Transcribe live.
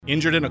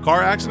Injured in a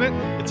car accident?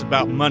 It's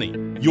about money.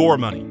 Your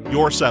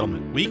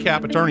settlement. We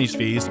cap attorney's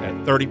fees at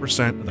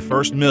 30% of the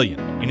first $1 million.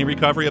 Any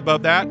recovery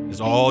above that is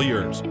all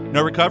yours.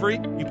 No recovery?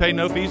 You pay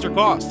no fees or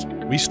costs.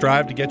 We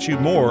strive to get you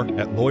more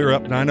at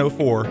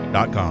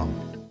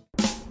lawyerup904.com.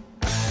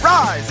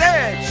 Rise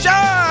and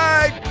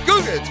shine!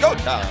 Google, it's go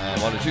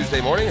time on a Tuesday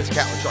morning. It's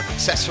Catlin Truck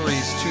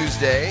Accessories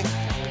Tuesday.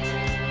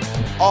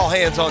 All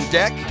hands on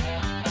deck.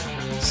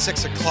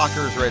 6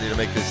 o'clockers ready to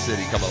make this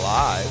city come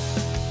alive.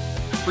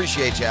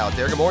 Appreciate you out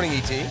there. Good morning,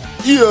 E.T.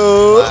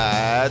 Yo.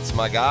 That's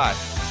my guy.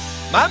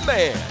 My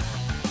man.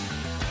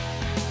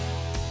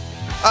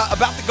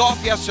 About the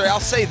golf yesterday, I'll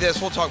say this.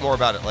 We'll talk more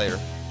about it later.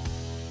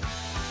 I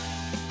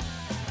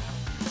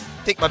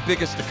think my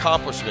biggest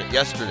accomplishment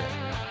yesterday,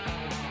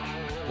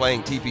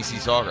 playing TPC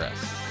Sawgrass,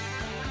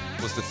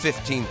 was the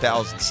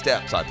 15,000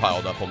 steps I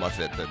piled up on my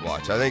Fitbit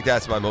watch. I think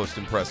that's my most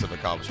impressive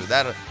accomplishment.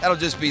 That'll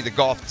just be the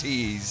golf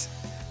tees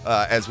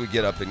as we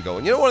get up and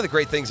going. You know, one of the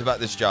great things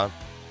about this job,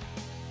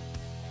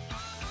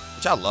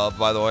 which I love,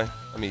 by the way.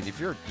 I mean, if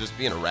you're just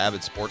being a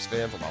rabid sports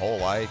fan for my whole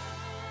life,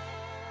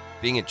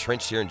 being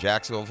entrenched here in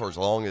Jacksonville for as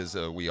long as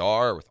we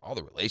are, with all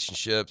the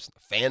relationships,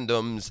 the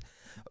fandoms.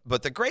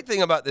 But the great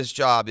thing about this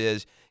job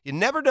is you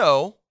never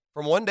know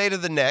from one day to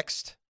the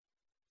next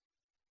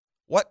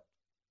what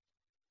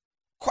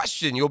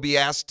question you'll be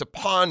asked to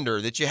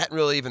ponder that you hadn't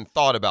really even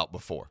thought about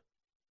before.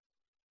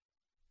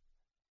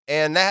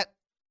 And that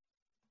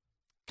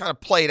kind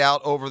of played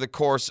out over the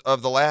course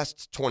of the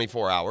last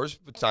 24 hours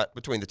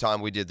between the time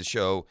we did the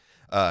show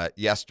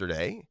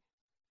yesterday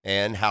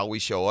and how we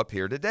show up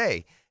here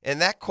today.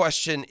 And that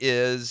question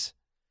is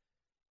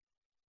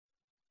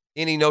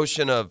any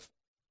notion of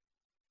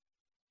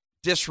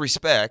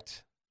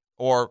disrespect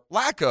or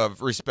lack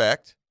of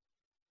respect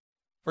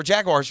for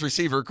Jaguars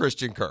receiver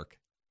Christian Kirk.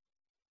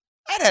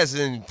 That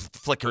hasn't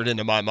flickered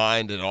into my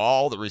mind at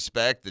all, the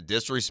respect, the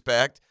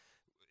disrespect.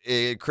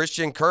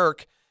 Christian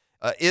Kirk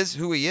is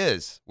who he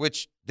is,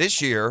 which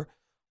this year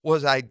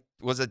was a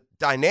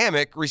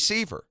dynamic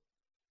receiver,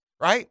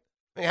 right?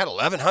 I mean, he had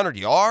 1,100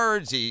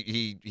 yards.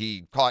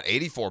 He caught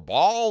 84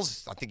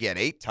 balls. I think he had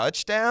 8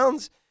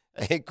 touchdowns.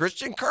 Hey,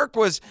 Christian Kirk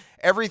was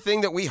everything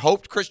that we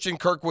hoped Christian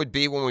Kirk would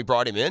be when we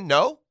brought him in.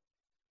 No?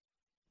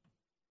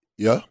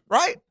 Yeah.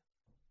 Right?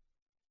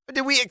 But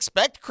did we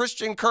expect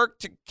Christian Kirk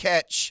to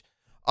catch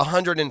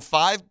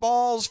 105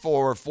 balls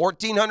for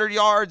 1,400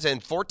 yards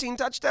and 14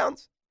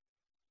 touchdowns?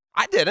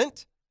 I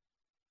didn't.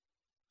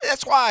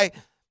 That's why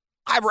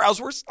eyebrows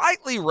were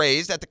slightly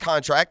raised at the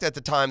contract at the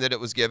time that it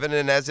was given.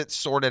 And as it's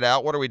sorted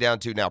out, what are we down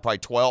to now? Probably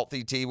 12th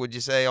ET, would you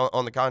say,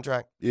 on the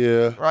contract?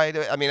 Yeah. Right?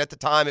 I mean, at the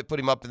time, it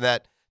put him up in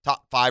that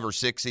top 5 or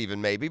 6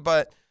 even maybe.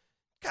 But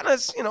kind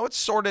of, it's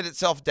sorted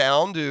itself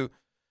down to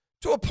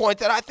a point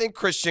that I think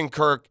Christian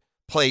Kirk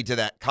played to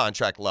that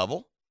contract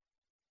level.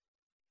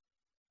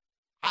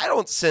 I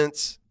don't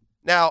sense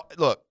 – now,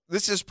 look,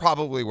 this is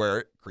probably where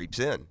it creeps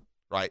in,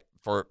 right?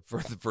 For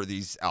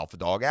these alpha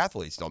dog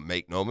athletes. Don't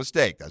make no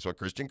mistake. That's what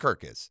Christian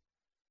Kirk is.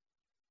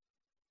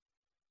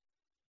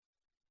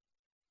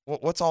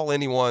 What's all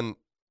anyone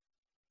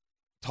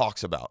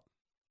talks about?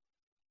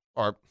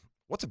 Or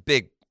what's a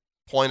big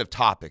point of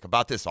topic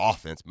about this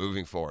offense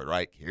moving forward,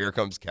 right? Here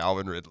comes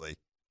Calvin Ridley.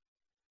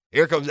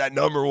 Here comes that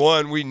number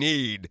one we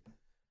need.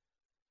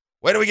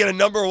 When do we get a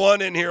number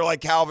one in here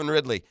like Calvin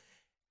Ridley?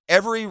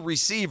 Every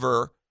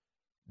receiver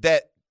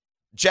that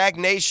Jag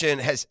Nation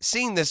has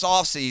seen this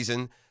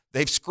offseason,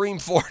 they've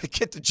screamed for to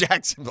get to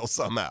Jacksonville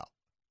somehow.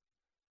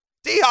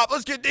 D-Hop,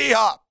 let's get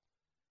D-Hop.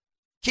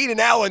 Keenan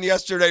Allen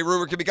yesterday,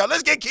 rumor could be gone.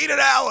 Let's get Keenan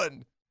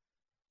Allen.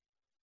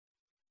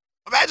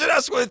 Imagine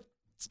us with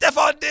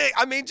Stephon Diggs.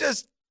 I mean,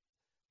 just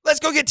let's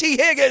go get T.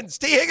 Higgins.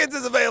 T. Higgins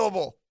is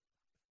available.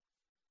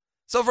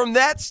 So from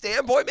that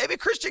standpoint, maybe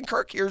Christian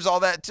Kirk hears all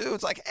that too.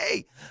 It's like,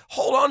 hey,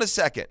 hold on a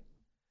second.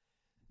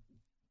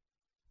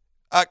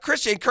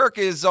 Christian Kirk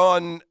is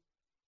on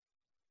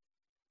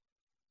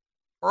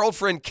our old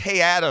friend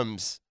Kay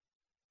Adams'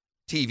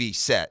 TV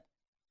set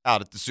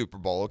out at the Super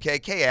Bowl, okay?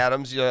 Kay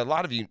Adams, a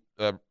lot of you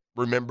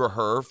remember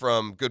her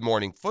from Good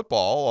Morning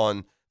Football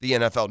on the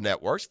NFL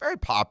Network. She's very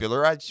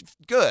popular.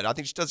 Good. I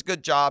think she does a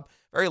good job.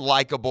 Very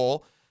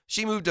likable.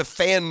 She moved to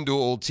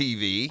FanDuel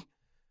TV,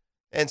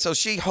 and so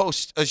she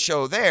hosts a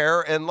show there,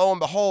 and lo and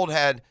behold,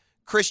 had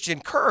Christian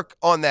Kirk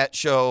on that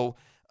show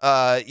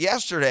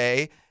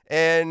yesterday,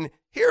 and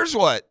here's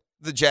what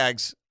the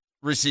Jags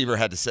receiver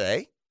had to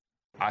say.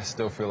 I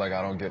still feel like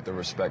I don't get the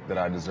respect that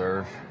I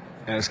deserve,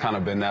 and it's kind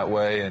of been that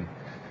way. And,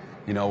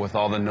 with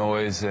all the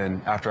noise,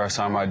 and after I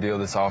signed my deal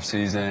this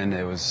offseason,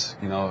 it was,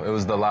 it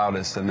was the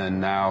loudest. And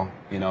then now,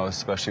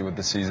 especially with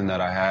the season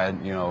that I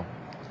had,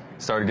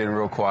 started getting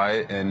real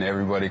quiet, and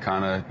everybody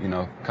kind of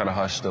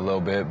hushed a little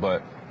bit.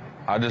 But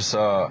I just,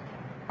 I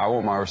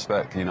want my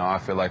respect. I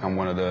feel like I'm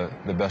one of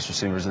the best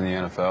receivers in the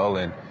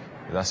NFL, and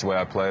that's the way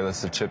I play.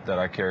 That's the chip that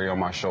I carry on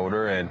my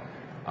shoulder, and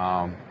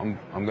I'm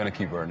going to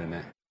keep earning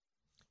it.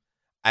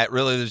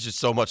 There's just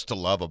so much to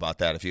love about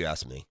that, if you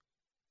ask me.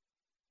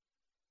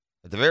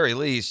 At the very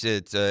least,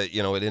 it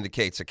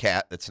indicates a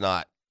cat that's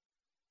not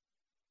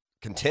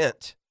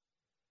content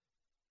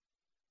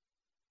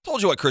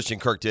Told you what Christian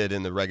Kirk did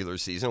in the regular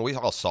season. We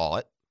all saw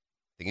it.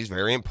 I think he's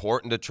very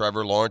important to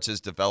Trevor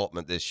Lawrence's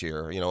development this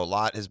year. A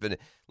lot has been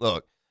 –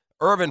 look,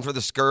 Urban, for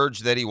the scourge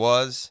that he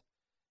was,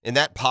 in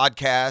that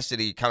podcast that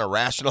he kind of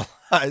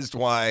rationalized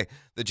why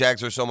the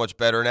Jags are so much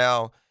better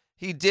now,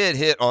 he did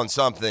hit on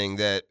something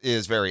that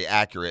is very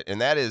accurate, and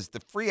that is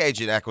the free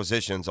agent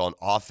acquisitions on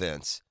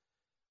offense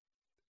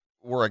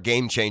were a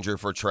game changer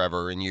for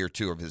Trevor in year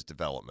 2 of his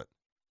development.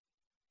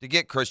 To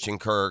get Christian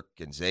Kirk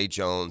and Zay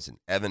Jones and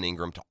Evan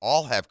Ingram to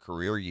all have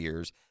career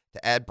years,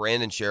 to add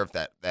Brandon Sheriff,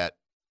 that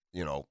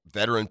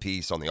veteran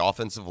piece on the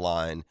offensive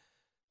line,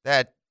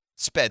 that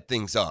sped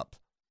things up,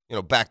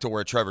 back to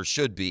where Trevor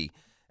should be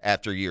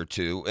after year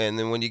 2. And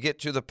then when you get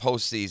to the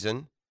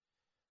postseason,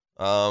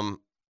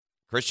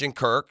 Christian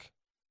Kirk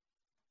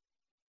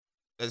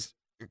has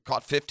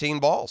caught 15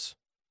 balls.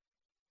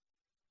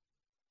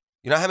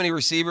 You know how many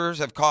receivers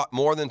have caught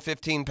more than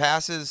 15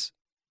 passes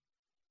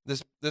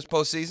this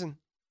postseason?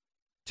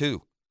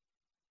 2.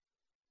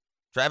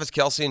 Travis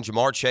Kelce and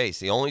Jamar Chase,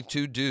 the only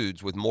 2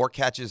 dudes with more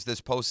catches this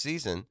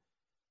postseason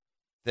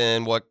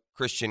than what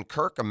Christian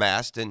Kirk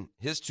amassed in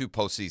his 2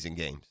 postseason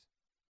games.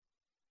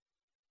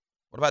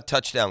 What about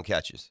touchdown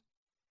catches?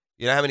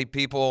 You know how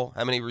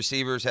many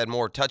receivers had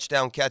more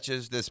touchdown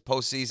catches this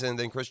postseason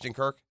than Christian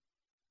Kirk?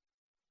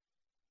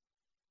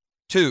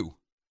 2.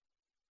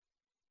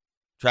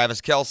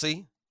 Travis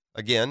Kelce,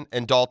 again,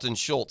 and Dalton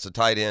Schultz, a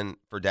tight end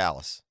for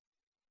Dallas.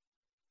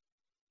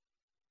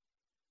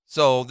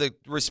 So the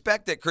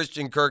respect that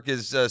Christian Kirk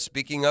is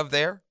speaking of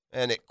there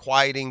and it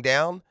quieting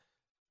down,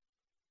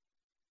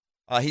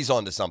 he's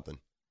on to something.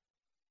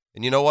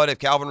 And you know what? If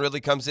Calvin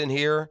Ridley comes in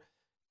here,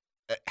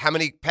 how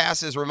many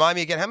passes, remind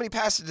me again, how many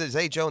passes did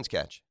Zay Jones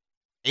catch?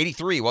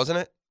 83, wasn't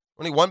it?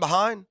 Only 1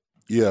 behind?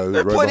 Yeah,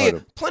 there's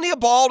right plenty of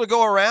ball to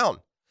go around.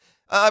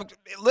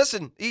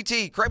 Listen,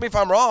 E.T., correct me if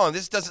I'm wrong.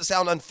 This doesn't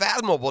sound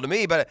unfathomable to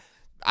me, but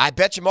I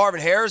bet you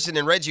Marvin Harrison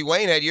and Reggie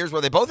Wayne had years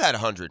where they both had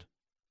 100.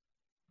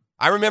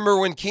 I remember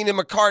when Keenan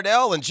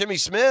McCardell and Jimmy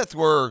Smith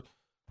were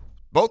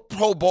both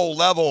Pro Bowl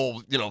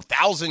level,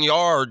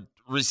 1,000-yard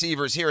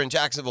receivers here in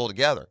Jacksonville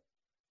together.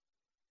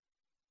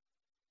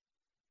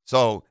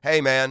 So,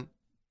 hey, man,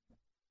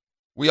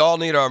 we all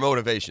need our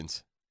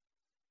motivations,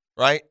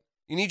 right?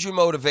 You need your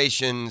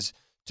motivations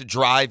to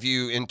drive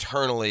you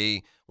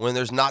internally when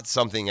there's not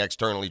something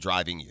externally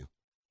driving you.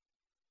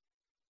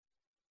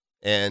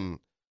 And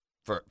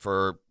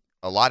for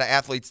a lot of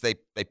athletes, they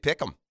pick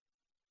them.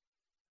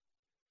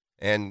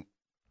 And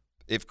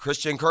if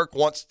Christian Kirk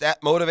wants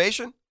that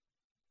motivation,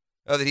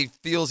 that he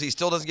feels he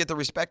still doesn't get the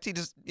respect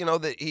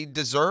that he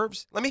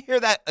deserves, let me hear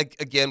that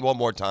again one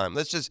more time.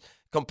 Let's just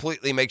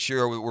completely make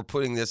sure we're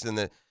putting this in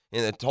the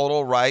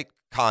total right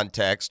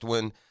context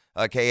when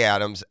Kay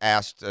Adams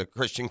asked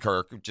Christian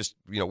Kirk just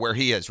where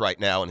he is right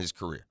now in his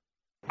career.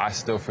 I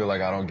still feel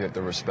like I don't get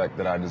the respect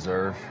that I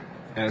deserve,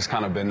 and it's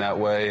kind of been that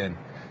way. And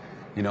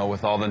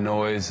with all the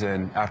noise,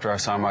 and after I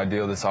signed my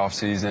deal this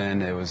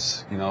offseason, it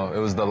was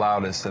the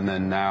loudest. And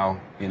then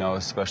now,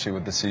 especially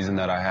with the season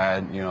that I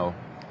had,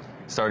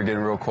 started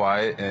getting real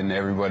quiet, and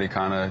everybody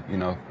kind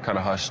of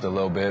hushed a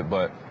little bit.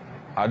 But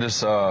I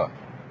just I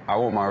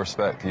want my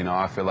respect.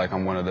 I feel like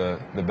I'm one of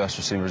the best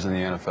receivers in the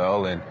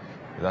NFL, and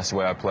that's the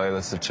way I play.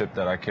 That's the chip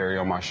that I carry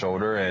on my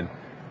shoulder, and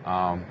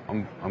I'm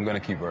going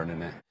to keep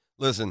earning it.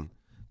 Listen.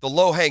 The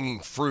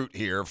low-hanging fruit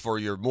here for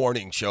your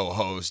morning show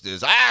host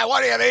is, what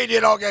do you mean you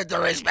don't get the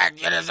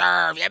respect you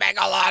deserve? You make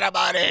a lot of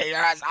money. You're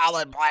a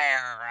solid player.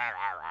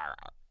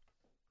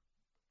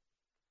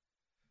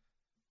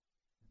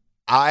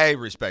 I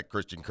respect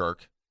Christian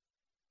Kirk.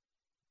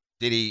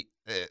 Did he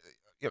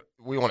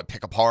we want to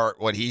pick apart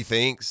what he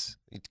thinks?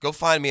 Go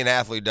find me an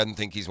athlete who doesn't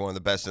think he's one of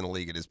the best in the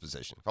league at his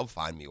position. Go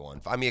find me one.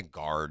 Find me a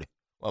guard.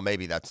 Well,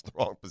 maybe that's the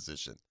wrong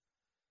position.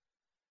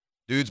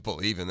 Dudes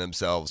believe in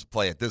themselves,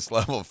 play at this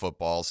level of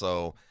football,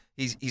 so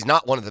he's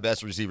not one of the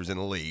best receivers in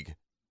the league.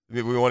 I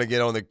mean, we want to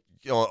get on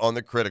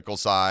the critical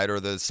side or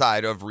the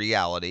side of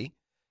reality.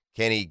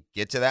 Can he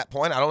get to that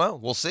point? I don't know.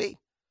 We'll see.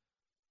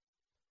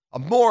 A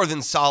more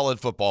than solid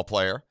football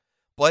player.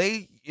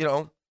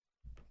 The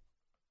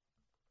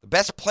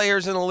best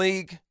players in the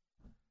league,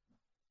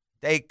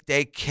 they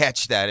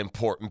catch that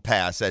important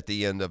pass at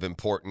the end of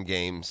important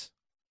games.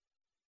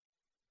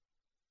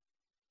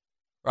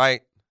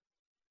 Right?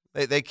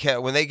 They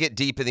can, when they get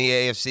deep in the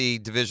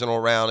AFC divisional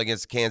round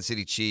against the Kansas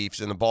City Chiefs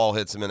and the ball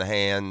hits them in the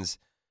hands,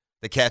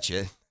 they catch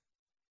it.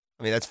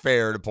 I mean, that's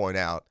fair to point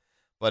out.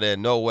 But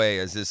in no way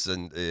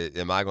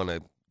am I going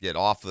to get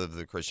off of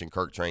the Christian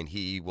Kirk train.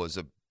 He was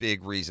a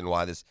big reason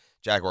why this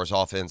Jaguars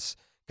offense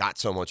got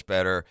so much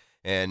better.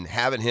 And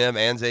having him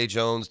and Zay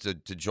Jones to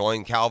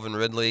join Calvin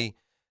Ridley,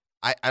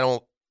 I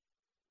don't,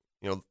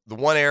 the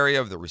one area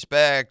of the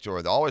respect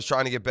or the always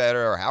trying to get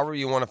better or however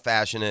you want to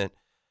fashion it,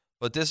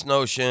 but this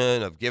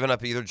notion of giving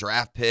up either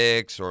draft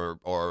picks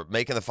or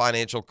making the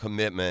financial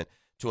commitment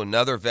to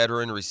another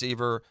veteran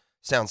receiver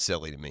sounds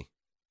silly to me.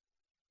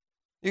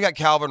 You got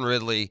Calvin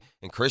Ridley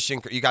and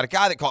Christian. You got a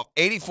guy that caught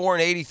 84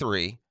 and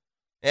 83,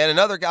 and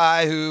another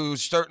guy who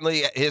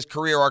certainly his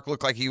career arc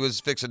looked like he was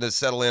fixing to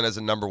settle in as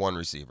a number one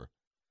receiver.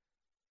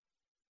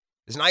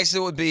 as nice as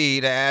it would be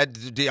to add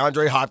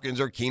DeAndre Hopkins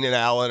or Keenan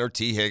Allen or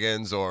T.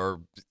 Higgins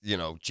or,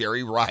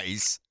 Jerry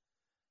Rice,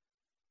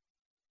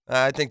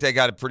 I think they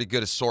got a pretty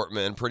good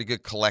assortment, pretty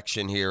good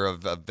collection here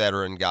of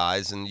veteran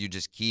guys, and you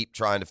just keep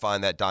trying to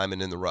find that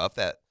diamond in the rough,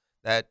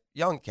 that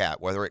young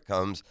cat, whether it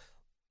comes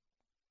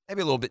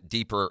maybe a little bit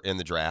deeper in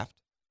the draft.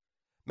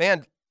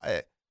 Man,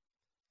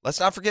 let's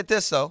not forget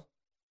this, though.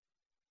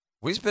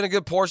 We spent a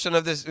good portion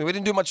of this. We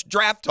didn't do much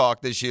draft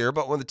talk this year,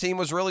 but when the team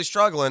was really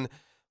struggling,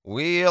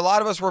 a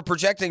lot of us were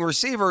projecting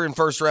receiver in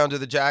first round to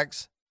the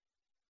Jags.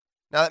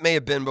 Now, that may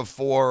have been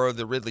before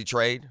the Ridley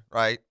trade,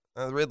 right?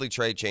 The Ridley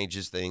trade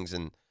changes things,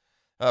 and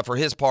for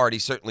his part, he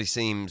certainly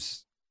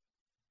seems,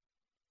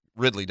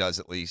 Ridley does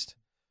at least,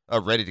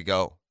 ready to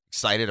go,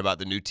 excited about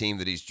the new team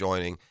that he's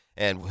joining,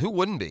 and who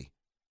wouldn't be?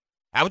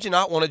 How would you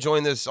not want to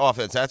join this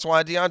offense? That's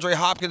why DeAndre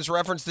Hopkins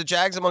referenced the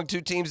Jags among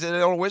two teams that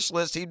are on a wish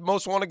list he'd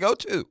most want to go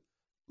to.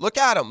 Look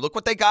at them. Look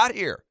what they got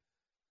here.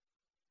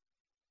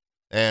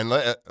 And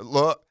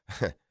look,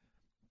 I'll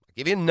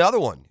give you another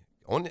one.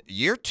 On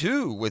year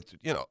 2 with,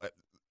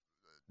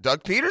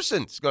 Doug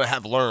Peterson's going to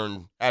have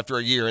learned after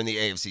a year in the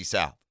AFC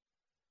South.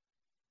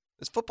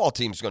 This football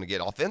team's going to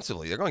get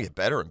offensively. They're going to get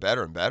better and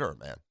better and better,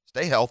 man.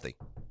 Stay healthy.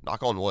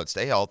 Knock on wood.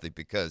 Stay healthy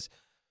because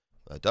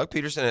Doug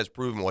Peterson has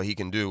proven what he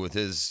can do with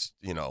his,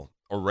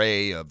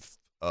 array of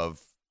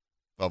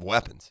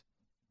weapons.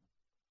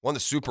 Won the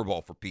Super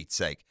Bowl, for Pete's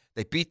sake.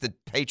 They beat the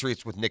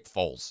Patriots with Nick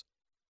Foles.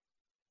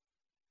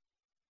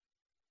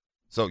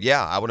 So,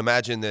 yeah, I would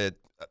imagine that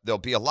there'll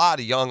be a lot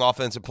of young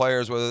offensive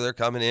players, whether they're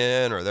coming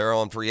in or they're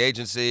on free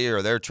agency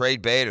or they're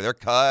trade bait or they're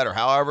cut or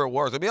however it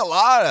works. There'll be a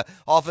lot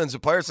of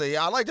offensive players say,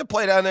 yeah, I'd like to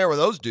play down there with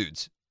those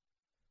dudes.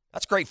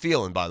 That's a great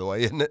feeling, by the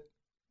way, isn't it?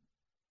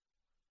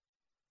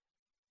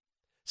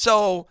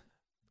 So,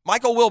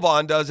 Michael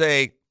Wilbon does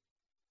a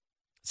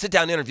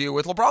sit-down interview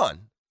with LeBron.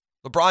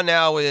 LeBron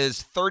now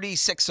is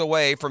 36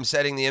 away from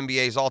setting the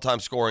NBA's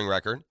all-time scoring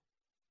record.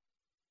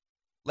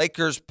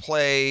 Lakers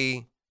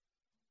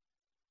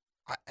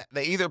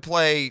they either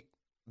play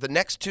the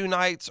next 2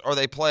 nights or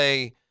they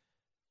play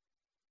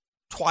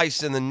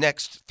twice in the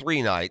next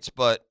 3 nights.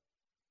 But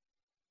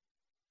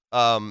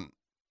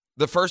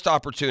the first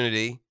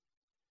opportunity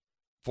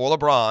for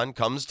LeBron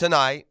comes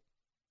tonight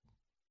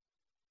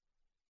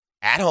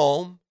at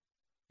home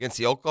against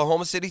the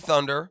Oklahoma City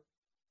Thunder.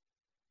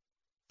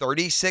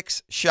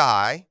 36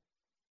 shy.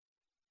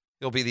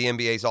 He'll be the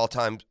NBA's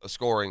all-time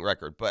scoring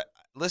record. But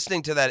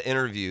listening to that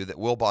interview that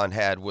Wilbon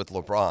had with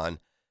LeBron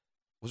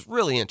was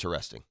really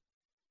interesting.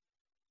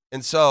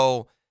 And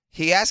so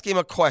he asked him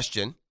a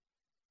question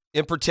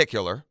in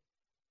particular.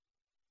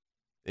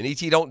 And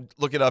E.T., don't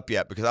look it up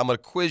yet because I'm going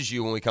to quiz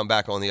you when we come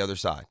back on the other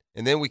side.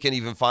 And then we can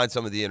even find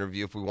some of the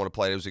interview if we want to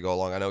play it as we go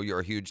along. I know you're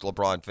a huge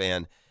LeBron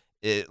fan.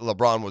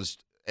 LeBron was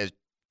as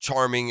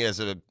charming as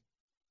a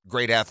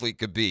great athlete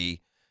could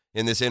be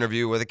in this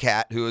interview with a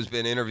cat who has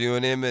been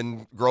interviewing him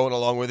and growing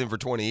along with him for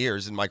 20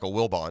 years, and Michael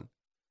Wilbon.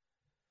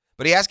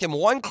 But he asked him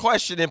one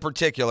question in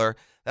particular,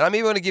 and I'm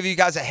even going to give you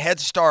guys a head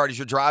start as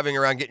you're driving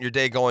around getting your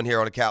day going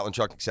here on a Catlin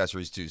Truck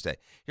Accessories Tuesday.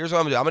 Here's what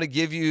I'm going to do. I'm going to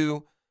give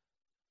you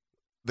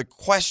the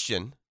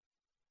question,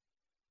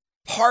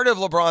 part of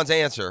LeBron's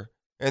answer,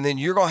 and then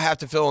you're going to have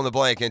to fill in the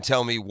blank and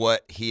tell me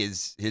what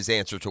his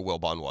answer to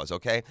Wilbon was,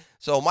 okay?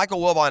 So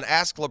Michael Wilbon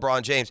asked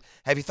LeBron James,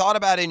 have you thought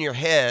about in your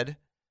head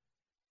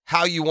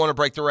how you want to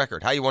break the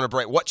record,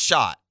 what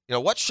shot?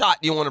 What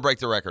shot do you want to break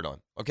the record on,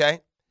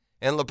 okay?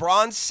 And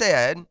LeBron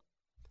said,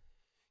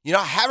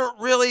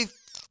 I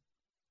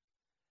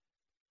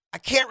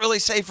can't really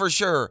say for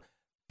sure,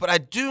 but I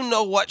do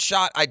know what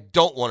shot I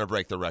don't want to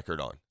break the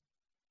record on.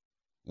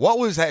 What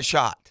was that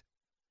shot?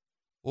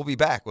 We'll be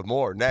back with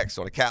more next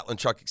on a Catlin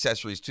Truck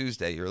Accessories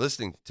Tuesday. You're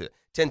listening to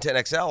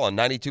 1010XL on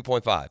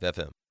 92.5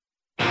 FM.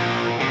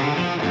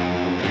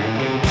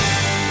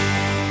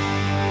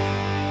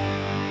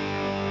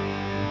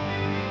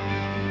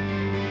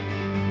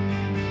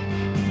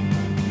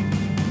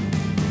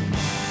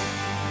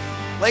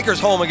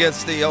 Lakers home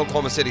against the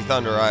Oklahoma City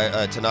Thunder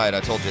tonight. I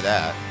told you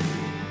that.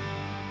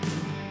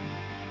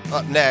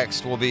 Up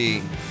next will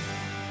be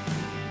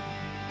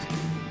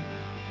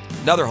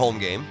another home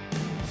game.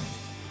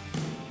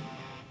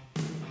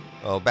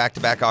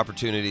 Back-to-back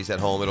opportunities at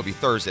home. It'll be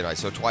Thursday night,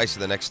 so twice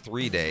in the next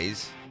 3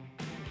 days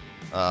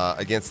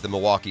against the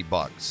Milwaukee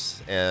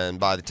Bucks. And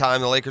by the time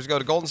the Lakers go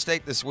to Golden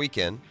State this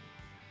weekend,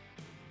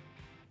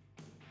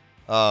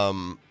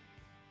 LeBron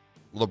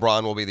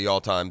will be the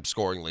all-time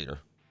scoring leader,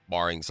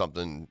 barring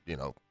something,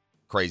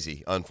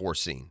 crazy,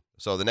 unforeseen.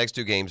 So the next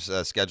 2 games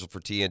scheduled for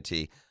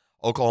TNT.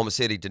 Oklahoma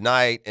City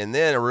tonight, and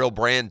then a real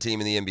brand team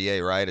in the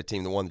NBA, right? A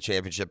team that won the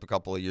championship a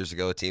couple of years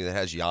ago, a team that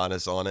has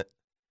Giannis on it.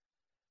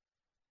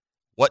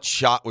 What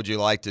shot would you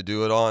like to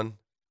do it on?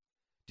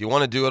 Do you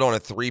want to do it on a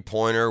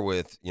three-pointer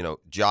with,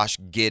 Josh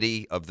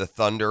Giddey of the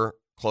Thunder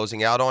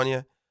closing out on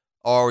you?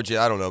 Or would you,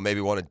 I don't know,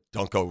 maybe want to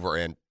dunk over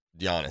and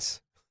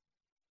Giannis?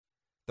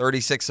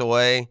 36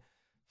 away,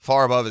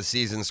 far above his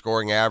season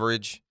scoring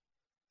average.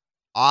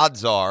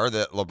 Odds are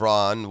that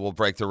LeBron will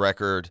break the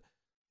record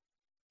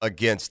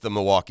against the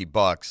Milwaukee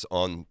Bucks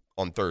on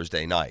on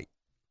Thursday night.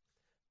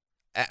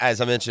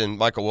 As I mentioned,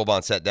 Michael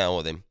Wilbon sat down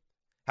with him.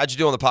 How'd you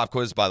do on the pop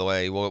quiz, by the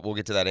way? We'll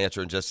get to that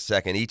answer in just a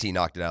second. E.T.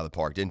 knocked it out of the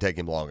park. Didn't take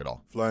him long at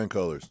all. Flying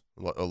colors.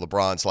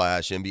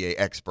 LeBron/NBA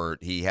expert.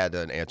 He had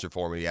an answer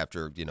for me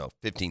after,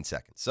 15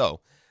 seconds.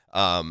 So,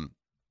 all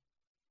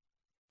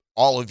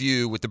of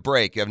you with the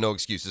break, you have no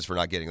excuses for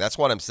not getting. That's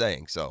what I'm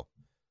saying. So,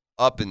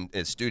 up in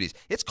studios.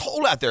 It's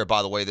cold out there,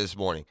 by the way, this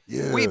morning.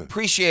 Yeah. We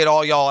appreciate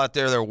all y'all out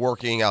there that are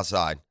working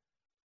outside.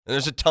 And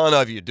there's a ton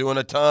of you doing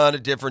a ton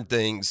of different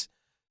things.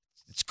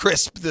 It's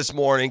crisp this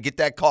morning. Get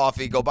that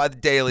coffee. Go buy the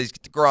dailies.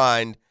 Get the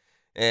grind.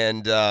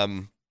 And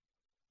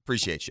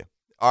appreciate you.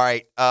 All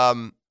right.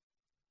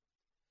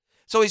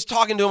 So he's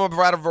talking to him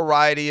about a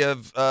variety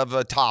of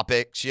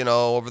topics,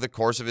 over the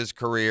course of his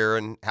career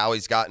and how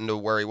he's gotten to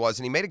where he was.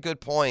 And he made a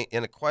good point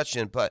in a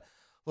question, but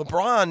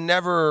LeBron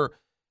never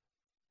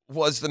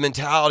was the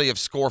mentality of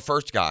score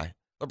first guy.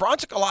 LeBron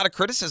took a lot of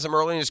criticism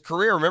early in his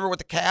career. Remember with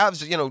the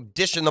Cavs,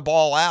 dishing the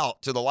ball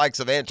out to the likes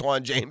of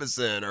Antoine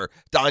Jameson or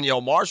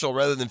Donyell Marshall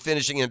rather than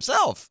finishing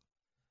himself.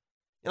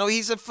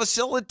 He's a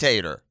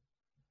facilitator.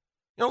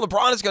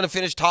 LeBron is going to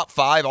finish top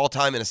 5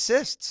 all-time in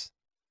assists.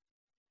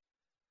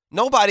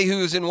 Nobody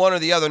who's in one or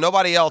the other,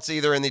 nobody else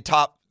either in the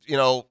top,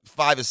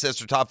 5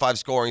 assists or top 5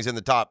 scoring is in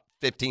the top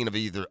 15 of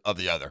either of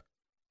the other.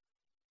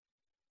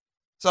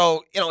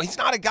 So, he's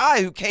not a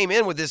guy who came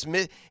in with this,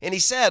 and he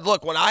said,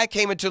 look, when I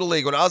came into the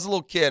league, when I was a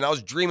little kid, and I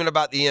was dreaming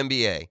about the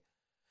NBA,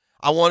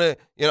 I want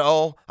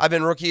to, I've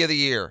been Rookie of the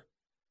Year.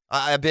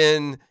 I've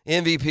been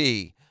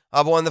MVP.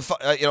 I've won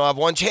I've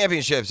won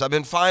championships. I've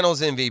been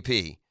Finals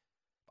MVP.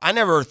 I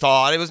never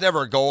thought, it was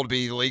never a goal to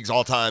be the league's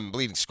all-time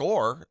leading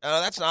scorer.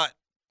 That's not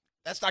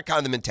kind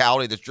of the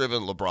mentality that's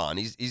driven LeBron.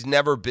 He's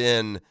never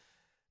been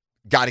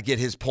got to get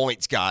his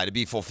points guy to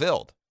be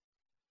fulfilled.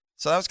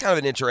 So that was kind of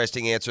an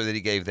interesting answer that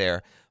he gave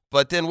there.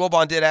 But then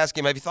Wilbon did ask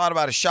him, have you thought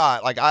about a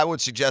shot? Like I would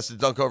suggest a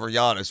dunk over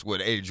Giannis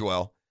would age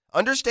well.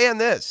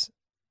 Understand this.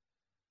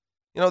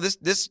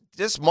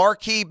 This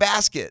marquee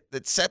basket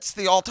that sets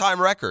the all-time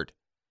record.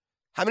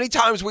 How many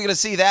times are we going to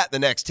see that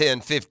in the next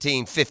 10,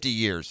 15, 50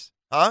 years?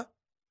 Huh?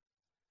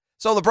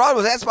 So LeBron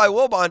was asked by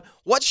Wilbon,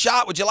 what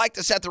shot would you like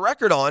to set the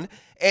record on?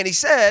 And he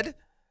said,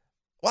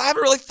 well, I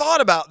haven't really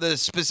thought about the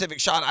specific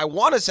shot I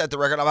want to set the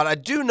record on, but I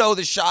do know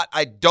the shot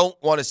I don't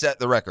want to set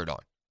the record on.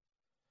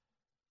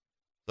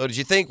 So did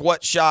you think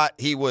what shot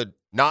he would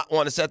not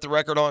want to set the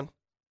record on?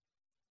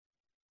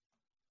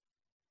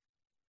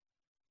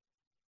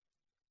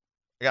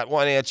 I got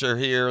one answer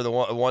here, the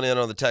one in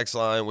on the text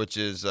line, which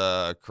is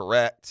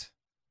correct.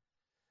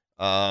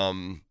 Out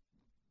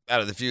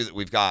of the few that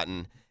we've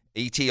gotten,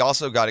 ET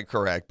also got it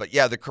correct. But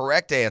yeah, the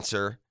correct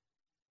answer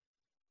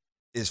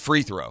is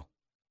free throw.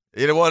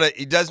 He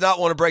does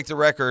not want to break the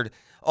record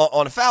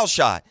on a foul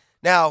shot.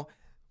 Now,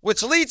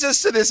 which leads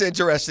us to this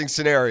interesting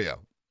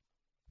scenario.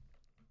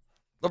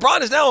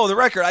 LeBron is now on the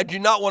record. I do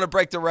not want to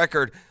break the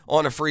record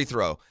on a free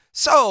throw.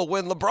 So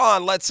when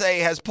LeBron, let's say,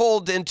 has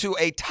pulled into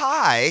a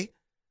tie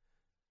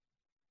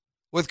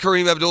with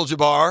Kareem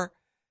Abdul-Jabbar,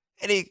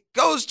 and he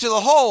goes to the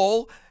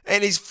hole,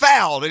 and he's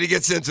fouled, and he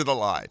gets into the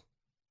line.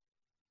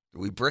 Do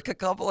we brick a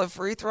couple of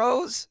free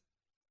throws?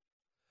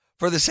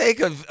 For the sake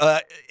of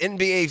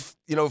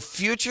NBA,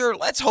 future,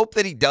 let's hope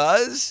that he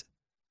does.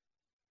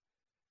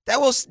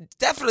 That will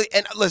definitely,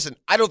 and listen,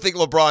 I don't think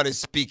LeBron is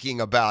speaking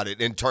about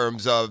it in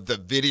terms of the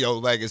video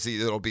legacy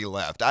that'll be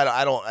left.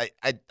 I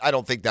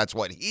don't think that's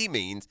what he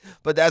means,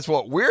 but that's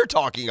what we're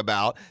talking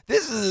about.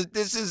 This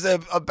is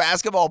a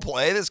basketball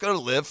play that's going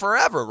to live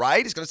forever,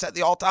 right? He's going to set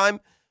the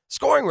all-time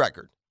scoring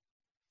record.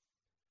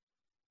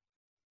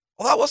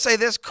 Well, I will say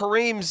this: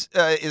 Kareem's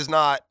is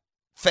not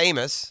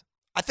famous.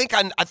 I think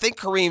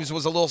Kareem's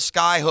was a little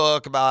sky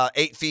hook about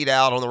 8 feet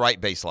out on the right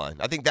baseline.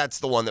 I think that's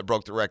the one that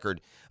broke the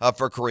record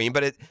for Kareem.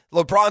 But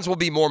LeBron's will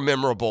be more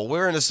memorable.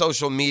 We're in a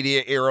social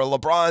media era.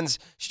 LeBron's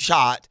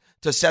shot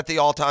to set the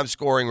all-time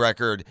scoring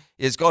record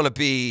is going to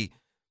be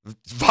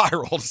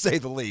viral, to say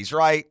the least,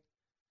 right?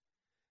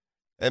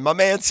 And my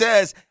man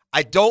says,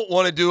 I don't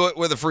want to do it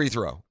with a free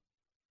throw.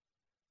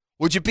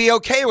 Would you be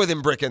okay with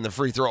him bricking the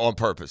free throw on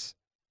purpose?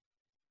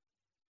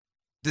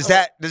 Does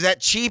that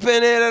cheapen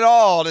it at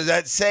all? Does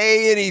that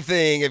say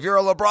anything? If you're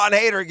a LeBron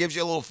hater, it gives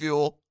you a little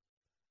fuel.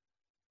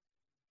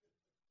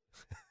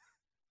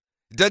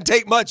 It doesn't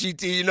take much,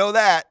 ET. You know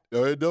that.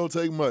 No, it don't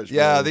take much.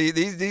 Yeah, man.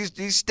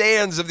 these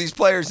stands of these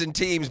players and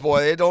teams,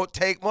 boy, they don't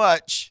take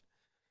much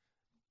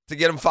to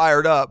get them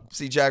fired up.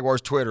 See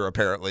Jaguars Twitter,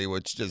 apparently,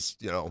 which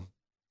just,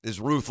 is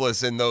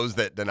ruthless in those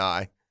that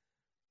deny.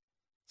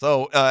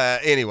 So,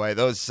 anyway,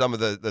 those are some of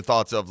the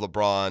thoughts of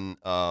LeBron.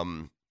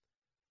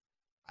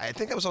 I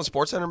think that was on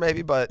SportsCenter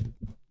maybe, but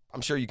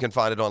I'm sure you can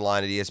find it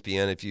online at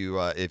ESPN if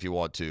you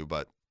want to.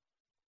 But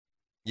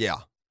yeah,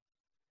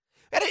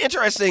 had an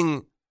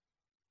interesting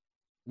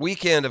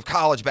weekend of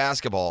college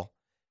basketball,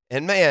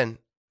 and man,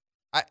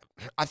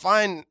 I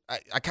kind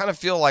of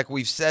feel like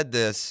we've said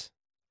this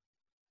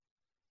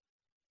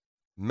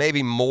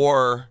maybe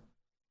more,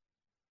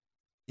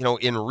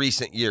 in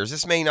recent years.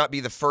 This may not be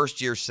the first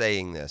year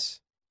saying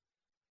this,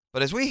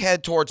 but as we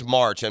head towards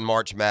March and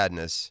March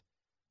Madness,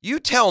 You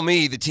tell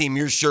me the team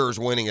you're sure is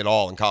winning it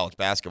all in college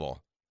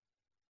basketball.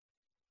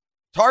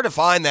 It's hard to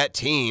find that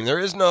team. There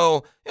is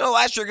no,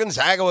 last year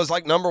Gonzaga was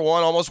like number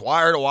one, almost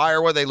wire to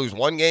wire, where they lose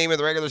one game in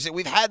the regular season.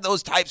 We've had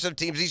those types of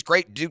teams, these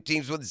great Duke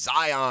teams with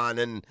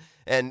Zion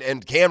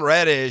and Cam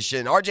Reddish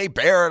and R.J.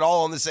 Barrett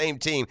all on the same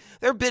team.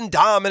 There have been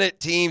dominant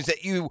teams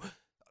that you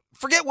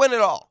forget win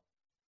it all.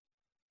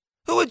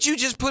 Who would you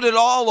just put it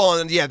all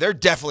on? Yeah, they're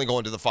definitely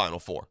going to the Final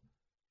Four.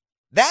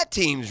 That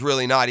team's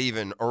really not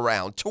even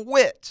around. To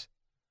wit,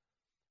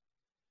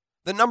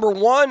 the number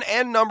 1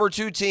 and number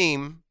 2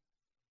 team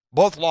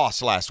both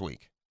lost last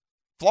week.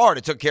 Florida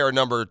took care of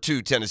number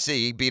 2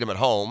 Tennessee, beat them at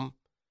home.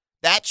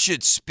 That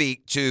should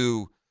speak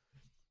to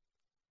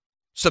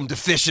some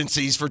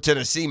deficiencies for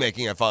Tennessee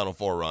making a Final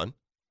Four run.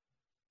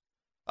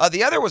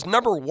 The other was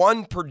number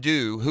 1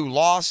 Purdue, who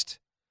lost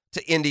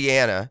to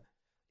Indiana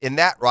in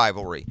that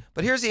rivalry.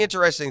 But here's the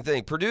interesting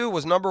thing. Purdue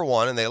was number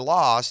 1, and they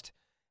lost,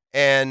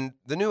 and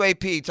the new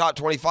AP Top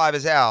 25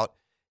 is out.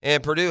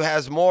 And Purdue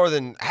has more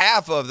than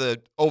half of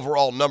the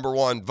overall number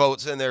 1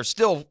 votes, and they're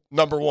still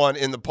number 1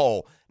 in the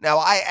poll. Now,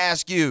 I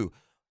ask you,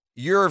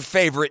 your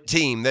favorite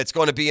team that's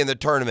going to be in the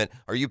tournament,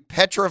 are you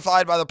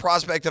petrified by the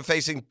prospect of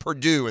facing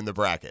Purdue in the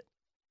bracket?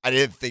 I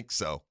didn't think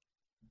so.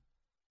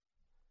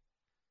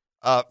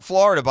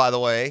 Florida, by the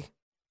way,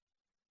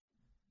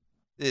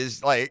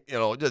 is like,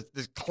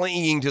 just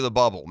clinging to the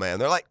bubble, man.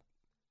 They're like,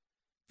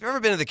 if you've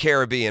ever been to the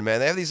Caribbean, man,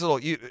 they have these little,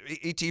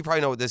 E.T., you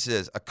probably know what this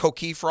is, a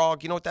coqui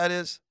frog. You know what that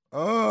is?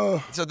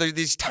 So they're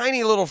these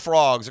tiny little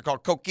frogs. They're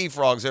called coqui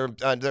frogs. They're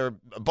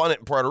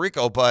abundant in Puerto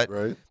Rico, but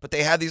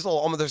they have these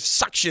little they're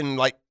suction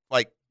like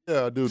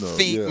yeah, I do know.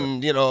 feet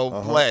and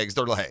legs.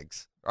 They're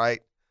legs, right?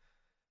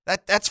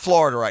 That's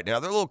Florida right now.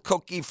 They're a little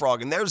coqui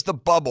frog, and there's the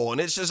bubble,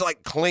 and it's just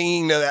like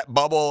clinging to that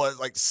bubble. It's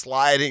like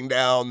sliding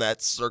down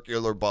that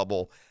circular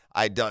bubble.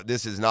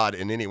 This is not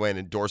in any way an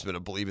endorsement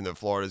of believing that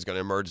Florida is going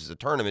to emerge as a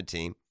tournament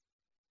team,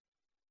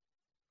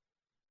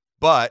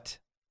 but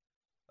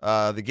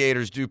the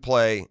Gators do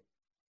play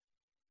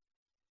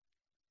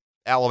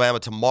Alabama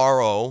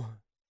tomorrow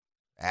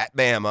at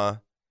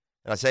Bama.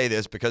 And I say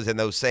this because in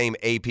those same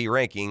AP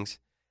rankings,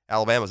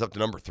 Alabama's up to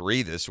number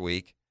 3 this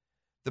week.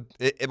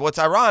 What's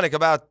ironic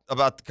about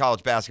the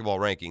college basketball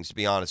rankings, to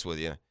be honest with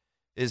you,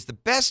 is the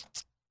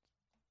best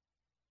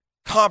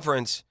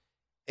conference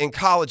in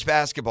college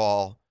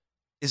basketball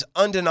is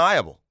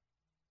undeniable.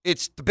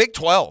 It's the Big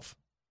 12.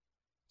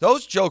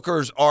 Those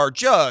jokers are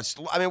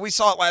we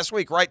saw it last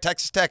week, right?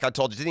 Texas Tech, I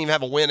told you, didn't even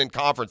have a win in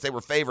conference. They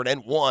were favored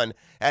and won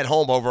at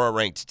home over a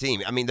ranked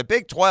team. I mean, the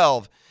Big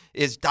 12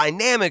 is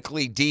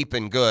dynamically deep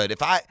and good.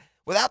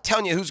 Without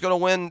telling you who's going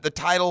to win the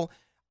title,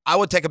 I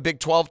would take a Big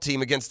 12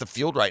 team against the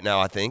field right now,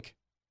 I think.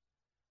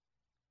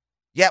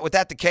 Yet, with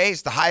that the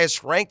case, the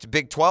highest ranked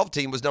Big 12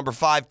 team was number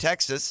 5,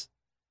 Texas.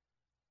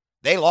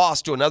 They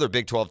lost to another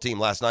Big 12 team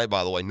last night,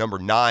 by the way, number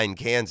 9,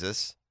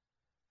 Kansas.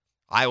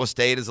 Iowa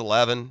State is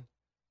 11.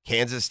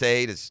 Kansas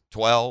State is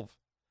 12.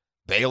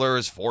 Baylor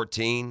is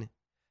 14.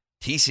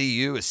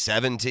 TCU is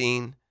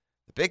 17.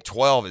 The Big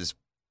 12 is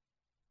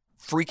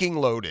freaking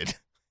loaded.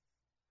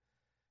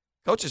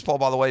 Coaches poll,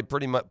 by the way,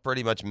 pretty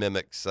much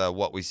mimics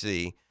what we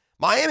see.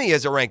 Miami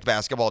is a ranked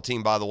basketball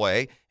team, by the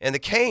way, and the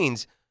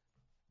Canes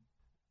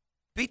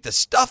beat the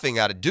stuffing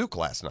out of Duke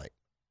last night.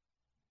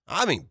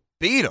 I mean,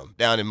 beat them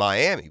down in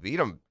Miami. Beat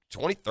them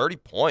 20, 30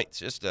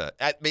 points.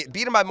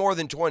 Beat them by more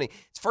than 20.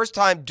 It's the first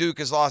time Duke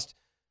has lost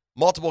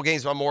multiple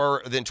games by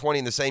more than 20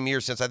 in the same year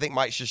since I think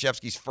Mike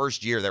Krzyzewski's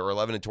first year. They were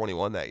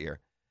 11-21 that year.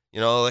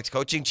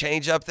 Coaching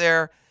change up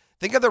there.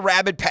 Think of the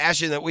rabid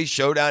passion that we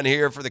show down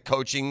here for the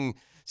coaching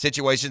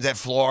situations at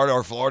Florida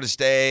or Florida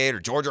State or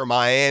Georgia or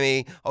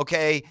Miami.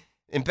 Okay,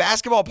 in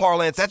basketball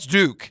parlance, that's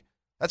Duke.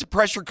 That's a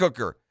pressure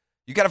cooker.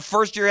 You got a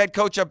first-year head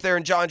coach up there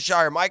in John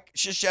Shire. Mike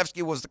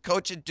Krzyzewski was the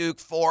coach at Duke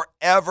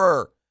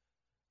forever,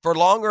 for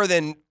longer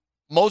than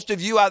most of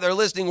you out there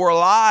listening were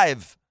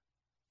alive.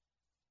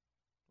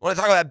 Want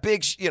to talk about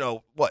big,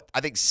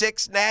 I think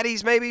 6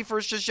 natties maybe for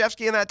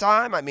Krzyzewski in that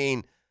time? I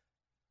mean,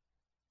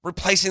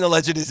 replacing the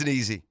legend isn't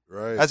easy.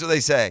 Right. That's what they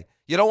say.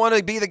 You don't want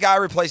to be the guy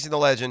replacing the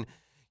legend.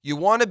 You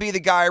want to be the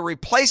guy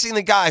replacing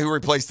the guy who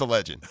replaced the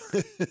legend.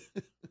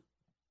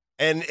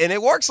 and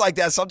it works like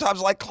that,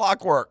 sometimes like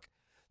clockwork.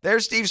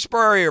 There's Steve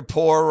Spurrier,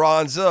 poor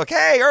Ron Zook.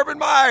 Hey, Urban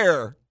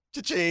Meyer.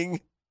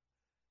 Cha-ching.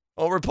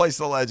 Don't replace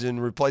the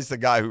legend. Replace the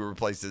guy who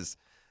replaces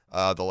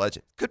the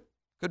legend.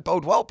 Could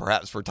bode well,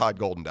 perhaps, for Todd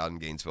Golden down in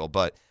Gainesville.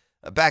 But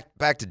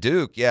back to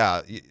Duke,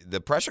 yeah,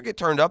 the pressure get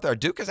turned up there.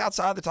 Duke is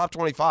outside the top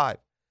 25.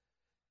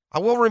 I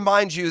will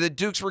remind you that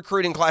Duke's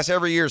recruiting class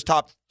every year is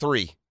top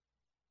 3.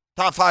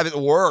 Top 5 at the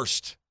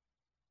worst.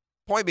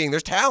 Point being,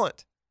 there's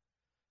talent.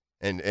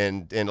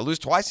 And to lose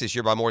twice this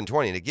year by more than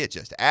 20 and to get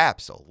just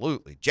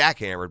absolutely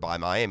jackhammered by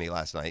Miami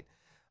last night,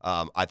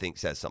 I think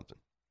says something.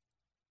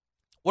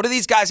 What do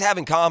these guys have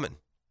in common?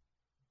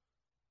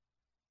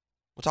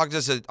 I'm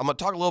going to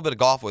talk a little bit of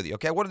golf with you,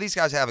 okay? What do these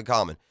guys have in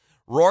common?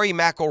 Rory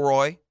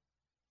McIlroy,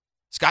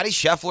 Scotty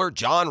Scheffler,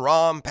 John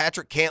Rahm,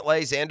 Patrick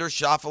Cantlay, Xander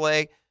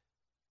Schauffele,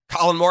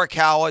 Colin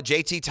Morikawa,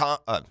 JT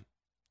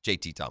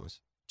Thomas,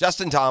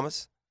 Justin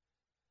Thomas,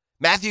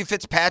 Matthew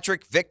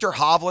Fitzpatrick, Victor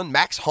Hovland,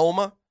 Max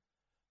Homa,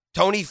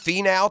 Tony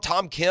Finau,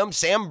 Tom Kim,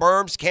 Sam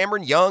Burns,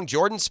 Cameron Young,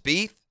 Jordan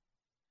Spieth,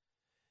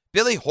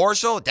 Billy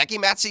Horschel,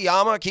 Hideki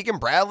Matsuyama, Keegan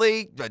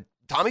Bradley,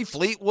 Tommy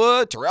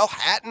Fleetwood, Terrell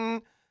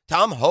Hatton,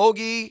 Tom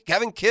Hoagie,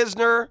 Kevin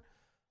Kisner.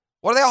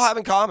 What do they all have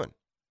in common?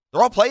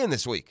 They're all playing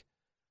this week.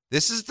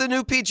 This is the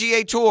new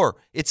PGA Tour.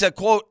 It's a,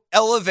 quote,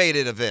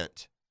 elevated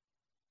event.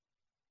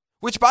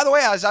 Which, by the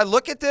way, as I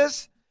look at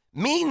this,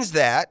 means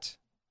that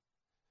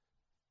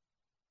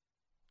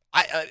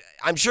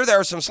I'm sure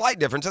there are some slight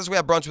differences. We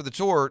have brunch with the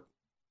tour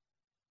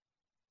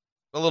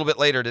a little bit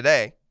later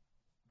today.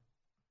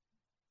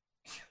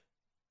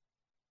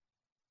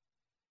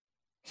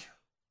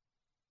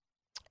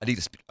 I need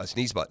a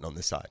sneeze button on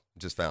this side. I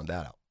just found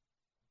that out.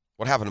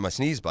 What happened to my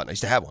sneeze button? I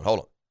used to have one.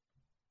 Hold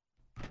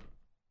on.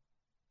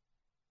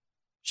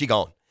 She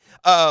gone.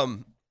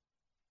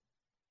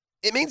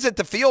 It means that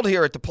the field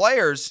here at the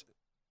Players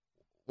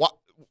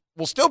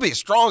will still be as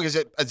strong as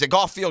a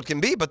golf field can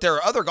be, but there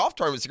are other golf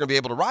tournaments that are going to be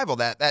able to rival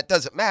that. That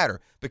doesn't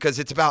matter because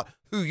it's about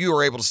who you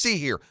are able to see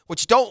here.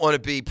 What you don't want to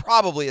be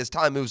probably as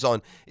time moves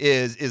on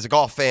is a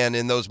golf fan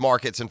in those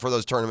markets and for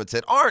those tournaments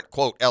that aren't,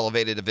 quote,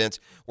 elevated events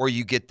where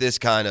you get this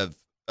kind of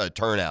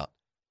turnout.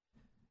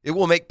 It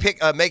will make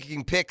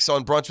making picks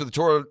on Brunch with the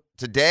Tour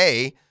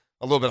today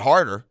a little bit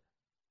harder.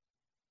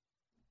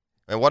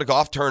 And what a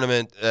golf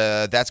tournament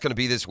that's going to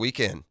be this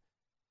weekend.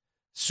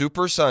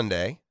 Super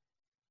Sunday,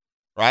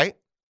 right?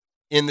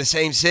 In the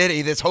same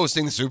city that's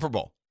hosting the Super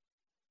Bowl.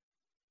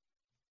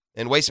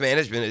 And Waste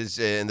Management is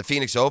in the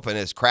Phoenix Open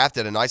has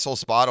crafted a nice little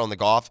spot on the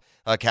golf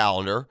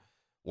calendar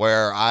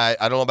where I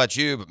don't know about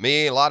you, but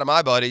me, a lot of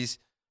my buddies,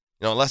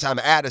 unless I'm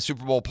at a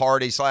Super Bowl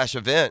party /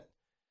 event,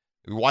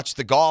 we watch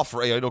the golf.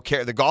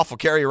 The golf will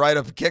carry you right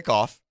up to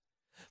kickoff.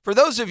 For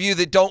those of you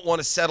that don't want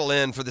to settle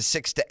in for the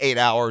 6 to 8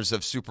 hours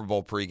of Super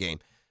Bowl pregame,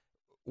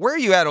 where are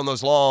you at on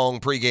those long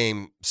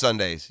pregame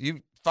Sundays? You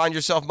find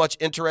yourself much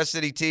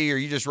interested, ET, or are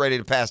you just ready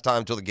to pass time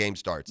until the game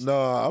starts? No,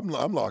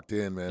 I'm locked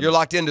in, man. You're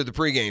locked into the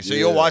pregame, so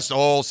you'll watch the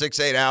whole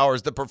 6-8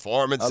 hours, the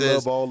performances. I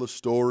love all the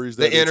stories,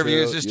 the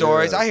interviews, the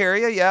stories. I hear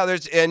you. Yeah,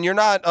 and you're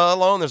not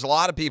alone. There's a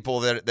lot of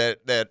people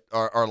that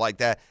are like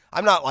that.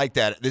 I'm not like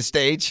that at this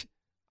stage.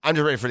 I'm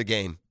just ready for the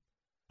game.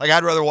 Like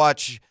I'd rather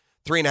watch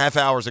 3.5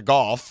 hours of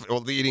golf,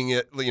 leading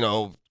it,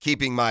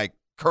 keeping my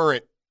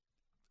current,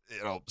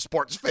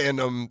 sports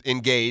fandom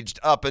engaged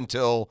up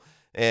until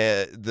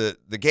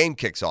the game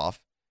kicks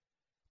off.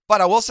 But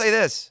I will say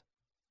this: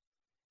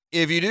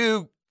 if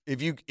you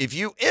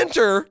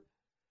enter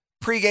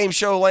pregame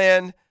show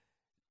land,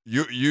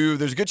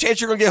 there's a good chance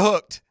you're going to get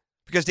hooked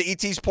because to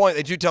ET's point,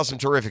 they do tell some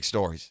terrific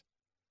stories.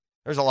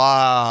 There's a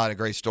lot of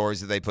great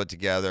stories that they put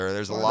together.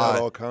 There's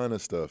all kind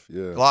of stuff.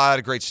 Yeah, a lot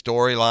of great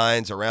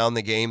storylines around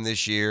the game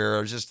this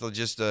year. Just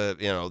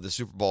the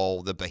Super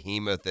Bowl, the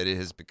behemoth that it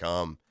has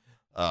become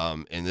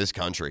in this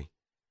country.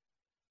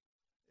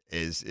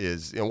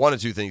 Is one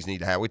of two things need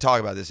to happen. We talk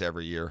about this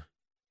every year.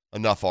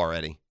 Enough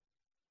already.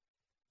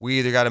 We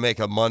either got to make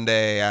a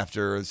Monday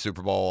after the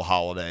Super Bowl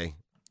holiday.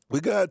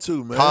 We got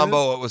to, man.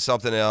 Combo it with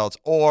something else.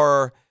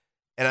 Or,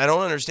 and I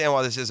don't understand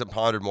why this isn't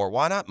pondered more,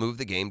 why not move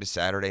the game to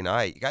Saturday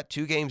night? You got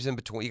 2 games in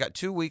between. You got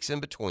 2 weeks in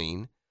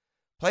between.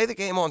 Play the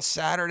game on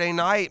Saturday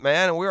night,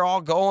 man. And we're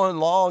all going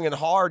long and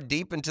hard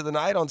deep into the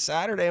night on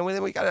Saturday. And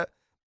then we got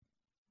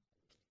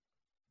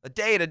a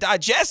day to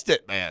digest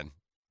it, man.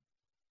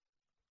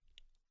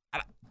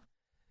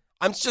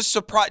 I'm just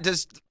surprised.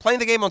 Does playing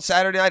the game on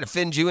Saturday night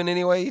offend you in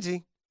any way,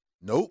 E.T.?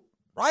 Nope.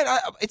 Right?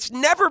 It's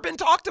never been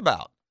talked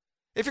about.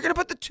 If you're going to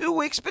put the 2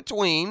 weeks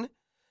between,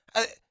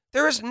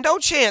 there is no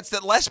chance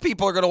that less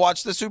people are going to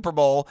watch the Super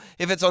Bowl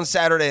if it's on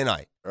Saturday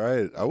night.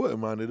 Right. I wouldn't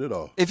mind it at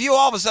all. If you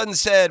all of a sudden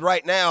said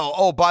right now,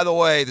 oh, by the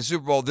way, the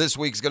Super Bowl this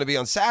week is going to be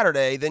on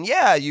Saturday, then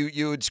yeah,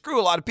 you would screw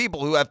a lot of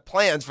people who have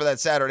plans for that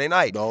Saturday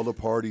night. All the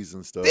parties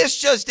and stuff.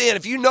 This just in.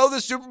 If you know the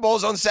Super Bowl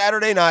is on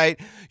Saturday night,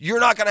 you're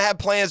not going to have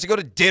plans to go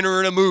to dinner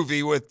and a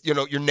movie with,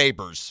 your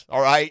neighbors,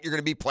 all right? You're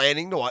going to be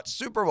planning to watch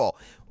Super Bowl.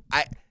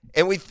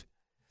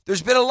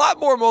 There's been a lot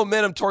more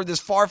momentum toward this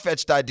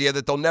far-fetched idea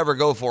that they'll never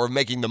go for of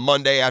making the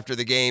Monday after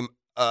the game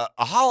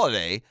a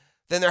holiday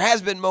than there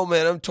has been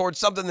momentum towards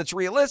something that's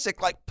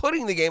realistic, like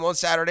putting the game on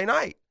Saturday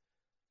night.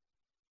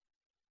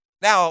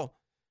 Now,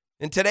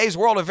 in today's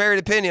world of varied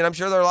opinion, I'm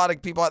sure there are a lot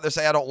of people out there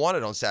say, I don't want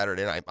it on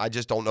Saturday night. I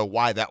just don't know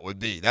why that would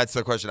be. That's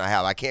the question I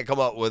have. I can't come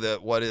up with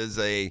what is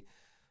a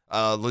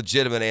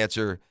legitimate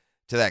answer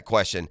to that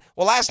question.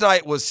 Well, last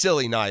night was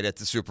silly night at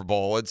the Super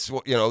Bowl. It's,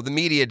 the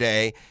media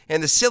day,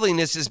 and the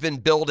silliness has been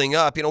building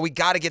up. We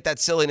got to get that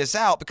silliness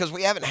out because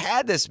we haven't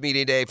had this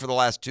media day for the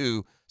last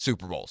 2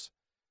 Super Bowls.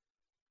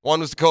 One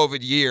was the COVID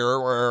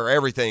year where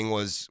everything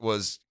was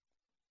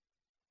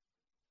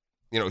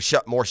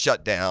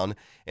shut down.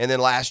 And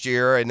then last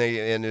year and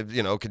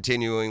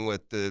continuing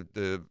with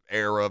the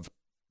era of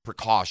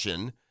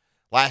precaution.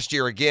 Last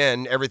year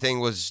again, everything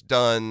was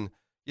done,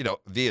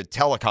 via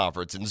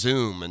teleconference and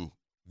Zoom and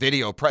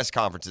video press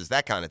conferences,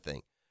 that kind of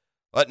thing.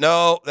 But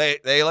no, they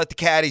let the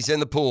caddies in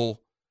the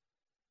pool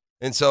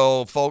And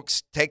so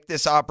folks take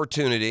this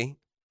opportunity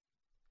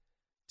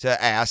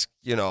to ask,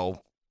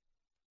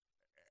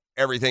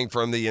 everything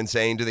from the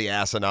insane to the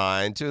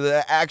asinine to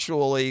the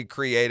actually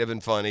creative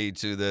and funny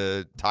to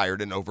the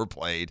tired and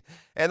overplayed.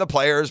 And the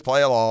players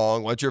play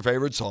along. What's your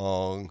favorite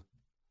song?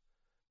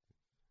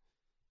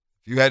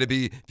 If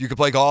you could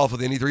play golf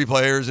with any 3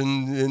 players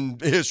in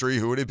history,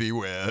 who would it be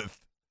with?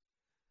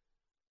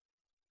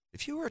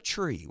 If you were a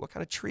tree, what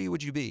kind of tree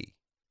would you be?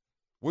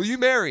 Will you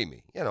marry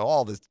me?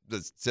 All this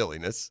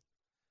silliness.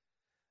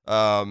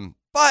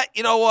 But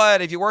you know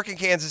what? If you work in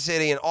Kansas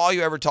City and all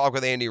you ever talk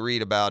with Andy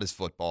Reid about is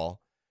football,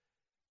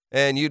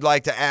 and you'd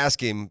like to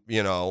ask him,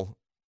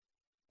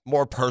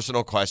 more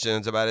personal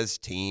questions about his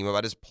team,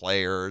 about his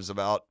players,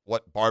 about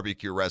what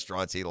barbecue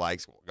restaurants he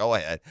likes, go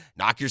ahead.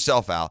 Knock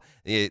yourself out.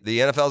 The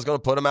NFL is going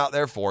to put him out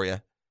there for you.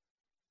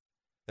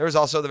 There was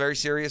also the very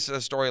serious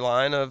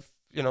storyline of,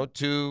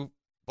 2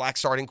 black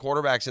starting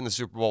quarterbacks in the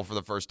Super Bowl for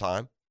the first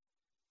time.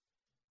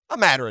 A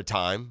matter of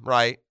time,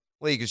 right?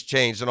 League has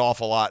changed an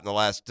awful lot in the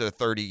last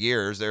 30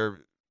 years.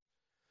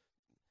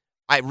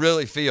 I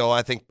really feel,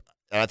 I think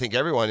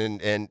everyone,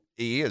 and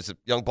E, as a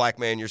young black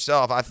man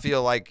yourself, I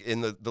feel like in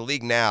the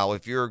league now,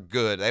 if you're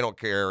good, they don't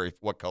care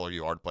what color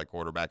you are to play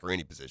quarterback or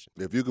any position.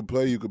 If you can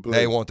play, you can play.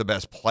 They want the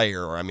best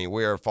player. I mean,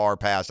 we are far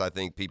past, I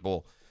think,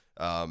 people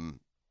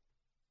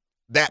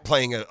that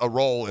playing a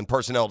role in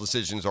personnel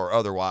decisions or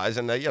otherwise.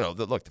 And, the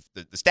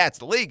stats of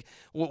the league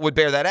would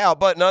bear that out.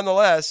 But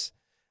nonetheless,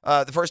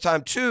 the first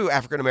time 2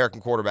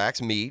 African-American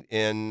quarterbacks meet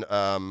in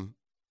a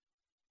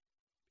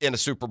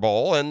Super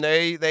Bowl, and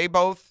they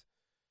both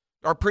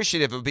are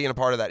appreciative of being a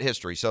part of that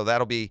history. So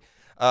that'll be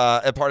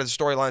a part of the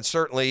storyline,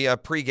 certainly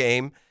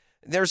pregame.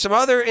 There's some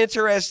other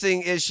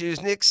interesting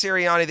issues. Nick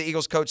Sirianni, the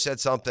Eagles coach, said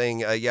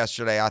something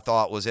yesterday I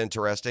thought was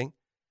interesting.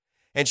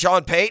 And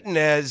Sean Payton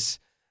has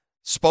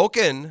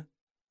spoken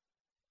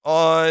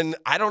on,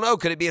 I don't know,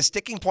 could it be a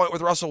sticking point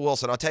with Russell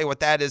Wilson? I'll tell you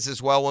what that is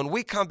as well when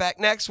we come back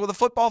next with a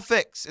football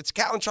fix. It's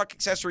Cal and Chuck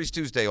Accessories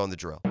Tuesday on The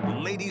Drill.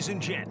 Ladies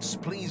and gents,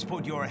 please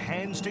put your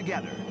hands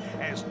together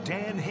as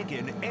Dan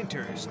Hicken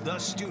enters the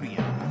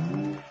studio.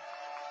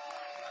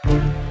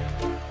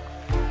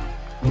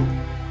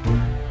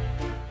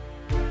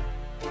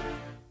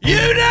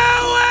 You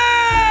know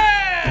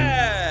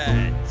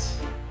it!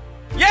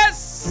 Yes,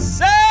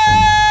 sir!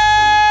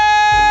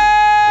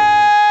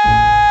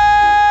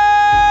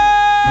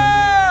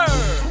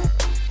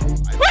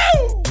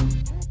 Woo!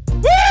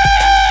 Woo!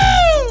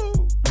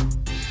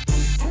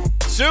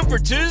 Super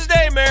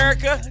Tuesday,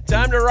 America.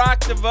 Time to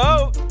rock the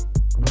vote.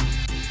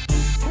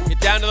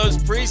 Get down to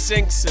those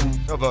precincts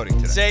and No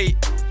voting today. say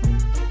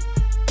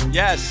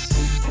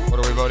yes. What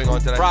are we voting on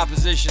today?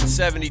 Proposition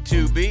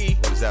 72B.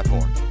 What is that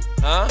for?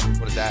 Huh?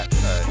 What is that?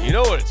 You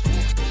know what it's for.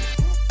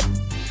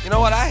 You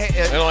know what? I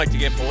don't like to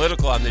get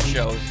political on this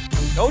show.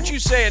 Don't you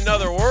say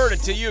another word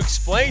until you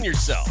explain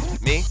yourself.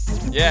 Me?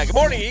 Yeah, good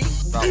morning, E.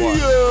 About what?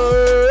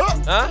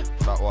 Huh?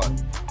 About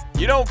what?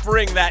 You don't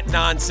bring that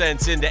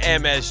nonsense into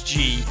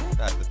MSG.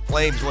 The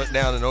Flames went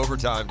down in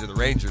overtime to the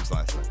Rangers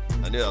last night.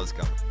 I knew that was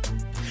coming.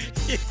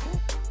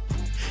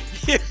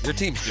 Your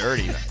team's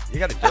dirty. You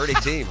got a dirty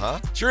team, huh?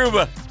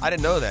 Truba. I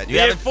didn't know that.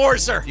 The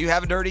enforcer. Do you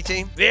have a dirty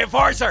team? The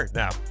enforcer.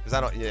 No. Because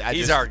I don't. Yeah,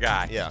 He's our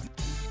guy. Yeah.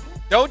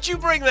 Don't you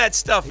bring that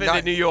stuff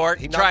into New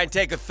York and try and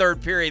take a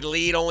third period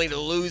lead only to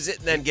lose it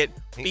and then get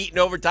beaten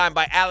overtime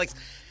by Alex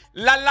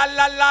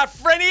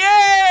Lafreniere.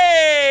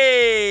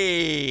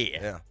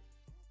 Yeah.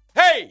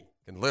 Hey.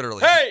 Can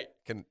literally. Hey.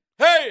 Can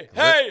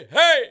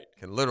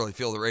literally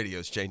feel the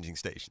radios changing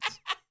stations.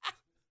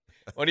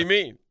 What do you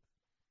mean?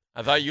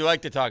 I thought you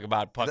liked to talk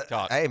about puck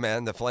talk. Hey,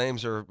 man, the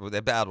Flames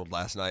they battled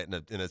last night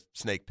in a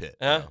snake pit.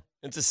 Huh? You know?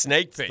 It's a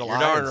snake pit. You're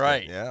darn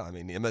right. Yeah, I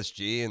mean the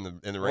MSG and the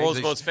Rangers.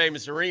 World's most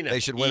famous arena. They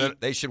should win it.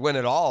 They should win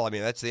it all. I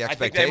mean, that's the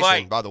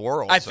expectation by the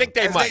world. I think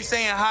they might. As they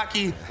say in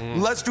hockey,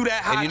 let's do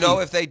that hockey. And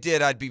if they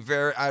did, I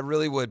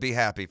really would be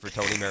happy for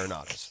Tony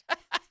Marinatos.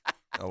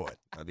 I would.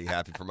 I'd be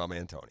happy for my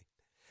man Tony.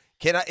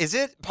 Is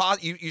it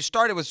possible? You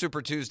started with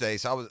Super Tuesday,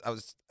 so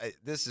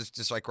this is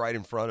just like right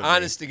in front of me.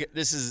 Honestly,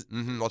 this is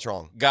what's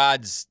wrong?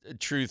 God's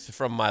truth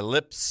from my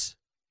lips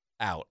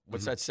out.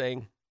 What's that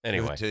saying?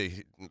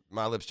 Anyway,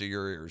 my lips to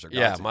your ears are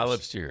God's ears. My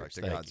lips to yours. Right,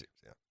 to God's ears.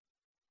 Yeah.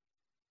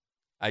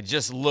 I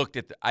just looked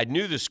at I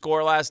knew the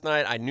score last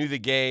night. I knew the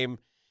game,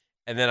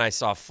 and then I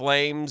saw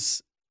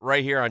Flames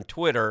right here on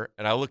Twitter,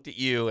 and I looked at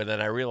you, and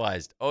then I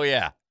realized, oh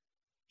yeah,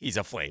 he's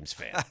a Flames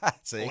fan.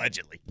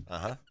 Allegedly.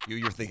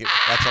 You're thinking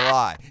that's a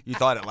lie. You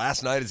thought it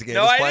last night as the game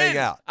was playing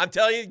out. I'm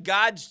telling you,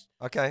 God's.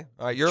 Okay.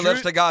 All right. Your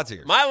lips to God's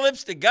ears. My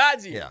lips to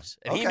God's ears.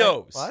 Yeah. And he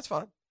knows. Well, that's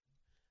fine.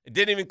 It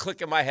didn't even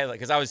click in my head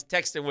because I was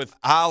texting with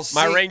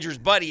my Rangers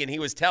buddy, and he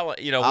was telling,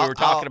 we were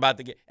talking about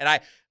the game. And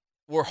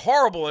we're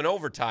horrible in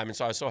overtime, and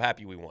so I was so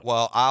happy we won.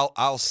 Well,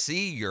 I'll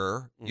see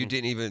you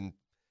didn't even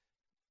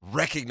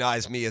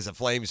recognize me as a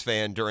Flames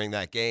fan during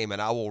that game,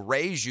 and I will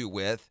raise you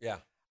with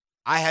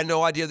I had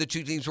no idea the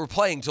two teams were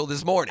playing till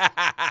this morning.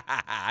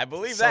 I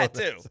believe that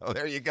too. So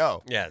there you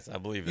go. Yes, I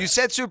believe that. You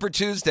said Super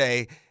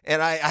Tuesday,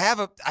 and I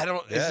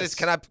don't. Yes. Is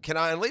this, can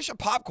I unleash a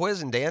pop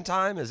quiz in Dan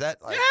time? Is that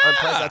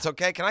that's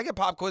okay? Can I get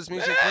pop quiz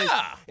music, please?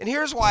 And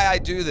here's why I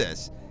do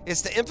this: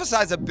 is to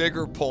emphasize a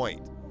bigger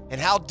point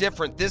and how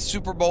different this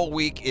Super Bowl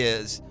week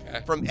is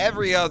from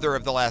every other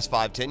of the last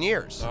 5-10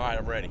 years. All right,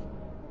 I'm ready.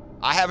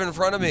 I have in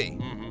front of me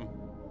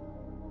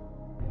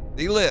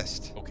the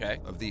list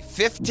of the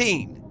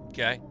 15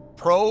 Okay.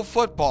 Pro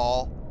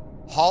Football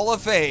Hall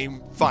of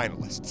Fame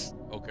finalists.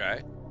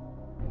 Okay.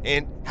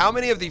 And how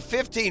many of the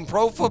 15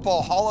 Pro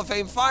Football Hall of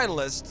Fame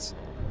finalists,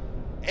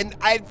 and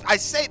I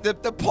say, the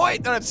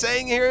point that I'm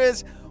saying here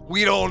is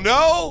we don't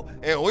know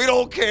and we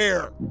don't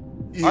care.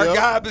 Yep. Our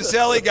guy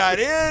Baselli got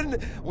in.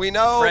 We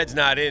know Fred's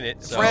not in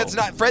it. So.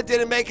 Fred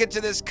didn't make it to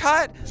this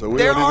cut. So we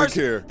don't even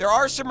care. There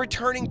are some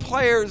returning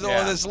players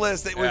on this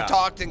list that we've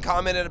talked and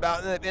commented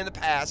about in the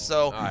past.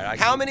 So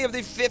how many of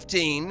the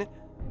 15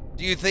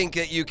 do you think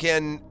that you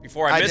can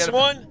before I miss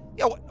one?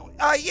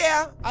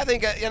 Yeah, I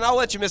think, and I'll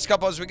let you miss a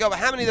couple as we go. But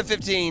how many of the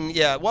 15?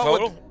 Yeah,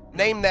 total?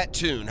 Name that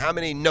tune. How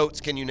many notes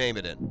can you name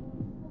it in?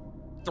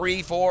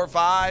 3, 4,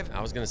 5?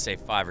 I was going to say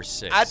 5 or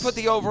 6. I'd put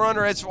the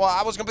over-under as well.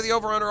 I was going to put the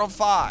over-under on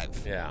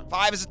 5. Yeah.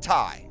 5 is a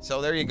tie.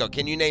 So there you go.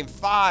 Can you name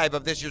 5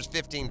 of this year's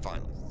 15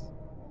 finalists?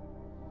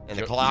 And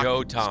the clock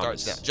Joe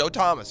Thomas. starts now. Joe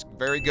Thomas,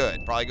 very good.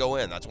 Probably go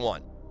in. That's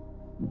 1.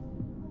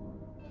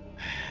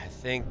 I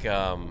think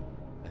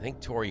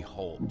Torrey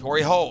Holt.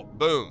 Torrey Holt,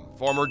 boom.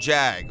 Former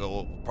Jag.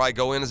 Will probably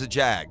go in as a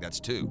Jag. That's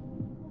 2.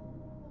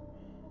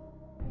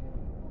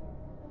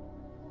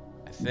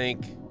 I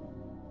think.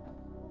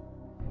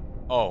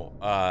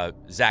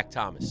 Zach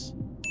Thomas.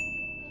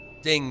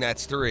 Ding,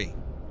 that's 3.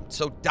 I'm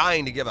so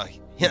dying to give a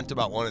hint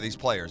about one of these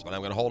players, but I'm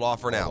going to hold off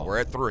for now. We're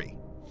at 3.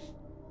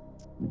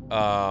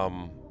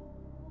 I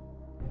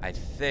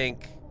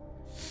think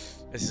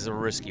this is a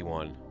risky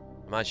one.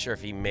 I'm not sure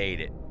if he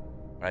made it,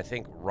 but I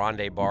think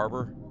Rondé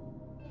Barber.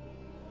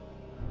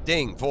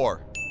 Ding,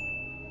 4.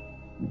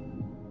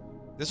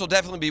 This will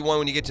definitely be one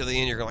when you get to the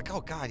end. You're like,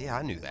 oh God, yeah,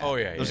 I knew that. Oh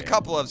yeah. There's a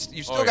couple of.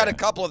 You still got a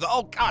couple of.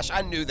 Oh gosh,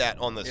 I knew that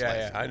on this list.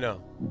 Yeah, I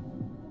know.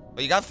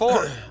 But you got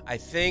 4. I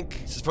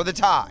think this is for the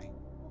tie.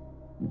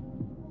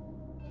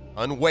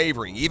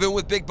 Unwavering, even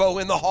with Big Bo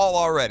in the Hall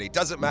already,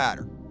 doesn't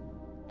matter.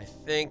 I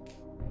think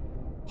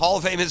Hall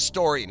of Fame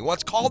historian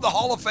once called the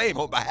Hall of Fame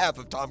on behalf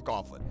of Tom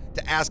Coughlin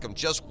to ask him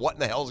just what in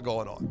the hell's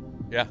going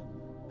on. Yeah.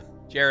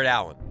 Jared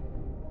Allen.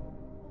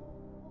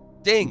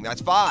 Ding,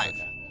 that's 5.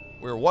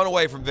 We're 1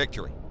 away from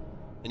victory.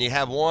 And you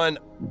have 1,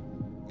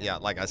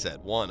 like I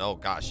said, 1, oh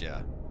gosh,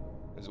 yeah.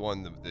 There's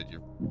 1 that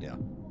you're,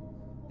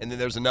 And then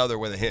there's another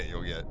with a hint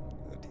you'll get.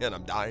 A hint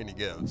I'm dying to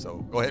give. So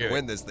go ahead and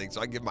win this thing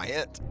so I can give my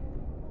hint.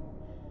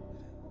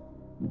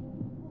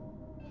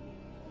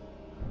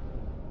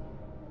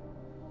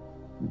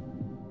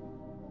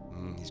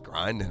 He's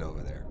grinding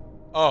over there.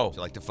 Oh. Would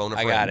you like to phone a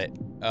friend? I got it.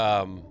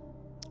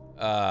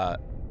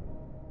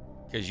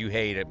 Because you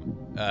hate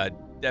him.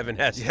 Devin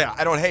Hester. Yeah,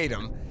 I don't hate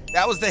him.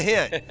 That was the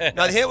hint.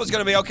 Now, the hint was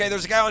going to be, okay,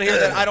 there's a guy on here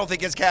that I don't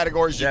think his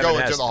category should go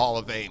into the Hall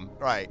of Fame.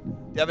 Right.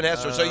 Devin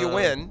Hester. So you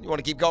win. You want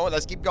to keep going?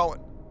 Let's keep going.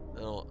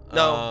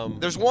 No.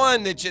 There's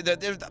one there's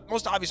the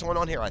most obvious one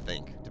on here, I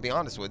think, to be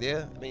honest with you.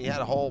 I mean, he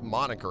had a whole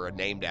moniker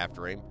named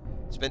after him.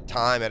 Spent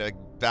time at a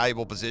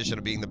valuable position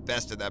of being the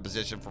best at that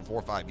position for 4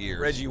 or 5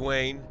 years. Reggie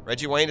Wayne.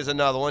 Reggie Wayne is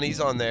another one. He's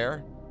on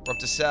there. We're up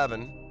to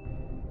 7.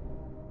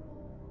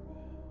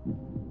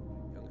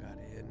 Young got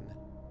in.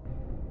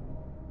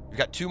 You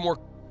got 2 more.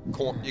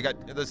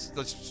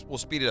 We'll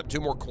speed it up.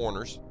 2 more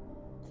corners.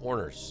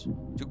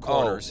 2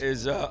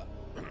 corners.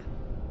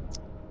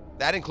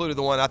 That included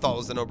the one I thought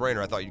was the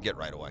no-brainer. I thought you'd get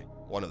right away.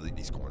 One of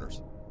these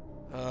corners.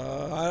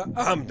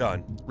 I'm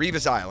done.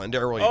 Revis Island.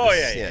 Darrell Revis. Oh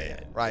yeah.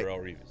 Right. Darrell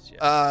Revis.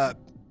 Yeah.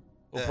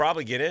 We'll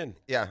probably get in.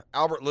 Yeah.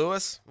 Albert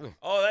Lewis.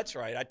 Oh, that's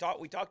right.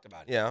 We talked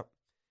about it. Yeah.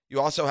 You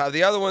also have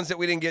the other ones that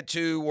we didn't get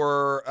to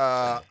were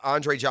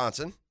Andre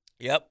Johnson.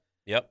 Yep.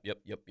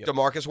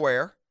 DeMarcus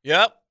Ware.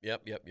 Yep.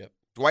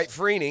 Dwight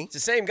Freeney. It's the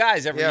same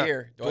guys every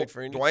year. Dwight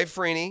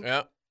Freeney.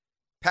 Yep.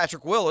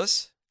 Patrick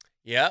Willis.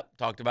 Yep.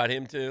 Talked about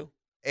him too.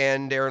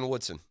 And Darren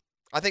Woodson.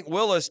 I think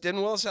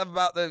didn't Willis have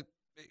about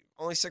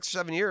only 6 or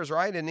 7 years,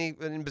 right? And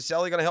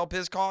Baselli going to help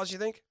his cause, you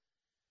think?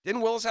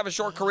 Didn't Willis have a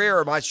short career,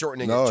 or am I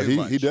shortening it too much?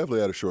 No, he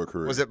definitely had a short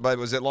career. Was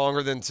it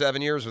longer than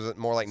 7 years? Was it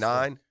more like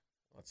 9?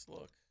 Let's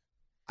look.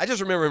 I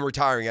just remember him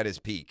retiring at his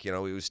peak. He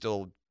was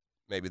still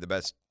maybe the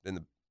best in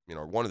the,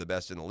 one of the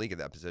best in the league at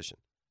that position.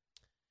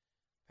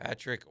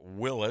 Patrick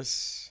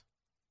Willis.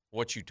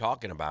 What you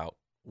talking about,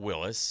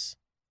 Willis?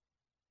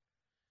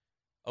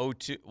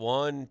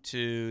 1,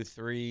 2,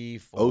 3,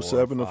 4,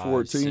 07 to 5,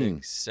 14.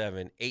 6,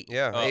 7, 8.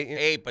 Yeah,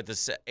 8. But the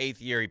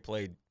 8th year he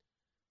played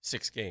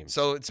 6 games.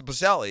 So it's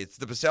Baselli. It's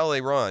the Baselli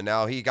run.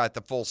 Now he got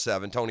the full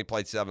 7. Tony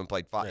played 7,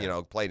 played 5.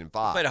 Yeah. Played in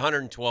 5. He played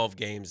 112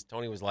 games.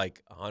 Tony was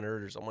like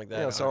 100 or something like that.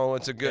 Yeah, so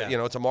it's a good.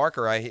 It's a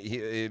marker.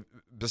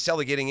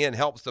 Baselli getting in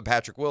helps the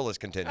Patrick Willis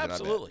contingent.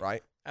 Absolutely. I bet,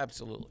 right?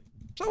 Absolutely.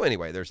 So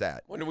anyway, there's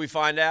that. When do we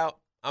find out?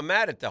 I'm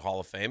mad at the Hall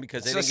of Fame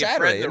because they It's didn't a get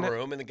Fred Saturday, in the isn't it?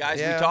 room, and the guys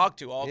Yeah. we talked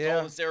to all Yeah.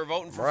 told us they were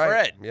voting for Right.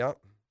 Fred. Yep.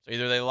 So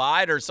either they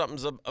lied or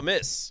something's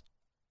amiss.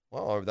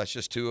 Well, that's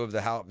just 2 of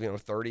the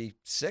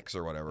 36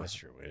 or whatever. That's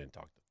true. We didn't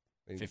talk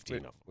to 15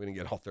 of them. We didn't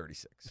get all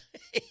 36.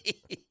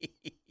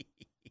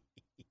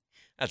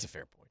 That's a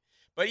fair point.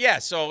 But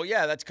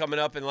that's coming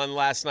up. And then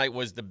last night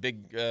was the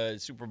big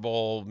Super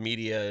Bowl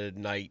media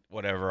night,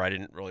 whatever. I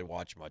didn't really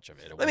watch much of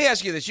it. Let me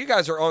ask you this. You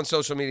guys are on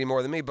social media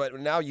more than me, but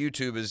now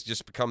YouTube has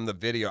just become the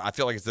video. I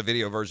feel like it's the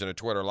video version of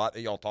Twitter. A lot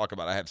that y'all talk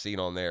about I have seen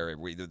on there,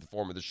 either the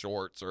form of the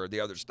shorts or the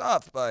other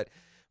stuff. But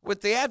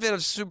with the advent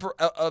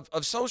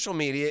of social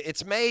media,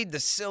 it's made the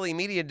silly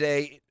media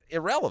day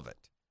irrelevant.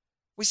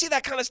 We see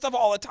that kind of stuff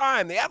all the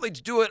time. The athletes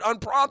do it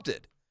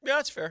unprompted. Yeah,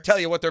 that's fair. Tell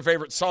you what their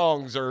favorite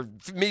songs or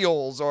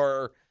meals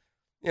or,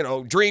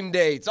 dream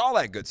dates, all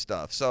that good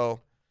stuff.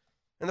 So,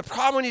 and the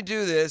problem when you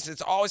do this,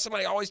 it's always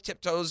somebody always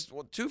tiptoes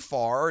too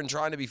far and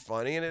trying to be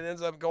funny, and it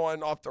ends up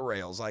going off the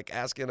rails, like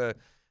asking a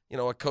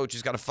coach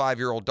who's got a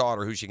 5-year-old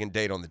daughter who she can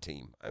date on the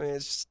team. I mean,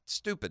 it's just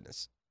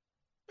stupidness.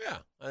 Yeah,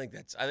 I think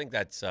that's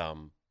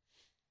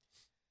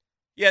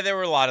yeah, there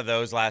were a lot of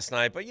those last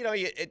night, but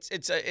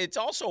it's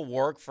also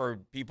work for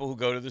people who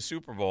go to the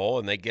Super Bowl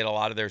and they get a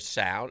lot of their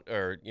sound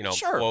or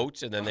Sure.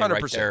 quotes, and then they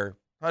 100%. write their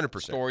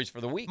 100%. stories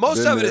for the week. Most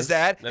Been of it there. is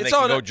that. Then It's they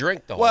can on go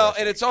drink the whole Well, rest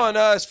and of it's the on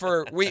us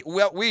for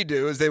what we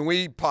do is then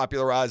we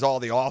popularize all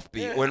the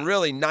offbeat Yeah. when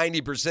really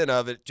 90%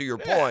 of it, to your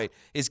point,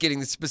 is getting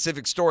the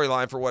specific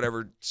storyline for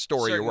whatever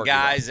story you're certain working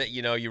guys that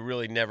you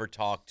really never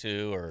talk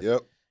to, or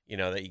Yep.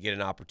 that you get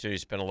an opportunity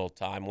to spend a little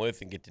time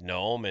with and get to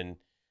know them, and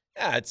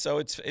yeah,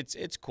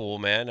 it's cool,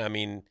 man. I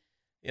mean,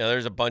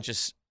 there's a bunch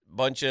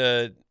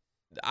of.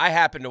 I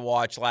happened to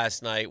watch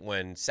last night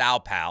when Sal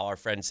Pal, our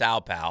friend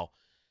Sal Pal,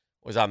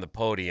 was on the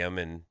podium,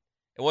 and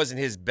it wasn't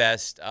his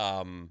best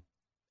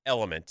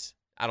element.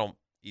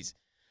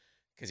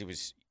 Because he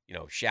was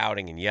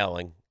shouting and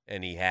yelling,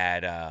 and he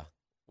had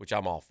which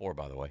I'm all for,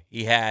 by the way.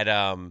 He had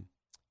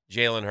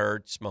Jalen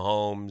Hurts,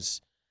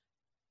 Mahomes,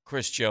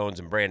 Chris Jones,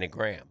 and Brandon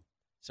Graham.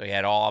 So he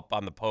had all up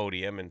on the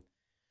podium, and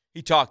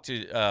he talked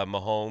to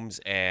Mahomes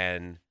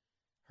and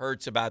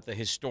Hurts about the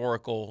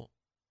historical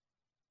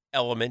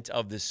element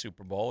of this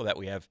Super Bowl that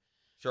we have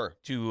Sure.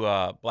 2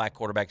 black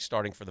quarterbacks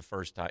starting for the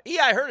first time.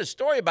 Yeah, I heard a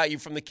story about you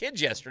from the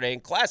kids yesterday in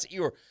class that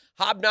you were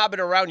hobnobbing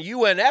around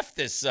UNF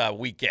this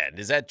weekend.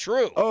 Is that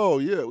true? Oh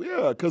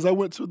yeah, because I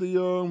went to the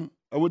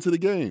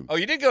game. Oh,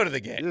 you did go to the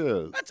game.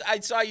 Yeah.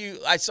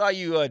 I saw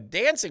you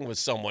dancing with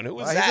someone. Who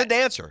was that? He's a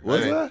dancer.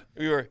 Was that?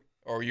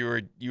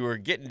 You were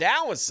getting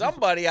down with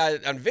somebody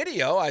on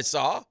video. I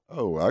saw.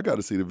 Oh, I got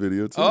to see the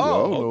video too. I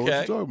don't know what okay.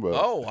 you're talking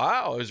about. Oh,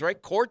 wow! It was right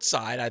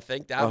courtside, I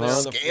think, down there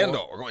on the Scandal.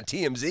 floor. We're going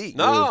TMZ.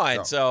 No, Yeah.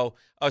 and so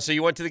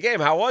you went to the game.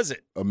 How was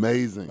it?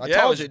 Amazing. I Yeah, it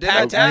told was you, didn't I?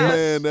 packed out.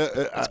 Man,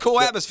 It's a cool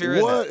atmosphere,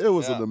 isn't What? it? It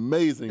was Yeah. an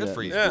amazing Good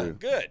for you.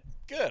 atmosphere. Yeah,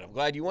 good. I'm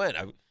glad you went.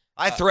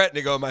 I threatened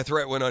to go. My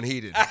threat went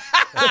unheeded.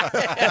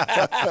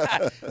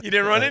 You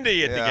didn't run into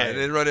you at the Yeah, game. I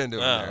didn't run into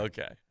him there. Oh,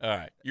 okay. All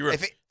right. You were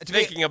If it- to be-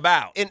 thinking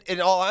about. In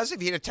all honesty,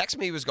 if he'd have texted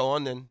me he was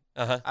going, then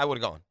Uh-huh. I would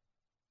have gone.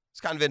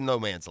 It's kind of in no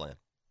man's land.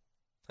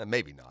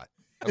 Maybe not.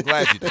 I'm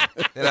glad you did.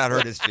 Then I'd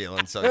hurt his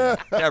feelings. So yeah,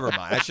 never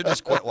mind. I should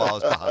just quit while I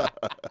was behind.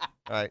 All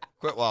right,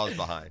 quit while I was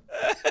behind.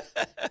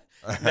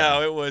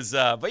 No, it was.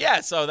 But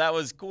yeah, so that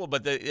was cool.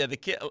 But the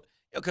kid,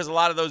 because a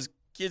lot of those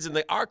kids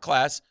in our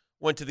class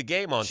went to the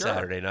game on Sure.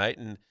 Saturday night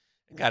and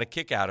got a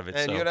kick out of it.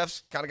 And so.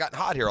 UNF's kind of gotten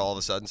hot here all of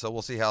a sudden, so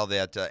we'll see how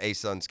that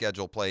ASUN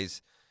schedule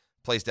plays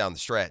down the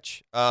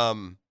stretch. Yeah,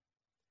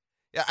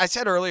 I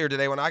said earlier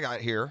today when I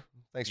got here.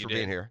 Thanks You for did.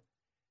 being here.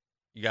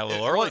 You got a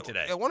little early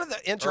today. One of the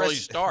Early interesting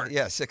start.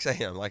 Yeah, 6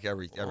 a.m. like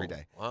every Oh,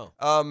 day. Wow.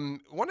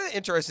 One of the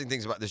interesting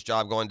things about this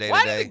job going day Why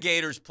to do day. the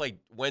Gators play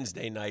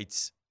Wednesday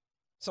nights?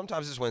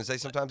 Sometimes it's Wednesday,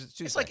 sometimes it's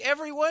Tuesday. It's like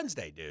every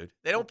Wednesday, dude.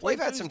 They don't play We've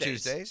had some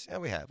Tuesdays. Tuesdays. Yeah,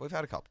 we have. We've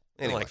had a couple.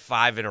 Been Anyway, like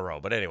 5 in a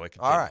row. But anyway,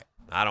 continue. all right.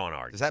 I don't want to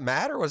argue. Does that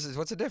matter? What's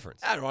the difference?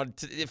 I don't want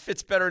to, it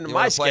fits better into You my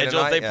wanna play schedule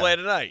if tonight? they Yeah. play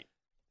tonight.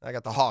 I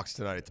got the Hawks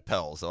tonight at the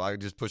Pell, so I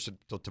just push it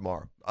till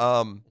tomorrow.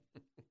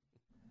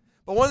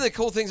 But one of the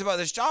cool things about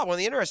this job, one of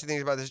the interesting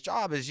things about this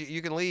job is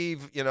you can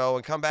leave,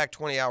 and come back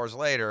 20 hours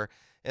later,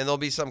 and there'll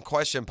be some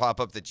question pop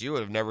up that you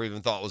would have never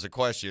even thought was a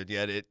question,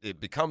 yet it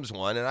becomes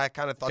one. And I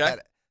kind of thought Okay.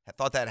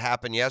 that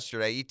happened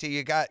yesterday. ET,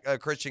 you got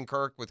Christian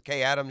Kirk with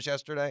Kay Adams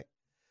yesterday.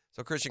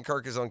 So Christian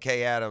Kirk is on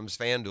Kay Adams'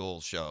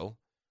 FanDuel show,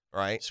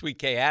 right? Sweet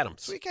Kay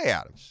Adams. Sweet Kay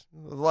Adams,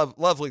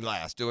 lovely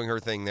lass, doing her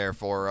thing there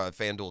for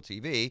FanDuel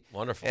TV.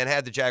 Wonderful. And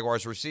had the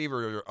Jaguars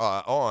receiver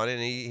on,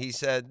 and he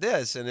said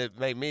this, and it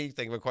made me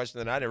think of a question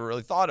that I never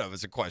really thought of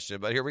as a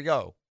question, but here we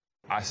go.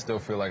 I still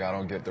feel like I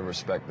don't get the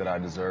respect that I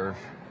deserve,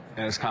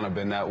 and it's kind of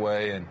been that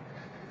way. And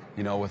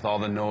with all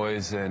the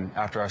noise, and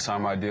after I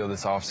signed my deal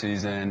this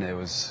offseason, it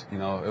was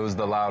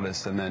the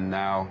loudest. And then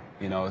now,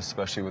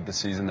 especially with the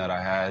season that I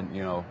had,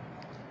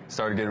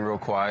 started getting real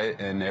quiet,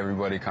 and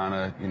everybody kind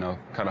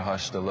of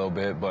hushed a little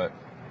bit. But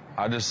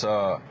I just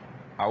I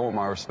want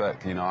my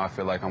respect. I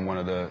feel like I'm one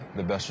of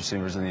the best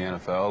receivers in the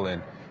NFL,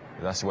 and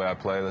that's the way I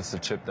play. That's the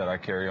chip that I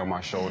carry on my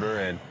shoulder,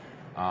 and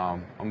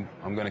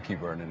I'm gonna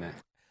keep earning it.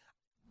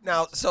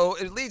 Now, so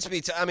it leads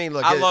me to, I mean,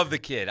 look. I love the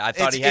kid. I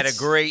thought he had a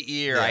great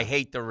year. Yeah. I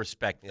hate the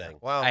respect thing.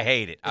 Well, I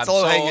hate it.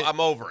 I'm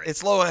over it.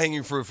 It's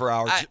low-hanging fruit for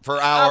for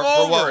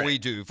what we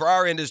do. For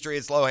our industry,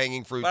 it's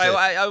low-hanging fruit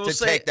to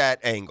take that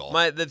angle.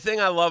 The thing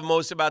I love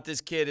most about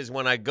this kid is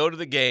when I go to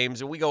the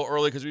games, and we go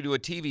early because we do a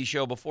TV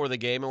show before the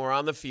game, and we're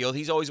on the field.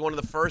 He's always one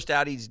of the first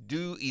out. He's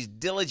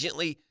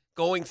diligently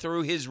going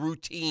through his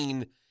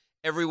routine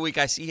every week.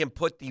 I see him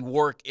put the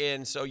work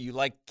in. So you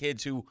like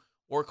kids who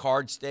work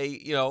hard, stay,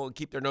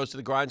 keep their nose to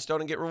the grindstone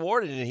and get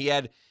rewarded. And he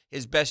had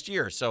his best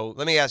year. So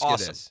let me ask you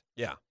this.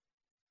 Yeah.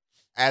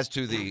 As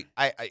to the,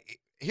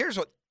 here's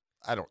what,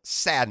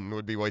 sadden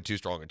would be way too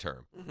strong a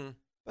term. Mm-hmm.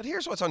 But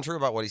here's what's untrue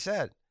about what he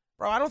said.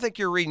 Bro, I don't think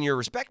you're reading your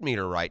respect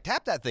meter right.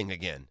 Tap that thing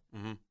again.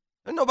 Mm-hmm.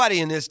 There's nobody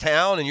in this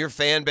town and your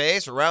fan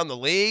base around the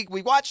league.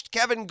 We watched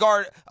Kevin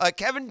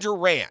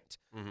Durant,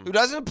 Mm-hmm. who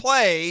doesn't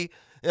play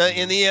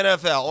in the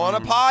NFL on a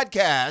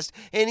podcast,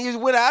 and he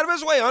went out of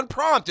his way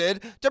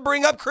unprompted to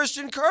bring up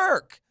Christian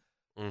Kirk.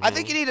 Mm-hmm. I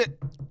think you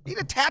need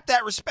to tap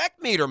that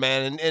respect meter,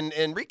 man,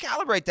 and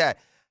recalibrate that.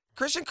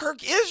 Christian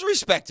Kirk is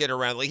respected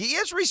around the league. He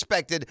is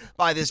respected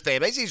by this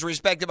fan base. He's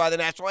respected by the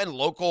national and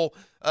local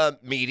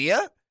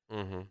media.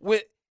 Mm-hmm.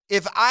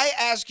 If I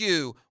ask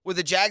you, would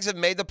the Jags have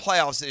made the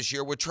playoffs this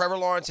year, would Trevor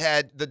Lawrence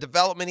had the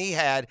development he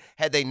had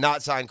they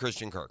not signed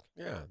Christian Kirk?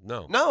 Yeah,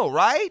 no. No,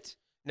 right?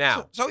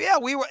 Now. So yeah,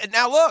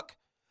 now look,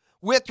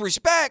 with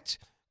respect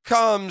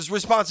comes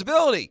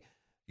responsibility.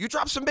 You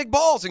dropped some big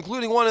balls,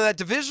 including one in that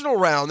divisional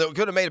round that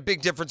could have made a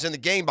big difference in the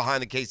game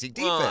behind the KC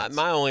defense.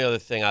 My only other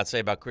thing I'd say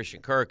about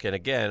Christian Kirk, and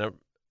again,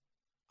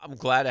 I'm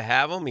glad to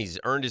have him. He's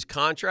earned his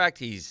contract.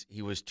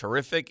 He was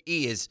terrific.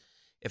 He is.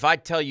 If I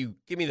tell you,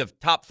 give me the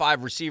top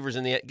 5 receivers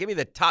give me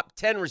the top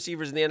 10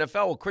 receivers in the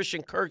NFL, will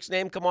Christian Kirk's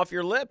name come off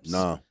your lips?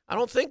 No. I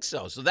don't think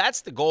so. So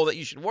that's the goal that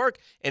you should work.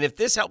 And if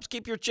this helps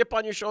keep your chip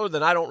on your shoulder,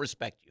 then I don't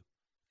respect you.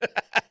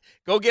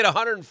 Go get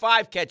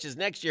 105 catches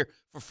next year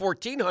for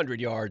 1,400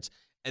 yards,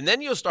 and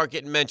then you'll start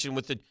getting mentioned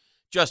with the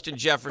Justin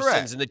Jeffersons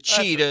Correct. and the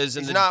Cheetahs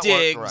and the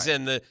Diggs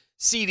and the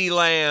CeeDee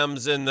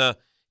Lambs and the,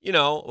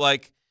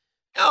 like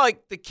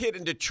the kid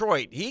in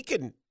Detroit. He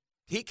can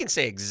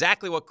say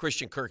exactly what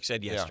Christian Kirk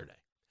said yesterday.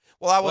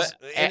 Well, I was.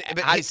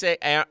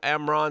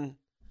 Amron.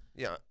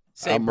 Yeah.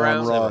 St.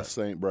 Brown.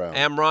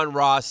 Amron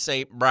Ross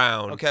St.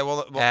 Brown. Okay,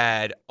 well,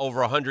 had over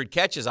 100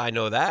 catches. I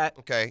know that.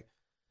 Okay.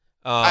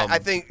 I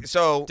think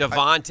so.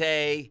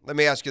 Devontae. Let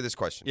me ask you this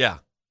question. Yeah.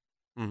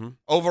 Mm-hmm.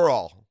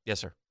 Overall. Yes,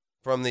 sir.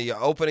 From the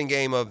opening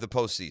game of the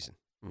postseason,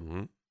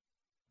 mm-hmm.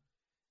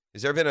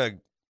 has there been a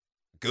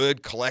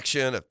good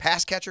collection of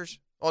pass catchers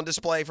on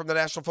display from the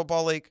National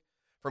Football League?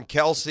 From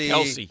Kelsey.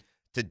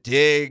 To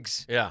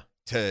Diggs. Yeah.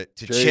 To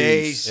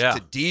Chase,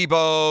 to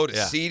Debo, to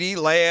CeeDee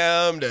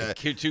Lamb, to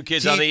 2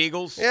 kids on the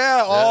Eagles.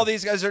 Yeah, all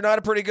these guys are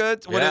not pretty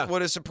good.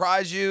 Would it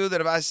surprise you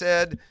that if I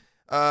said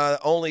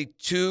only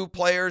 2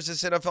 players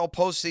this NFL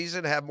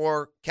postseason have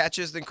more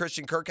catches than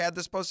Christian Kirk had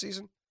this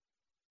postseason?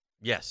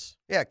 Yes.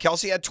 Yeah,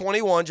 Kelsey had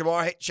 21.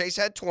 Jamar Chase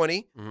had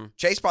 20. Mm-hmm.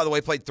 Chase, by the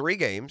way, played 3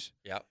 games.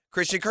 Yep.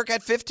 Christian Kirk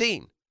had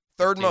 15.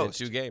 Third most.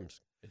 2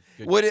 games.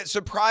 Good. Would it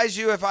surprise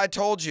you if I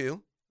told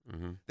you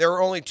mm-hmm. there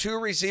were only 2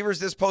 receivers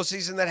this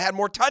postseason that had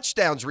more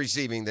touchdowns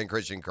receiving than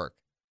Christian Kirk?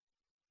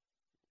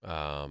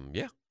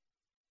 Yeah.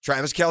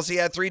 Travis Kelce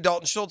had 3.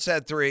 Dalton Schultz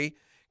had 3.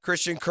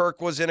 Christian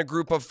Kirk was in a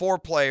group of 4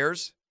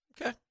 players,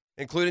 okay,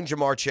 including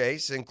Jamar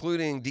Chase,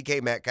 including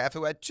DK Metcalf,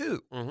 who had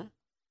 2. Mm-hmm.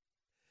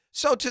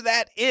 So to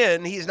that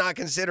end, he's not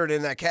considered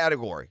in that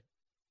category.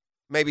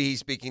 Maybe he's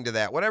speaking to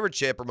that, whatever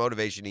chip or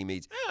motivation he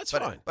meets. Yeah, that's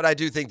fine. But I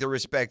do think the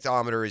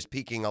respectometer is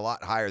peaking a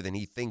lot higher than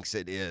he thinks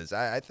it is.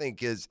 I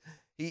think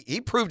he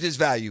proved his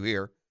value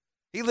here.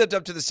 He lived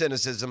up to the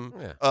cynicism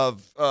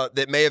of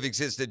that may have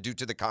existed due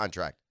to the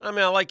contract. I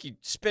mean, I like you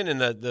spinning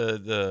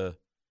the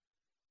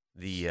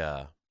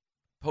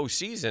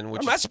postseason.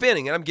 I'm not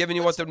spinning it. I'm giving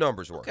you what the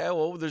numbers were. Okay,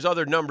 well, there's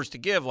other numbers to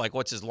give, like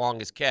what's his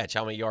longest catch?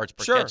 How many yards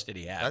per catch did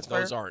he have?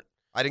 Those fair. Aren't.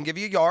 I didn't give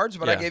you yards,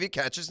 but I gave you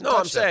catches and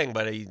touchdowns. I'm saying,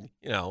 but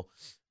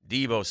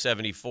Debo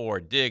 74,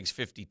 Diggs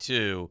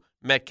 52,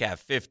 Metcalf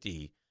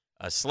 50,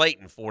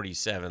 Slayton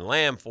 47,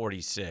 Lamb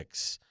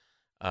 46.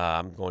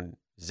 I'm going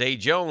Zay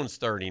Jones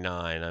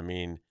 39. I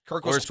mean,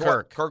 where's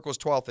Kirk? Kirk was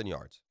 12th in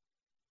yards.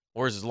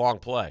 Where's his long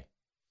play?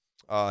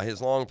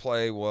 His long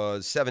play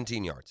was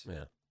 17 yards.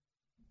 Yeah.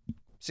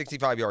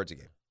 65 yards a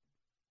game.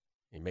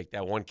 You make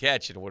that one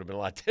catch, and it would have been a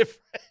lot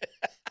different.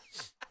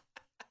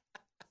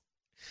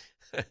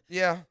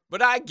 Yeah,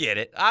 but I get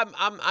it.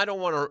 I don't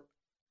want to.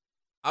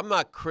 I'm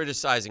not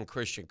criticizing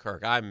Christian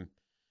Kirk.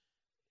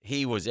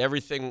 He was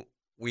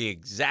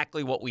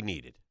exactly what we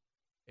needed.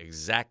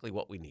 Exactly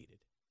what we needed.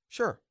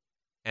 Sure.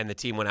 And the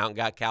team went out and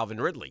got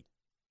Calvin Ridley.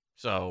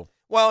 So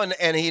well,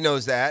 and he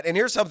knows that. And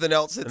here's something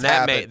else that's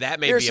happened. That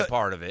may be a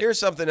part of it. Here's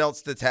something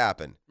else that's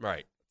happened.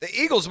 Right. The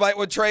Eagles might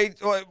trade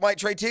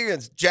T.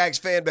 Higgins. Jags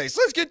fan base.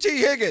 Let's get T.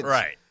 Higgins.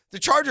 Right. The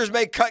Chargers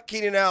may cut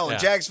Keenan Allen. Yeah.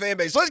 Jags fan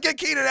base. Let's get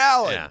Keenan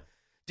Allen. Yeah.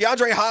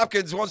 DeAndre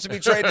Hopkins wants to be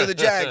traded to the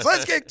Jags.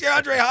 Let's get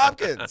DeAndre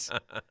Hopkins.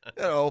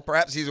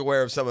 Perhaps he's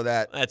aware of some of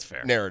that That's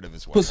fair. narrative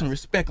as well. Put some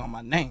respect on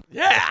my name.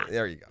 Yeah.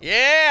 There you go.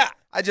 Yeah.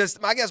 I guess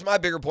my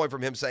bigger point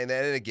from him saying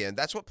that, and again,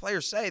 that's what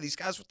players say. These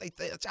guys, what they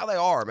think, that's how they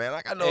are, man.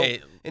 Like I know,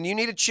 and you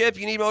need a chip,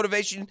 you need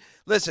motivation.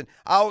 Listen,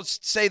 I'll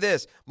say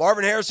this: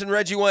 Marvin Harrison,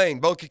 Reggie Wayne,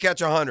 both could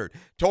catch 100.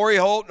 Torrey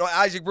Holt,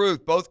 Isaac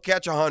Ruth, both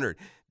catch 100.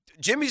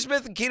 Jimmy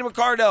Smith and Keenan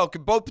McCardell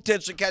could both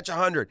potentially catch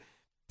 100.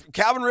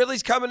 Calvin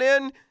Ridley's coming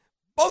in.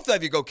 Both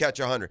of you go catch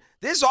 100.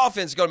 This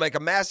offense is going to make a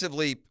massive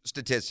leap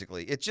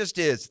statistically. It just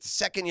is. It's the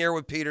second year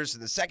with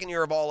Peterson, the second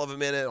year of all of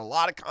them in it, a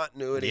lot of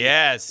continuity.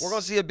 Yes. We're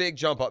going to see a big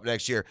jump up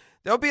next year.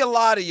 There'll be a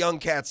lot of young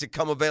cats that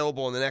come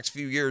available in the next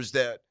few years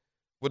that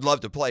would love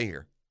to play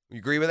here. You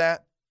agree with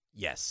that?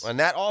 Yes. And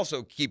that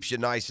also keeps you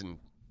nice and,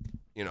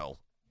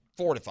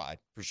 fortified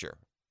for sure.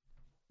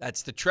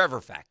 That's the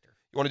Trevor factor.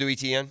 You want to do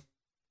ETN?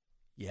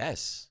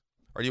 Yes.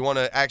 Or do you want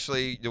to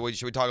actually,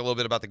 should we talk a little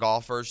bit about the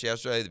golf first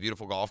yesterday, the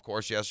beautiful golf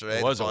course yesterday?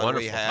 It was the a fun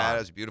wonderful we had. time. It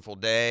was a beautiful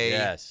day.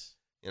 Yes.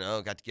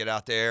 Got to get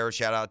out there.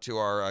 Shout out to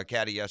our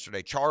caddy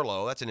yesterday,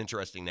 Charlo. That's an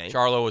interesting name.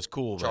 Charlo was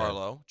cool,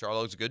 man.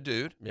 Charlo's a good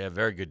dude. Yeah,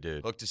 very good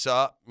dude. Hooked us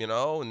up,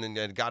 and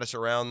then got us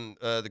around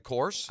the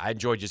course. I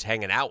enjoyed just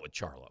hanging out with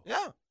Charlo.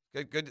 Yeah,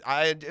 good.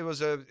 It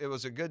was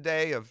a good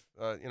day of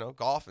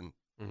golf and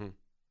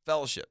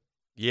fellowship.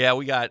 Yeah,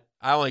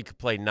 I only could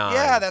play 9.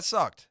 Yeah, that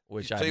sucked.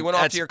 So you went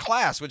off to your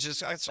class, which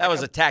is that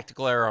was a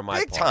tactical error on my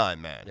part. Big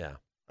time, man. Yeah.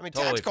 I mean,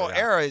 Totally tactical forgot.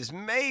 error is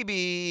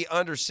maybe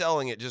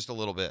underselling it just a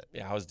little bit.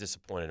 Yeah, I was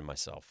disappointed in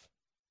myself.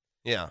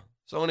 Yeah.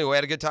 So anyway, I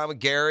had a good time with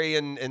Gary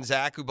and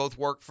Zach, who both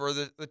work for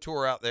the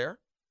tour out there,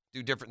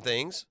 do different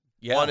things.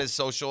 Yeah. One is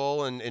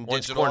social and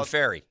One's digital. Corn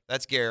Ferry.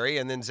 That's Gary,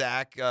 and then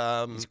Zach. He's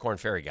a Corn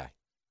Ferry guy.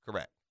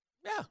 Correct.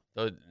 Yeah.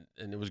 So,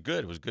 and it was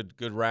good. It was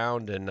good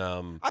round. And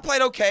I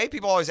played okay.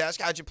 People always ask,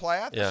 how'd you play?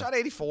 I shot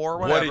 84,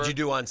 whatever. What did you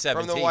do on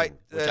 17,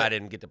 which I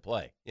didn't get to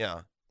play?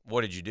 Yeah.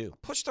 What did you do?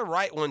 Pushed the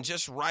right one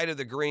just right of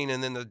the green,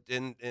 and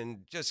then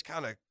and just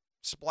kind of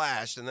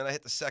splashed, and then I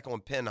hit the second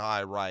one pin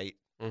high right.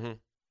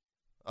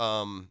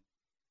 Mm-hmm.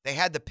 They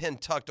had the pin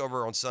tucked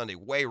over on Sunday,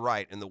 way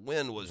right, and the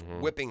wind was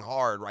whipping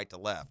hard right to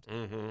left.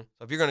 Mm-hmm. So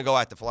if you're going to go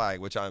at the flag,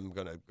 which I'm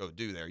going to go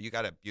do there, you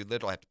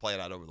literally have to play it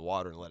out over the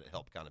water and let it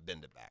help kind of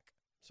bend it back.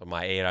 So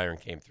my 8-iron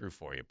came through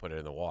for you. Put it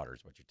in the water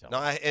is what you tell me.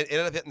 No, it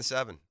ended up hitting the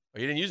 7. Oh,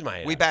 you didn't use my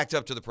 8-iron. We backed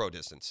up to the pro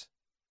distance.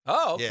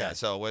 Oh, okay. Yeah,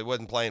 so it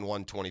wasn't playing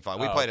 125.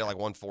 We played it like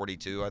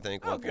 142, I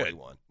think,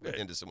 141 good.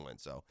 into some wind.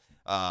 So,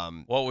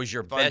 what was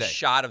your best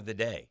shot of the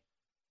day?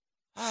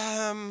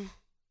 That's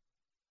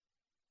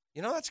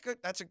good.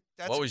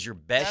 What was your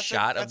best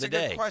shot of the day?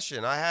 That's a good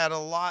question. I had a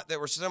lot that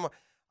were similar.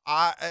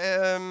 I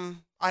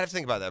have to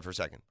think about that for a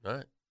second. All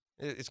right.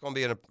 It's going to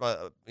be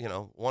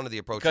one of the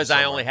approaches. Because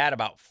I only had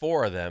about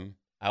 4 of them.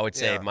 I would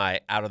say Yeah. my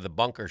out of the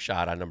bunker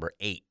shot on number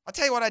 8. I'll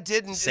tell you what I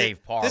didn't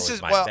save par. This was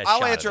is my well. best I'll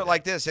shot answer of it the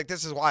like this.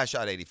 This is why I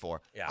shot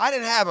 84. Yeah. I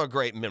didn't have a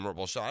great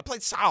memorable shot. I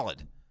played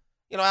solid.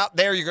 Out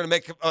there you're going to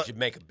make. Did you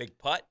make a big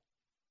putt?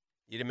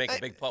 You didn't make a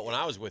big putt when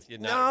I was with you.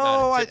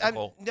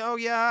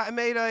 I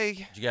made a.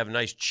 Did you have a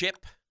nice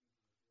chip?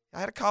 I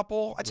had a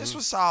couple. I just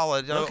was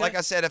solid. Okay. Like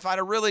I said, if I'd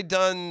have really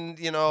done,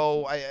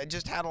 I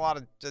just had a lot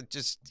of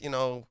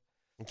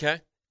Okay.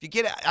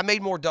 I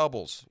made more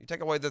doubles. You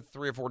take away the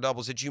 3 or 4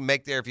 doubles that you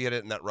make there. If you hit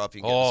it in that rough,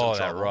 you get in some that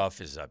trouble.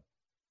 rough is a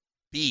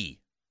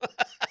B.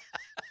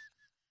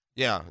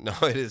 Yeah, no,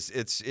 it is.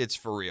 It's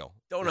for real.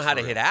 Don't know how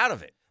to hit out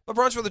of it. But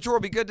brunch for the tour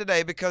will be good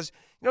today because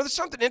there's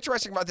something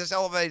interesting about this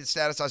elevated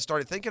status. I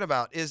started thinking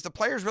about is the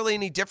players really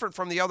any different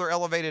from the other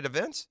elevated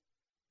events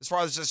as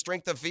far as the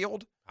strength of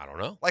field? I don't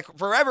know. Like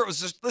forever, it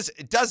was just listen.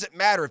 It doesn't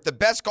matter if the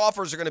best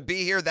golfers are going to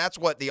be here. That's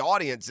what the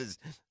audience is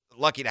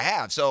lucky to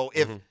have. So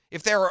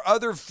if there are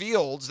other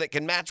fields that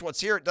can match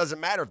what's here, it doesn't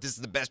matter if this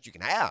is the best you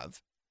can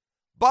have.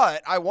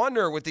 But I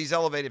wonder with these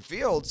elevated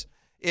fields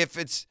if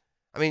it's.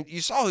 I mean,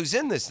 you saw who's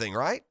in this thing,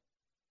 right?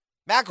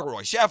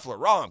 McIlroy, Scheffler,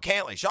 Rahm,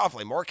 Cantlay,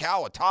 Schauffele,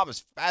 Morikawa,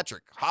 Thomas,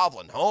 Patrick,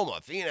 Hovland, Homa,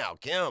 Finau,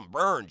 Kim,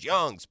 Burns,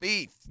 Young,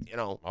 Spieth,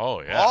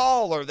 Oh, yeah.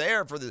 all are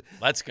there for the.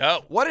 Let's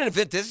go. What an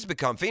event this has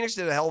become. Phoenix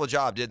did a hell of a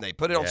job, didn't they?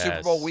 Put it on Yes.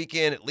 Super Bowl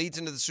weekend. It leads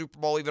into the Super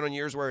Bowl even on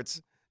years where it's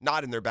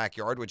not in their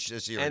backyard, which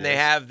this year And it they is.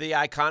 have the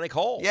iconic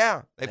hole.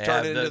 Yeah, they've They turned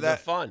have it into the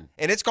that fun.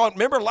 And it's gone.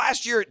 Remember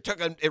last year it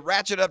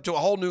ratcheted up to a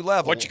whole new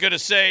level. What you gonna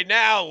say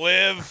now,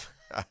 Liv?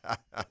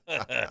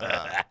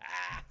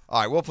 All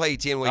right, we'll play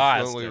ETN All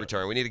right, when we let's do it.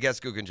 return. We need a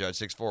guest who can judge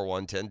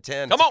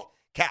 641-1010. Come on.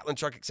 Catlin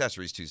Truck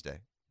Accessories Tuesday.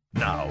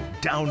 Now,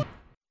 down.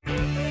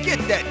 Get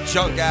that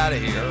junk out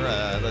of here.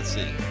 Let's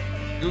see.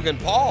 Guggen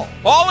Paul.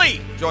 Paulie!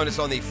 Join us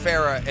on the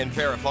Farrah and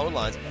Farrah phone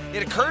lines.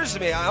 It occurs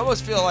to me, I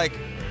almost feel like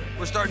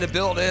we're starting to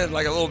build in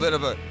like a little bit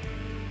of a.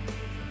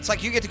 It's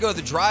like you get to go to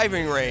the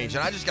driving range,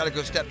 and I just got to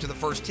go step to the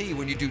first tee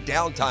when you do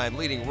downtime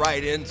leading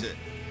right into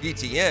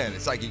ETN.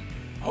 It's like you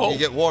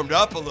get warmed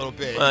up a little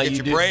bit. Well, you get you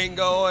your do. brain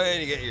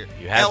going. You get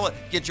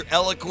your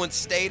eloquence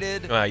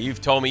stated.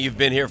 You've told me you've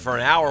been here for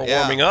an hour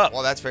warming up.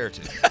 Well, that's fair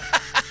too.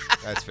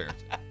 That's fair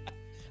too.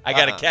 I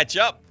got to catch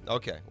up.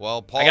 Okay.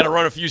 Well, Paul. I got to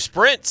run a few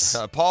sprints.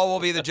 Paul will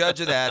be the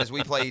judge of that as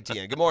we play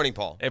ETN. Good morning,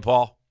 Paul. Hey,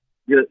 Paul.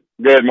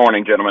 Good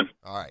morning, gentlemen.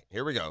 All right,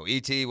 here we go.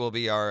 ET will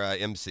be our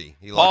MC.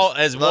 Paul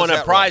has won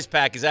a prize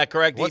pack. Is that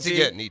correct, What's ET? he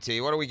getting,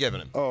 ET? What are we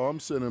giving him? Oh,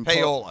 I'm sending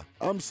Payola.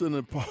 I'm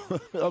sending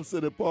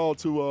Paul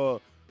to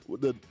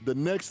the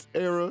next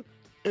era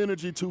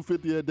Energy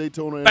 250 at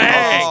Daytona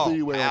International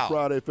Speedway on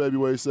Friday,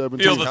 February 17th.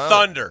 Feel the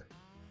thunder.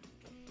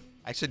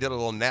 I actually did a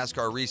little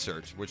NASCAR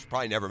research, which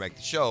probably never make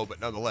the show,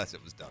 but nonetheless,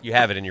 it was done. You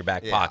have it in your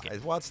back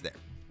pocket. Well, it's there.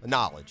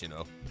 Knowledge,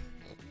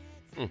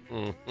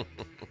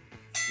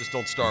 Just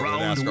don't start with a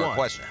Round NASCAR one.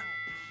 question.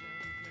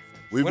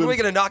 When are we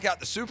going to knock out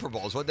the Super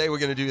Bowls? What day are we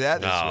going to do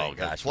that this week?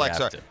 Gosh,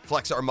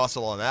 flex our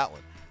muscle on that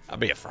one. That'll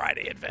be a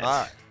Friday event.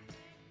 All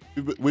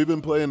right. We've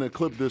been playing a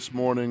clip this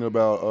morning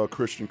about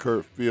Christian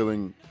Kirk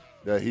feeling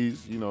that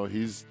he's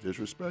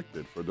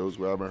disrespected. For those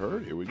who haven't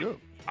heard, here we go.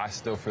 I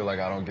still feel like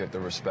I don't get the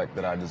respect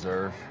that I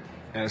deserve,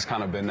 and it's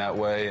kind of been that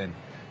way. And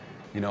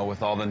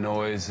with all the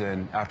noise,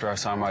 and after I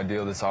signed my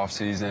deal this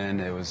offseason,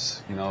 it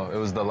was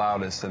the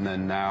loudest. And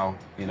then now,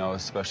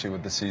 especially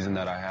with the season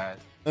that I had.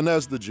 And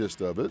that's the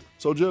gist of it.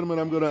 So, gentlemen,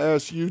 I'm going to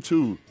ask you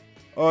two,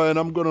 and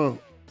I'm going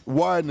to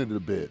widen it a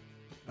bit.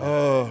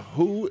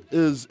 Who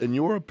is, in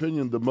your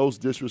opinion, the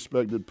most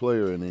disrespected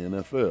player in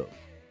the NFL?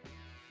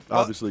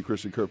 Obviously,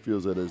 Christian Kirk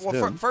feels that it's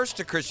him. First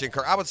to Christian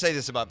Kirk, I would say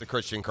this about the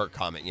Christian Kirk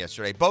comment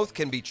yesterday. Both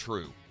can be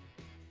true.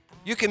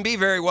 You can be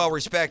very well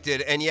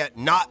respected and yet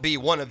not be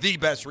one of the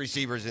best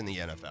receivers in the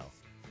NFL.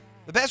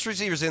 The best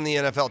receivers in the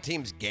NFL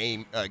teams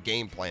game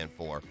plan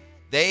for.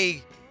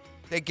 They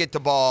get the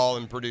ball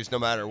and produce no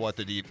matter what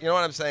the deep. You know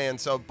what I'm saying?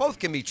 So both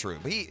can be true.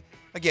 But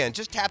again,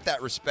 just tap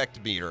that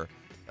respect meter.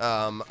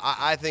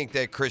 I think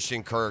that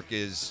Christian Kirk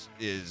is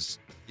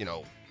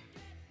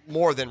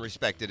more than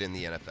respected in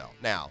the NFL.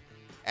 Now,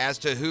 as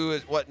to who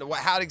is what,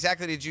 how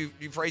exactly did you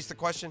phrase the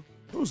question?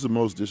 Who's the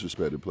most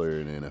disrespected player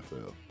in the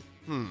NFL?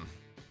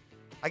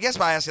 I guess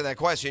by asking that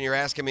question, you're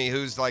asking me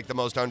who's like the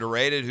most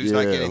underrated, who's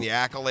not getting the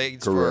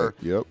accolades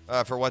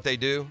for what they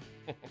do.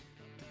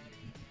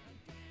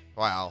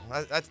 Wow,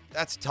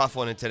 that's a tough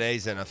one in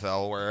today's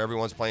NFL, where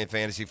everyone's playing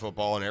fantasy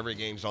football and every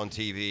game's on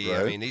TV.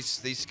 Right. I mean,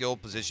 these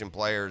skilled position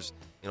players,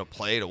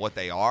 play to what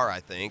they are. I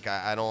think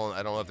I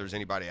don't know if there's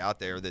anybody out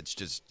there that's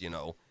just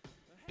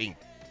being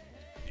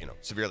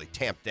severely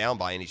tamped down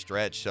by any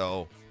stretch.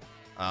 So,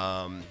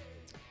 how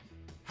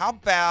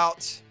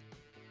about?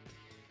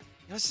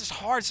 This is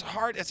hard.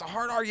 It's a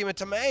hard argument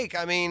to make.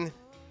 I mean,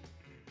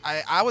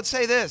 I would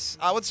say this.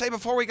 I would say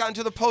before we got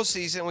into the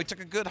postseason, we took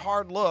a good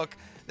hard look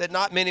that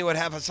not many would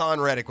have Hassan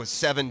Reddick with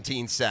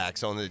 17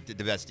 sacks on the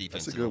best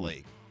defense in the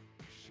league.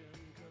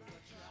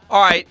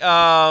 All right,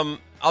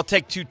 I'll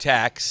take two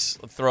tacks.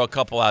 Let's throw a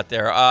couple out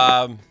there.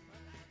 I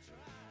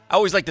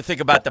always like to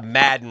think about the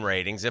Madden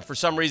ratings. If for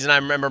some reason I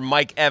remember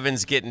Mike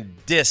Evans getting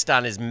dissed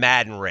on his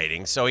Madden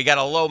rating. So he got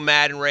a low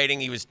Madden rating.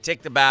 He was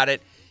ticked about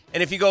it.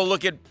 And if you go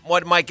look at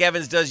what Mike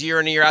Evans does year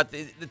in and year out,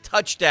 the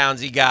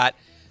touchdowns he got,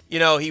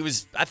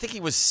 I think he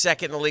was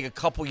second in the league a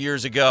couple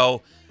years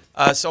ago.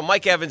 So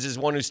Mike Evans is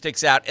one who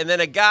sticks out. And then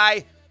a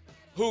guy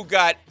who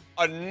got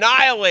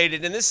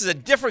annihilated, and this is a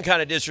different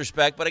kind of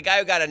disrespect, but a guy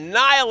who got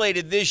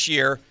annihilated this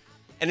year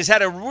and has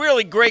had a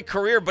really great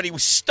career, but he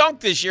was stunk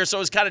this year, so it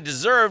was kind of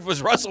deserved,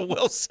 was Russell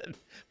Wilson.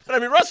 But, I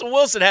mean, Russell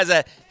Wilson has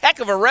a heck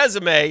of a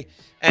resume,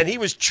 and he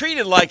was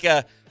treated like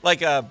a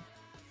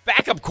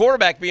backup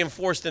quarterback being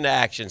forced into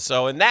action.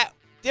 So in that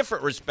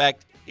different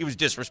respect, he was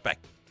disrespected.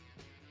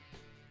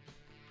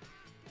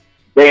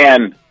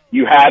 Dan,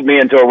 you had me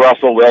into a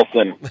Russell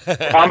Wilson.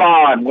 Come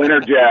on,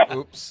 winner Jeff.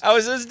 Oops. It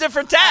was a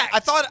different tack. I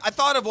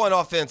thought of one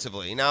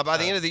offensively. Now, by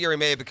the end of the year, he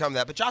may have become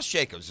that. But Josh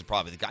Jacobs is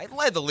probably the guy. He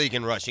led the league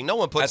in rushing. No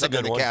one puts him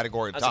in the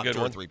category of top 2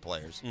 or 3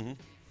 players. Mm-hmm.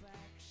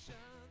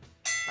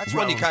 That's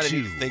one you kind of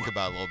need to think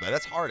about a little bit.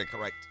 That's hard to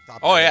correct.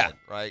 Head,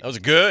 right? That was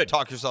good.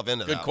 Talk yourself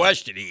into that. Good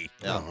question, E.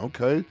 Yeah. Oh,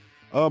 okay.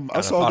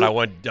 I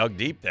went dug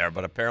deep there,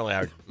 but apparently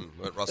I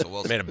Russell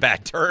Wilson made a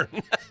bad turn.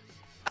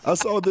 I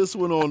saw this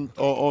one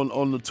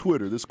on the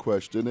Twitter, this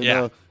question.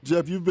 And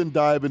Jeff, you've been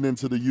diving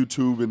into the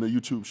YouTube and the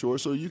YouTube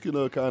Shorts, so you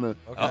can kind of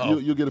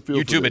you'll get a feel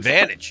for YouTube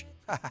advantage.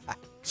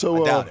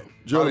 So, I doubt it.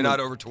 Probably not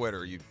over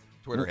Twitter, you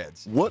Twitter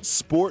heads. What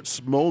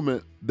sports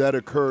moment that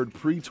occurred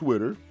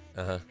pre-Twitter,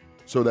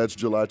 so that's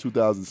July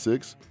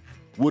 2006,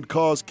 would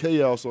cause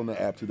chaos on the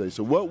app today?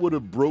 So what would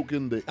have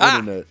broken the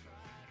internet?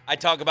 I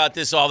talk about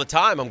this all the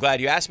time. I'm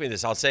glad you asked me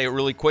this. I'll say it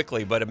really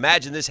quickly, but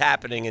imagine this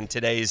happening in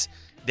today's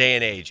day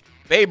and age.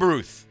 Babe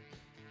Ruth,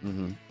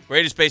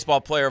 greatest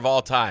baseball player of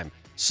all time,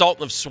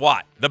 Sultan of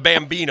SWAT, the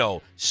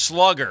Bambino,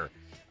 Slugger,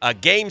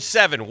 Game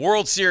 7,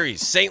 World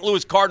Series, St.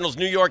 Louis Cardinals,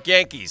 New York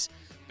Yankees.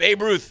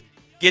 Babe Ruth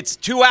gets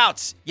 2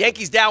 outs.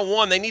 Yankees down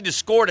 1. They need to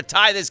score to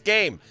tie this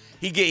game.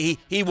 He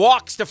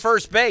walks to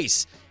first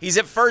base. He's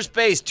at first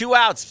base, 2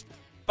 outs,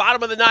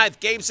 bottom of the 9th,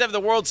 Game 7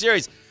 of the World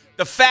Series.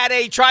 The Fat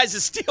A tries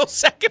to steal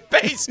second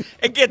base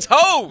and gets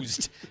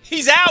hosed.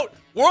 He's out.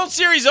 World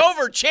Series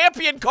over.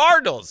 Champion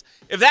Cardinals.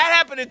 If that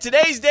happened in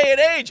today's day and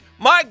age,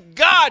 my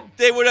God,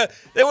 they would have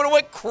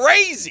went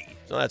crazy.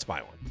 So that's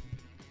my one.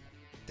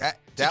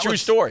 It's a true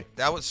story.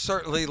 That would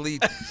certainly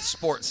lead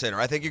Sports Center.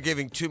 I think you're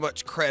giving too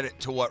much credit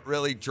to what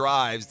really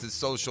drives the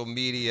social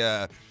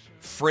media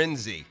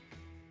frenzy.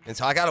 And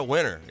so I got a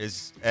winner.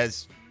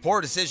 As poor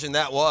a decision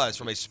that was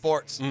from a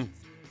sports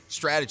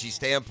strategy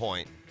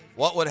standpoint,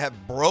 what would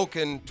have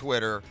broken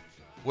Twitter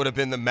would have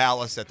been the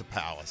malice at the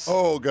Palace.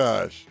 Oh,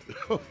 gosh.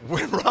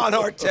 When Ron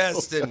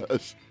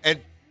Artest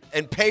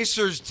and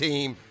Pacers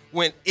team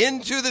went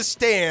into the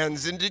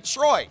stands in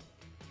Detroit.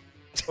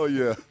 Oh,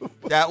 yeah.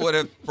 That would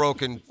have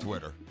broken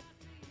Twitter.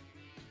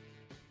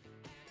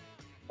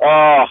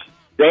 Oh,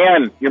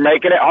 Dan, you're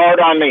making it hard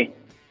on me.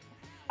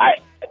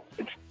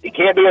 It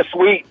can't be a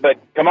sweep, but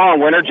come on,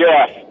 winner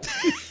Jeff.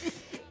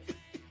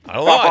 I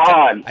don't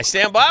know. I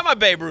stand by my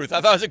Babe Ruth.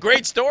 I thought it was a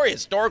great story,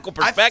 historical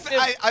perspective,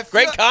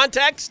 great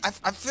context.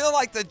 I feel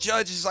like the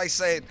judge is like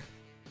saying,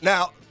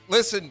 now,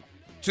 listen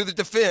to the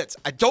defense.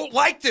 I don't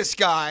like this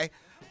guy,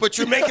 but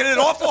you're making it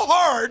awful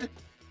hard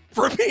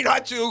for me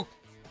not to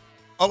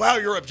allow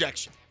your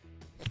objection.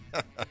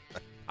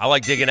 I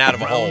like digging out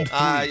of a hole.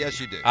 Yes,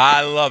 you do.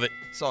 I love it.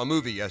 Saw a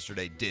movie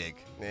yesterday, Dig.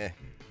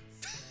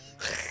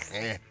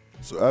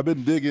 So I've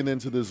been digging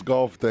into this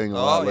golf thing a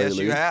lot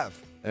lately. Yes, you have.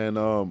 And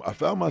I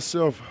found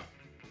myself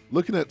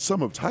looking at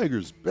some of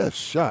Tiger's best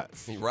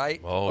shots.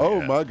 Right? Oh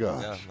yeah. My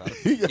God.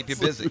 Yeah, keep you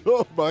busy.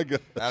 Oh, my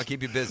God. That'll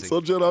keep you busy.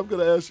 So, Jen, I'm going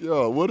to ask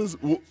y'all,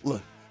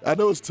 I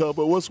know it's tough,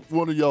 but what's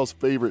one of y'all's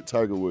favorite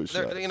Tiger Woods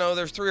shots?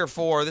 There's 3 or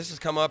 4. This has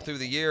come up through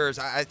the years.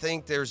 I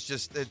think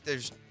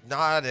there's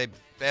not a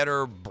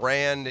better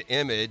brand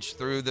image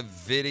through the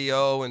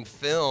video and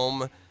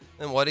film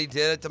than what he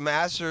did at the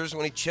Masters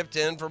when he chipped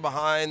in from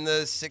behind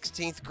the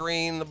 16th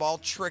green. The ball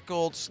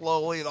trickled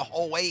slowly the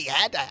whole way. He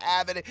had to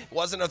have it. It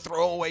wasn't a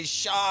throwaway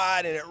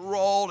shot, and it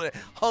rolled, and it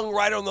hung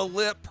right on the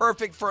lip,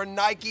 perfect for a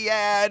Nike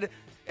ad,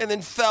 and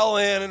then fell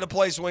in, and the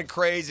place went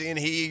crazy, and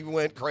he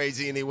went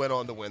crazy, and he went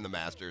on to win the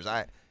Masters.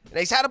 And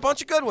he's had a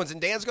bunch of good ones,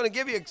 and Dan's going to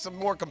give you some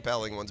more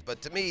compelling ones.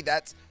 But to me,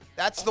 that's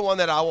the one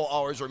that I will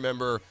always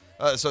remember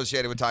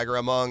associated with Tiger.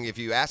 Among, if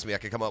you ask me, I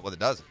could come up with a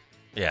dozen.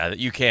 Yeah,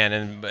 you can,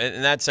 and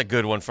that's a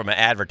good one from an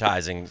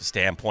advertising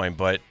standpoint,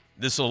 but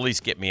this will at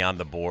least get me on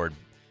the board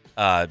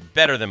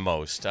better than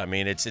most. I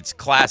mean, it's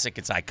classic,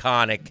 it's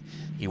iconic.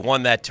 He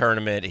won that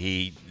tournament.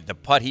 The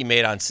putt he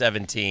made on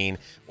 17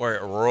 where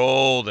it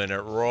rolled and it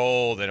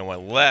rolled and it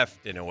went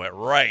left and it went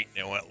right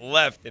and it went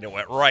left and it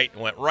went right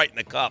and went right in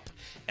the cup,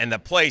 and the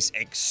place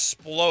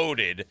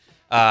exploded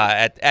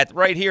at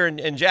right here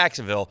in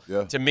Jacksonville.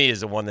 Yeah. To me,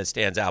 is the one that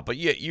stands out. But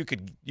you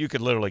could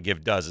literally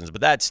give dozens,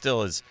 but that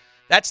still is.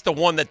 That's the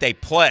one that they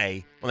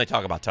play when they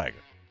talk about Tiger.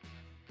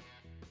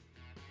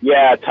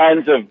 Yeah,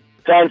 tons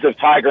of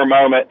Tiger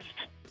moments.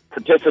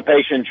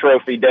 Participation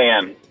trophy,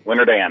 Dan.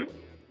 Winner Dan.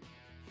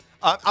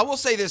 I will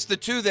say this: the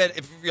two that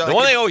the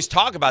one they always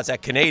talk about is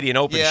that Canadian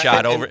Open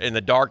shot over in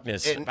the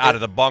darkness out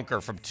of the bunker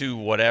from 2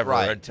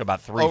 whatever to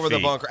about 3 over feet.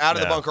 the bunker, out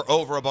of the bunker,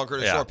 over a bunker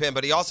to short pin.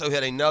 But he also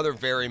hit another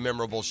very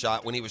memorable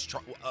shot when he was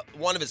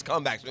one of his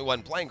comebacks when he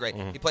wasn't playing great.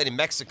 He played in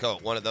Mexico,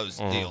 one of those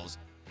deals.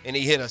 And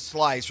he hit a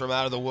slice from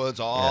out of the woods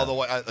all the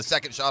way, a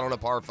second shot on a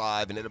par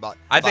 5 and hit about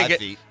 5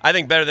 feet. I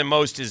think better than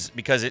most is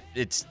because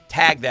it's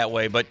tagged that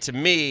way. But to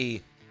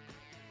me,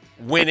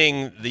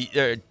 winning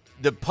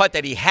the putt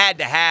that he had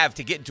to have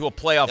to get into a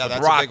playoff with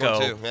Rocco a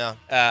big one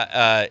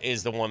too.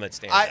 is the one that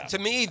stands out. To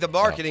me, the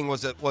marketing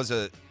was just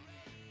a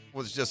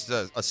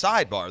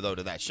sidebar, though,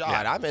 to that shot.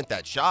 Yeah. I meant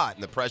that shot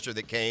and the pressure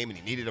that came, and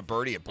he needed a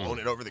birdie and blown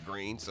it over the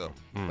green. So,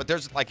 But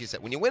there's, like you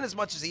said, when you win as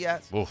much as he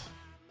has. Oof.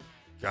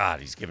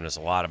 God, he's given us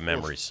a lot of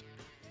memories.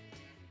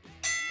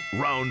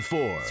 Round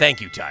 4.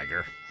 Thank you,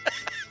 Tiger.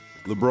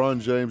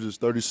 LeBron James is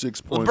 36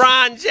 points.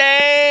 LeBron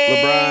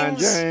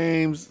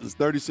James is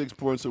 36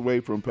 points away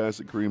from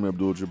passing Kareem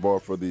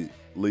Abdul-Jabbar for the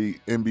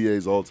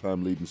NBA's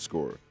all-time leading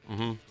scorer.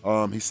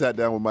 He sat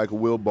down with Michael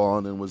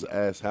Wilbon and was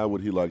asked how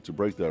would he like to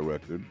break that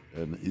record,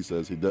 and he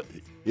says he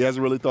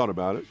hasn't really thought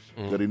about it,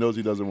 but he knows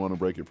he doesn't want to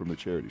break it from the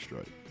charity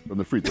strike, from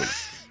the free throw.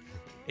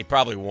 He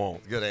probably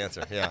won't. Good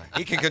answer. Yeah,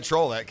 he can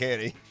control that,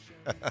 can't he?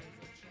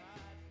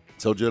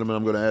 So, gentlemen,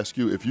 I'm going to ask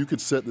you, if you could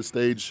set the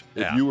stage,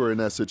 if you were in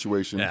that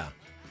situation,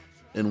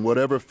 in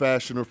whatever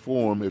fashion or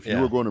form, if you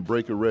were going to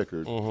break a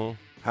record,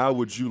 how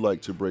would you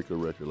like to break a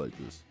record like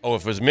this? Oh,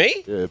 if it was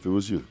me? Yeah, if it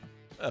was you.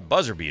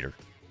 Buzzer beater.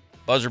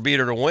 Buzzer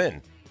beater to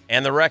win.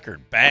 And the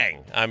record.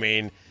 Bang. I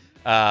mean,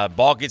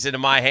 ball gets into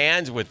my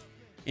hands with,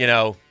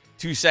 2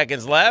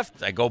 seconds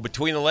left. I go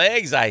between the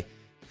legs. I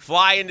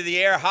fly into the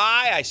air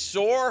high. I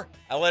soar.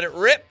 I let it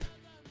rip.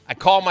 I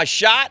call my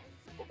shot.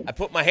 I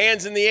put my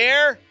hands in the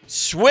air,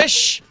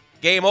 swish,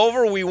 game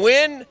over, we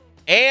win,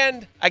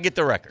 and I get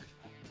the record.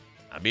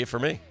 That'd be it for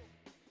me.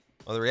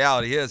 Well, the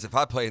reality is, if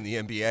I played in the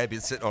NBA, I'd been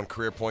sitting on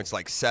career points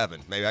like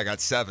 7. Maybe I got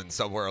 7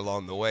 somewhere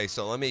along the way.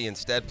 So let me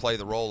instead play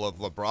the role of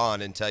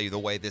LeBron and tell you the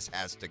way this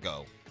has to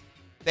go.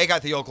 They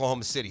got the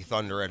Oklahoma City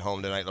Thunder at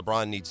home tonight.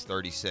 LeBron needs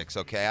 36,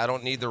 okay? I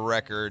don't need the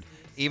record,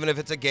 even if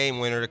it's a game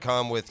winner, to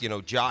come with,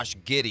 Josh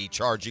Giddey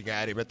charging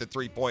at him at the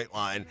 3-point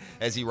line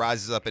as he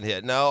rises up and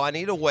hit. No, I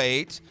need to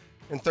wait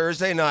and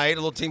Thursday night, a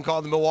little team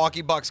called the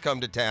Milwaukee Bucks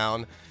come to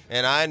town,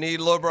 and I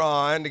need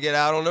LeBron to get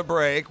out on a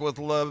break with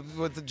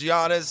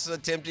Giannis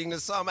attempting to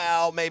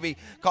somehow maybe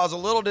cause a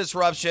little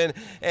disruption,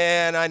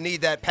 and I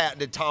need that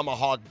patented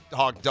tomahawk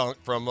dunk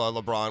from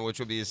LeBron, which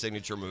would be his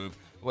signature move,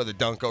 with a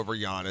dunk over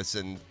Giannis.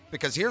 And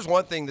because here's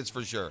one thing that's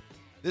for sure.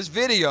 This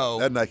video,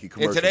 that Nike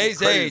commercial, in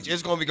today's age,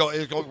 is going to be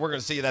we're going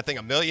to see that thing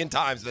a million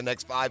times in the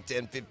next 5,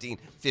 10, 15,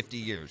 50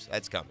 years.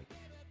 That's coming.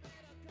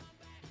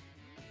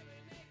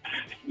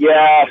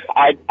 Yeah,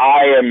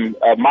 I am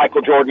a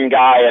Michael Jordan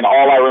guy, and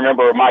all I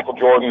remember of Michael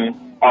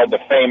Jordan are the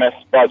famous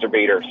buzzer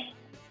beaters.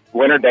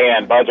 Winter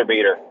Dan, buzzer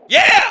beater.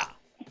 Yeah!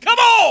 Come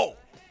on!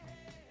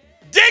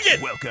 Dig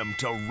it! Welcome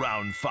to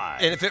round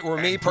 5. And if it were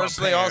me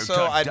personally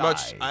also,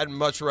 I'd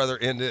much rather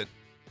end it,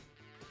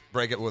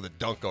 break it with a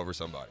dunk over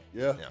somebody.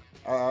 Yeah.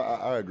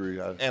 I agree.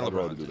 And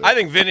LeBron. Do that. I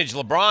think vintage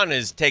LeBron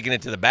is taking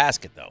it to the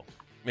basket, though.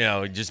 You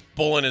know, just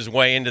pulling his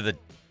way into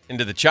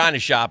the china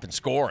shop and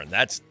scoring.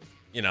 That's,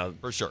 you know,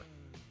 for sure.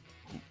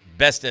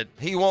 Best at.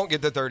 He won't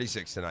get the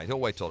 36 tonight. He'll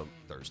wait till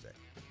Thursday.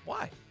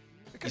 Why?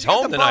 Because he's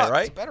home tonight,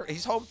 right? It's better.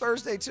 He's home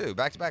Thursday too.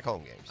 Back-to-back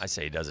home games. I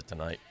say he does it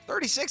tonight.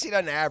 36, he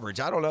doesn't average.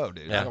 I don't know,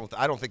 dude. Yeah.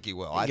 I don't think he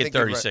will. I think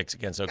 36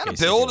 against OKC. Gotta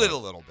build it a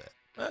little bit.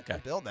 Okay.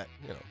 Build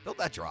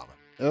that drama.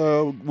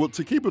 Well,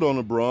 to keep it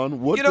on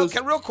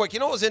LeBron, real quick,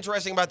 what was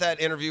interesting about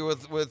that interview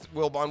with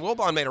Wilbon?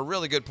 Wilbon made a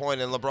really good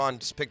point, and LeBron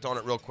just picked on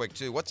it real quick,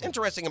 too. What's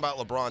interesting about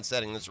LeBron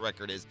setting this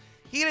record is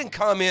he didn't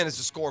come in as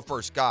a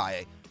score-first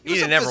guy. He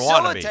was a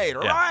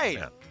facilitator, right?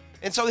 Yeah.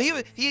 And so he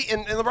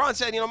and LeBron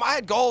said, I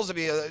had goals to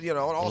be an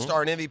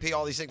all-star and MVP,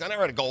 all these things. I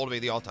never had a goal to be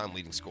the all-time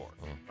leading scorer,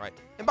 right?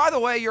 And by the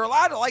way, you're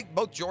allowed to like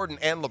both Jordan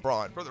and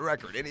LeBron, for the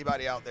record.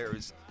 Anybody out there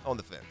who's on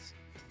the fence.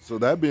 So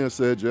that being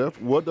said,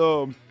 Jeff, what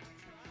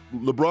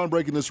LeBron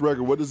breaking this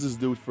record, what does this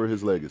do for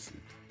his legacy?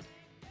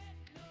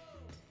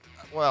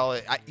 Well,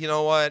 you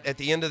know what? At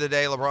the end of the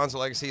day, LeBron's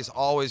legacy is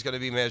always going to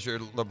be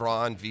measured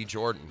LeBron v.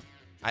 Jordan.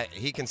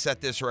 He can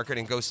set this record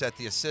and go set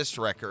the assist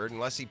record.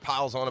 Unless he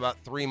piles on about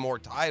 3 more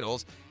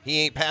titles, he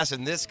ain't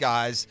passing this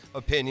guy's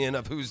opinion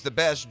of who's the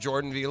best,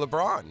 Jordan v.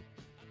 LeBron.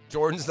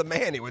 Jordan's the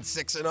man. He went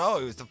 6-0.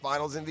 He was the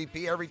finals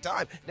MVP every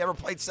time. Never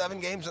played 7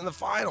 games in the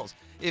finals.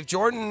 If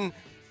Jordan,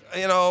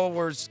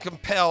 was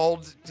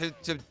compelled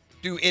to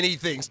do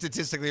anything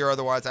statistically or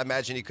otherwise, I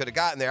imagine he could have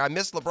gotten there. I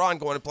miss LeBron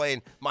going and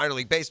playing minor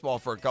league baseball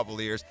for a couple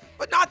of years,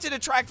 but not to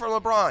detract from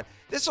LeBron.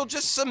 This will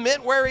just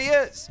cement where he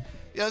is.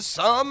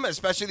 Some,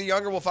 especially the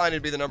younger, will find him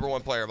to be the number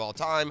 1 player of all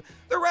time.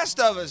 The rest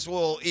of us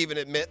will even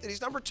admit that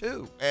he's number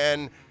 2.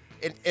 And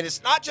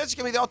it's not just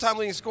going to be the all-time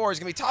leading scorer. He's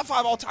going to be top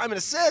 5 all-time in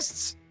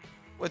assists,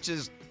 which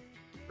is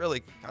really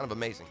kind of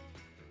amazing.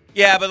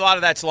 Yeah, but a lot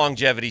of that's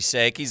longevity's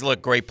sake. He's a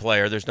great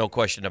player. There's no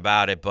question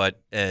about it.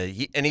 But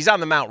he's on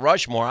the Mount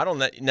Rushmore. I don't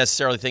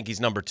necessarily think he's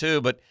number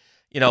 2. But,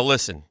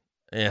 listen,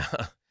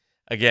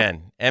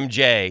 again,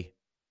 MJ,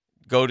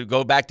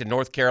 go back to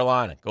North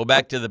Carolina. Go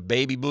back to the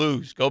Baby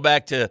Blues. Go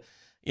back to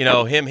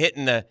him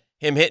hitting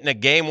a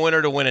game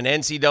winner to win an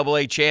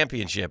NCAA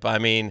championship. I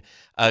mean,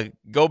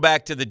 go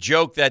back to the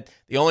joke that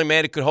the only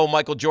man who could hold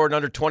Michael Jordan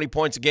under 20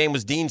 points a game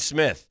was Dean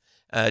Smith.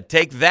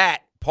 Take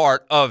that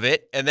part of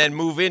it and then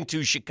move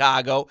into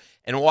Chicago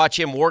and watch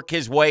him work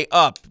his way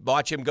up.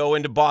 Watch him go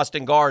into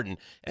Boston Garden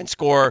and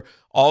score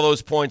all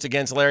those points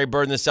against Larry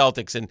Bird and the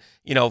Celtics and,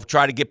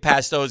 try to get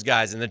past those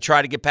guys and then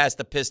try to get past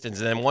the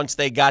Pistons. And then once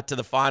they got to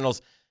the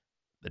finals,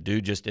 the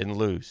dude just didn't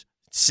lose.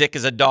 Sick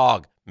as a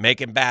dog,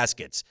 making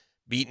baskets,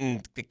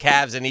 beating the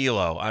Cavs and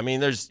Elo. I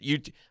mean, you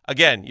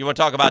want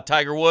to talk about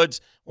Tiger Woods?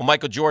 Well,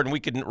 Michael Jordan,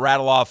 we could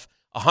rattle off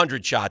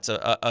 100 shots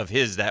of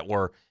his that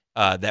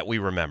we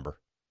remember.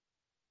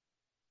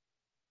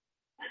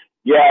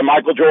 Yeah,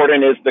 Michael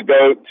Jordan is the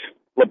GOAT.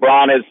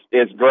 LeBron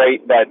is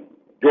great, but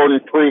Jordan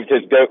proved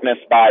his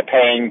GOATness by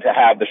paying to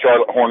have the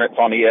Charlotte Hornets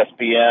on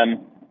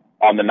ESPN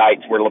on the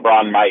nights where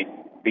LeBron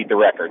might beat the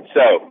record.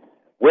 So,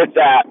 with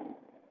that,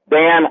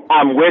 Dan,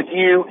 I'm with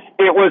you.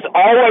 It was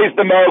always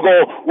the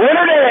mogul,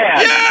 Winter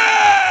Dan!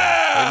 Yeah!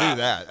 I knew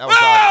that. That was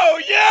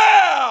awesome.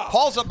 Yeah!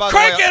 Paul's up, by the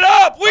Crank way. it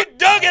up! We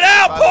dug it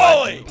out,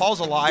 Paulie! Paul's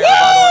a liar, by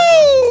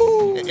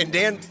the way. And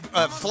Dan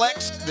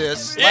flexed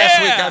this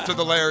last week after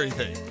the Larry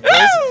thing.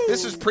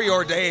 This is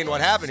preordained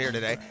what happened here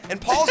today. And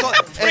Paul's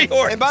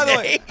and by the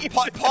way,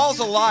 Paul's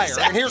a liar,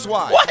 and here's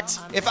why. What?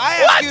 If I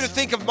ask you to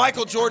think of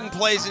Michael Jordan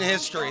plays in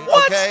history,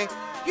 okay?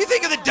 You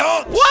think of the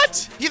dunks.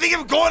 What? You think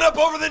of him going up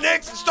over the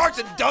Knicks and starts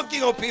and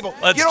dunking on people.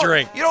 Let's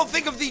drink. You don't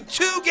think of the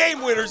 2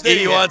 game winners.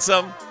 You want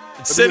some?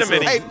 It's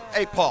cinnamon.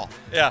 Hey, Paul.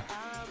 Yeah.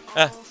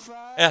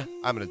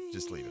 I'm going to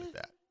just leave it at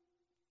that.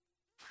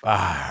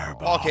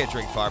 Fireball. Paul can't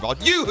drink Fireball.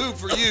 You-hoo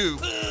for you.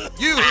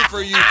 You-hoo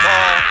for you,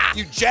 Paul.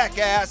 You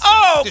jackass.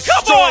 Oh,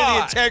 destroy come on.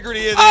 the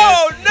integrity of this.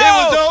 Oh, no. It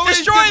was always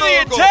destroy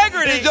the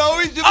integrity. It's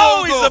always the mogul.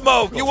 Always the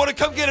mogul. You want to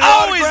come get an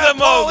always autograph, the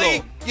mogul.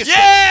 Paulie?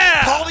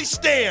 Paulie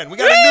Stan. We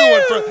got a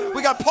new one.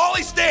 We got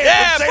Paulie Stan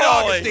from St.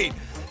 Augustine.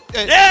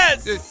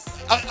 Yes.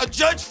 A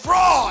judge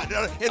fraud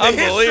in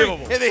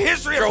the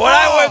history of fraud. What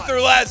I went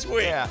through last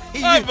week. Yeah.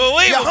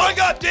 Unbelievable. You hung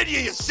up, didn't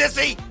you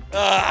sissy?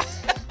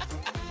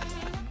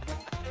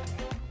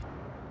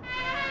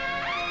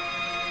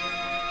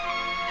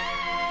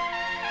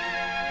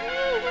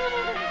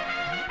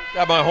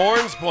 Got my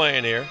horns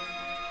playing here.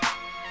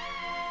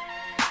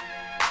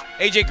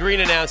 AJ Green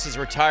announced his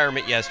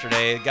retirement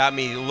yesterday. It got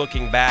me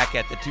looking back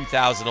at the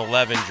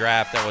 2011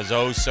 draft that was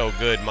oh so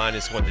good,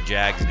 minus what the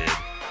Jags did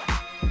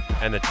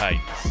and the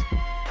Titans.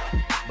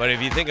 But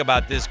if you think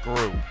about this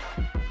group,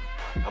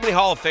 how many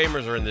Hall of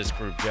Famers are in this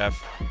group,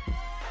 Jeff?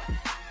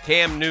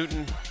 Cam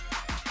Newton,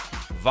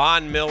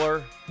 Von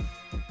Miller,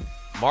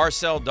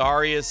 Marcel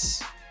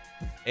Darius,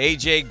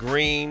 AJ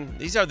Green.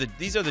 These are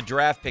the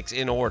draft picks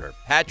in order.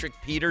 Patrick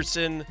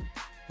Peterson,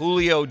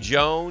 Julio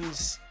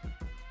Jones,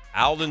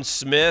 Aldon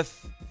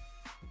Smith,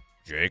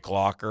 Jake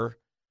Locker.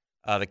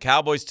 The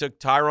Cowboys took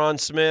Tyron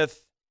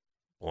Smith,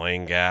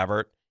 Blaine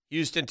Gabbert.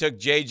 Houston took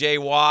J.J.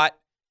 Watt,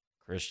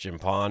 Christian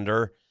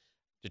Ponder.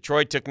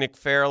 Detroit took Nick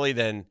Fairley,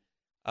 then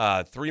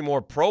 3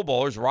 more Pro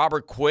Bowlers,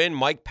 Robert Quinn,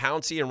 Mike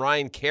Pouncey, and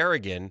Ryan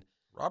Kerrigan.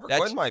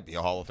 Quinn might be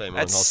a Hall of Famer.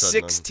 That's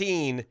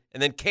 16.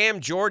 And then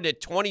Cam Jordan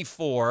at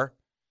 24.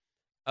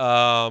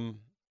 Cam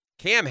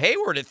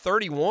Hayward at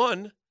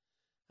 31.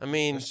 I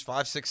mean, there's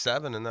 5, 6,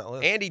 7 in that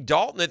list. Andy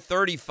Dalton at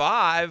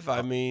 35.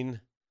 I mean,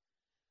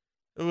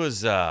 it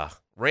was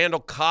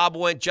Randall Cobb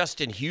went,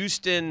 Justin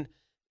Houston,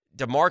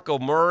 DeMarco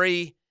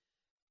Murray.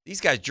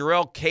 These guys,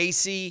 Jarrell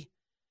Casey.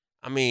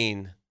 I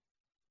mean,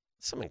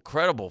 some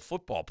incredible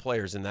football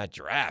players in that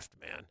draft,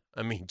 man.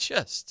 I mean,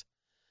 just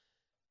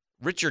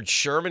Richard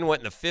Sherman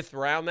went in the 5th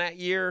round that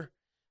year.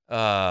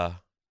 Wow.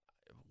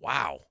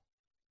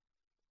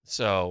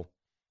 So,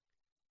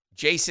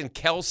 Jason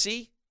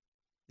Kelce.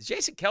 Is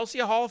Jason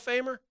Kelce a Hall of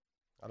Famer?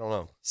 I don't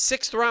know.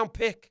 6th round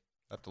pick.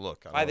 I have to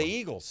look. By the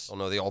Eagles. I don't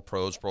know the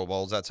All-Pros, Pro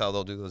Bowls. That's how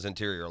they'll do those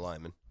interior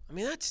linemen. I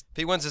mean, that's... If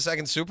he wins the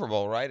 2nd Super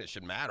Bowl, right, it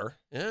should matter.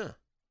 Yeah.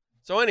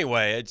 So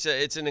anyway, it's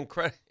an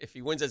incredible... If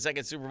he wins that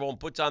 2nd Super Bowl and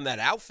puts on that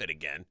outfit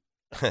again.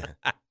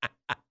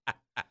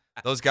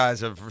 Those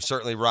guys are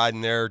certainly riding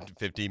their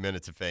 15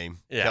 minutes of fame.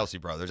 Yeah. Kelce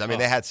brothers. I mean,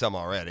 they had some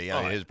already.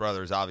 I mean, his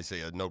brother is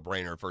obviously a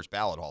no-brainer first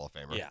ballot Hall of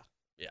Famer. Yeah.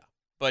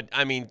 But,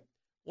 I mean,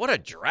 what a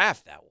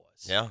draft that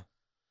was. Yeah.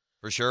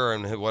 For sure,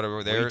 and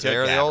whatever they're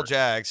the old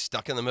Jags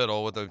stuck in the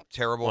middle with a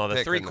terrible pick. Well,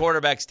 the 3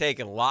 quarterbacks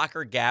taken,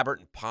 Locker, Gabbert,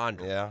 and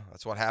Ponder. Yeah,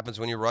 that's what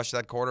happens when you rush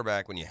that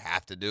quarterback, when you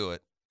have to do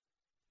it.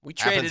 We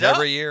traded happens up.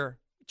 every year.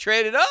 We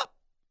traded up.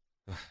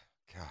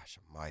 Gosh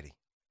almighty.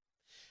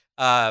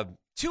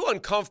 2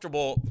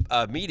 uncomfortable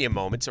media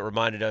moments that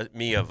reminded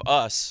me of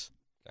us,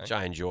 which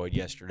I enjoyed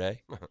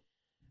yesterday.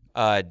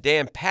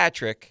 Dan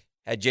Patrick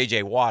had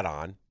J.J. Watt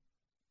on.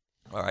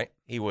 All right.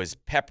 He was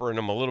peppering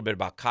him a little bit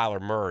about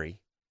Kyler Murray.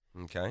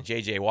 Okay.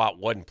 J.J. Watt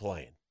wasn't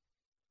playing.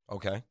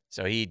 Okay.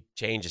 So he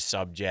changed the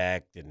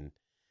subject, and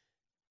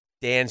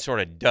Dan sort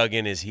of dug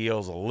in his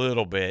heels a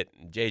little bit,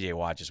 and J.J.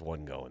 Watt just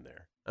wasn't going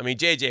there. I mean,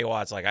 J.J.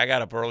 Watt's like, I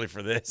got up early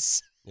for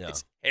this. Yeah.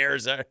 His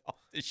hair's off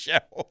the show.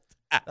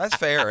 That's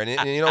fair. And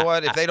you know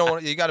what? If they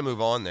don't, you got to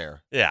move on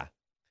there. Yeah.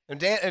 And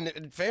Dan,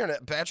 and fair,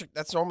 Patrick,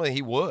 that's normally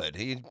he would.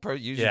 He's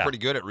usually pretty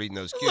good at reading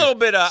those cues. A little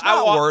bit. It's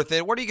not worth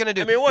it. What are you going to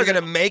do? I mean, you're going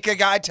to make a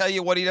guy tell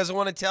you what he doesn't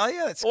want to tell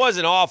you? It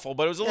wasn't awful,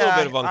 but it was a little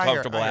bit of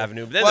uncomfortable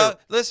avenue. But then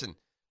listen,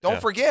 don't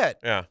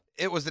forget. Yeah.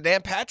 It was the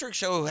Dan Patrick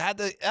Show who had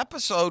the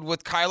episode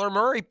with Kyler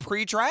Murray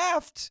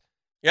pre-draft.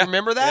 Yeah.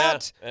 Remember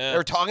that? Yeah. They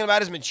were talking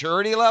about his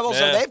maturity level.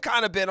 So they've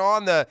kind of been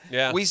on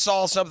we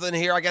saw something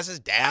here. I guess his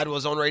dad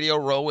was on Radio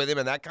Row with him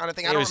and that kind of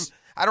thing.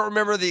 I don't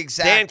remember the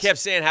exact. Dan kept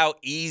saying how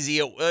easy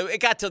it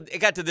got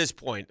to this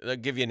point. I'll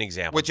give you an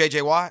example. With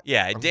J.J. Watt?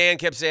 Yeah, Dan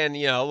kept saying,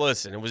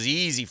 listen, it was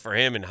easy for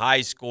him in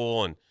high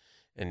school, and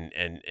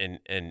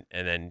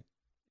then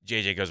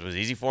J.J. goes, was it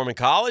easy for him in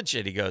college?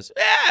 And he goes,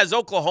 yeah, it's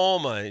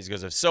Oklahoma. And he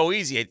goes, it's so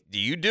easy. Do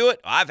you do it?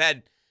 I've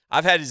had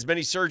as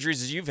many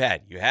surgeries as you've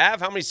had. You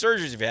have? How many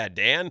surgeries have you had,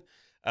 Dan?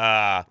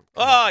 I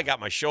got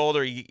my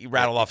shoulder. He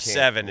rattled off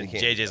 7, and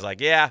J.J.'s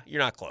like, yeah,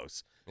 you're not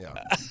close.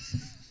 Yeah.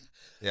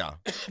 Yeah.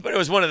 But it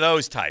was one of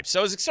those types.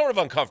 So it was sort of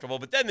uncomfortable.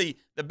 But then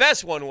the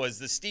best one was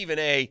the Stephen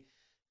A.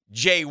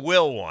 Jay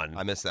Will one.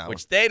 I missed that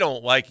which they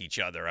don't like each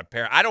other,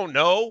 apparently. I don't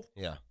know.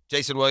 Yeah.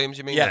 Jason Williams,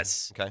 you mean?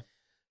 Yes. Okay.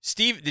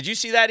 Steve, did you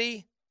see that,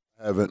 E?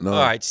 I haven't, no.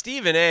 All right.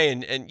 Stephen A.,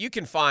 and you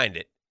can find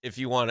it if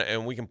you want to,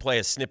 and we can play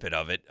a snippet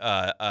of it.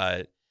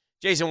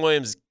 Jason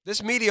Williams.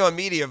 This media on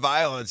media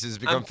violence has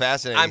become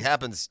fascinating. It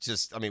happens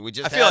just, we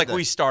just I feel like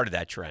we started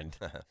that trend.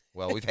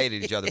 Well, we've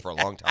hated each other for a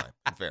long time,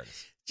 in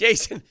fairness.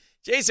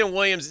 Jason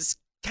Williams is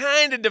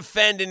kind of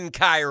defending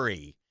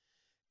Kyrie.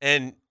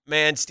 And,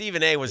 man,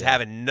 Stephen A. was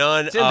having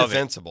none of it. It's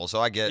indefensible, so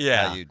I get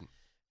how you'd.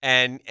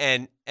 And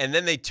then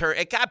they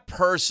it got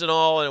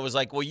personal, and it was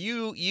like, well,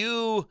 you what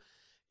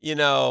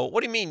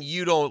do you mean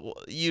you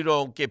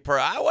don't get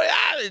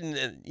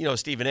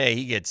Stephen A.,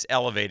 he gets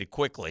elevated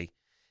quickly.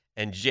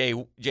 And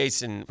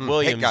Jason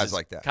Williams guys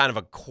like that. Kind of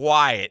a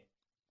quiet,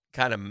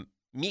 kind of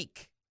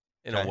meek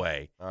in a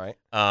way. All right.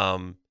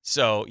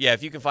 So, yeah,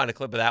 if you can find a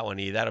clip of that one,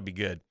 that'll be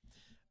good.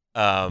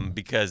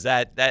 Because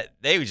that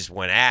they just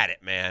went at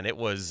it, man. It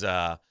was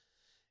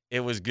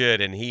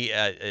good,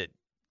 and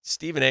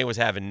Stephen A. was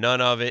having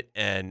none of it,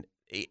 and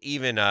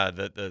even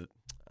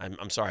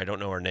I'm sorry, I don't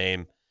know her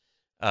name.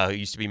 Who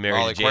used to be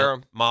married to Molly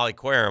Querim. Molly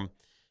Querim.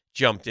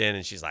 jumped in,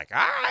 and she's like, "All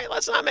right,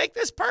 let's not make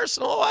this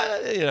personal."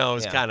 It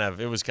was Yeah. kind of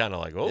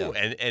like, oh,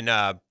 Yeah. and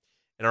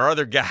our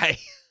other guy,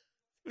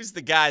 who's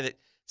the guy that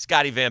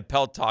Scotty Van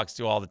Pelt talks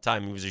to all the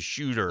time. He was a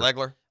shooter.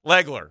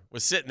 Legler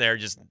was sitting there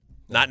just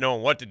not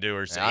knowing what to do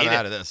or say. I'm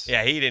out of this.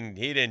 Yeah, he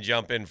didn't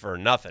jump in for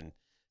nothing.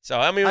 So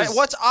I mean,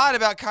 what's odd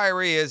about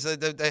Kyrie is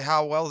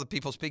how well the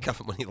people speak of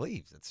him when he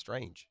leaves. It's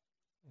strange.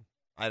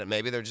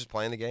 Maybe they're just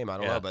playing the game. I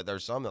don't know, but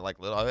there's some that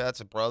that's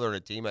a brother and a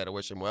teammate. I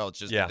wish him well. It's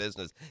just a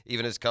business.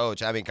 Even his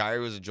coach. I mean,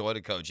 Kyrie was a joy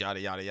to coach. Yada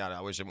yada yada.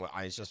 I wish him well.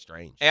 It's just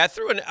strange. Hey, I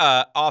threw an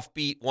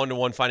offbeat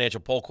 1-to-1 financial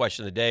poll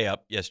question of the day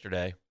up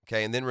yesterday.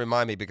 Okay, and then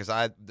remind me because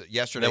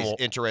yesterday's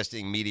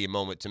interesting media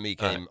moment to me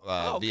came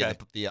via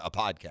a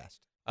podcast.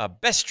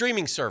 Best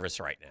streaming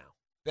service right now.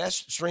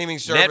 Best streaming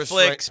service.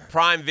 Netflix,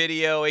 Prime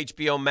Video,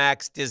 HBO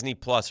Max, Disney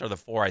Plus are the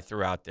 4 I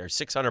threw out there.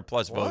 600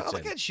 plus votes.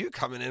 Look at you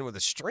coming in with a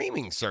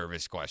streaming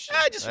service question.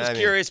 I just was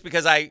curious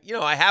because I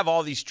have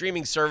all these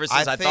streaming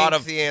services. I thought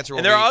of the answer,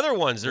 and there are other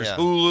ones. There's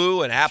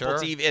Hulu and Apple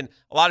TV, and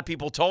a lot of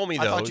people told me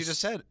those. I thought you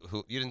just said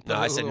you didn't. No,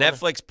 I said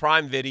Netflix,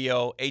 Prime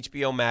Video,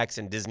 HBO Max,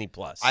 and Disney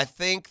Plus. I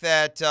think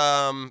that that's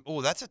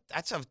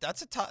probably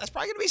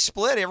going to be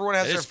split. Everyone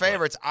has their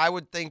favorites. I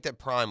would think that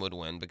Prime would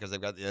win because they've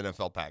got the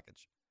NFL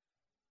package.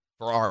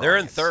 They're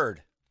in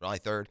third. Probably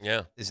third.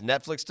 Yeah. Is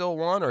Netflix still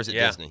one or is it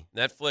Disney?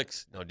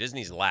 Netflix. No,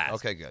 Disney's last.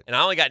 Okay, good. And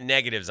I only got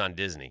negatives on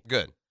Disney.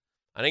 Good.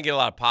 I didn't get a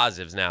lot of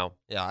positives now.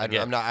 Yeah, I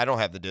don't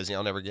have the Disney.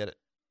 I'll never get it.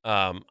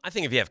 I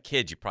think if you have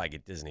kids, you probably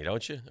get Disney,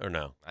 don't you? Or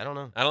no? I don't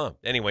know.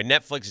 Anyway,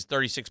 Netflix is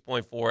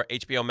 36.4,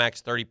 HBO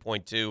Max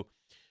 30.2,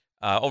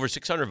 over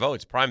 600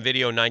 votes. Prime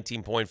Video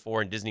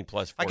 19.4, and Disney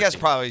Plus 14. I guess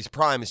probably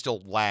Prime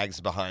still lags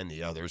behind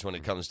the others when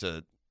it comes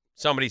to.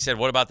 Somebody said,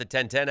 "What about the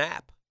 1010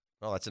 app?"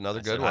 Well, that's another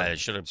good one. I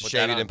should have put Shame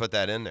that you on. didn't put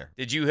that in there.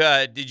 Do you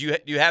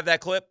have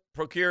that clip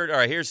procured? All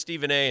right, here's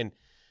Stephen A. and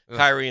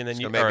Kyrie, and then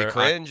you make me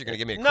cringe. You're gonna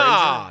give me a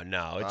cringe.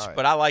 No.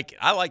 But I like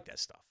that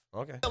stuff.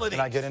 Okay.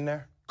 Can I get in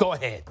there? Go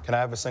ahead. Can I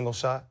have a single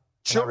shot?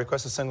 Sure. Can I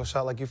request a single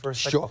shot like you for a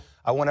second? Sure.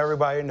 I want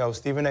everybody to know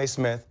Stephen A.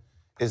 Smith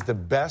is the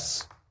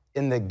best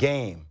in the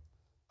game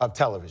of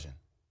television.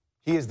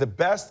 He is the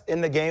best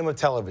in the game of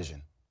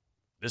television.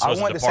 This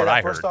wasn't the part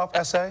I heard. First off,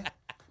 S.A.,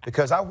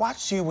 because I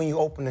watched you when you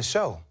opened the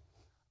show.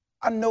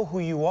 I know who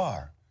you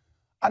are.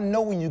 I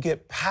know when you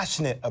get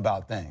passionate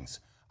about things.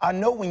 I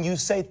know when you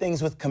say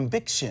things with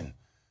conviction.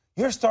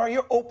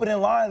 Your opening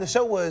line of the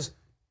show was,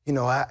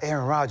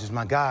 Aaron Rodgers,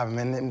 my guy,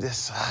 man,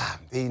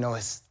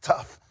 it's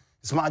tough.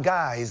 It's my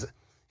guy.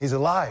 He's a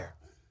liar.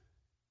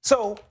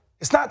 So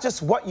it's not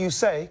just what you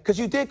say, because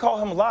you did call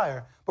him a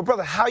liar, but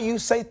brother, how you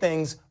say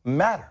things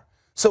matter.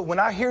 So when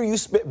I hear you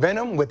spit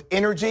venom with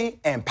energy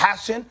and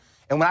passion,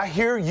 and when I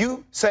hear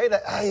you say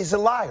that he's a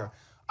liar,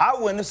 I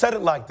wouldn't have said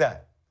it like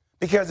that.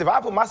 Because if I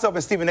put myself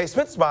in Stephen A.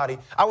 Smith's body,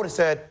 I would have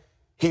said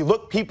he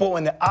looked people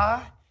in the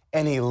eye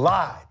and he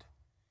lied.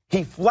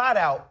 He flat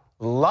out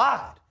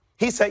lied.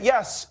 He said,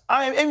 yes,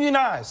 I am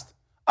immunized.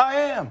 I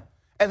am.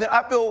 And then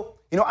I feel,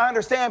 I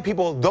understand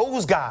people,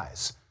 those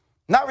guys,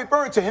 not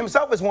referring to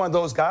himself as one of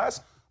those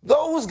guys,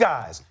 those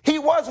guys. He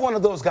was one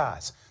of those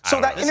guys. So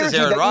that energy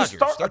that you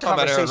start a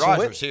conversation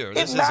with,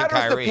 it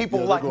matters to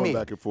people like me.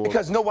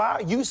 Because you know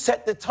why? You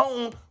set the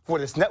tone for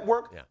this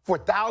network, for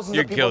thousands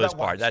of people kill this that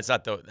part. watch.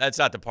 That's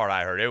not the part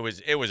I heard.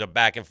 It was a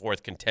back and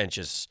forth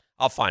contentious.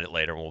 I'll find it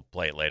later and we'll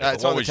play it later.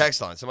 It's on the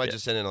text line. Somebody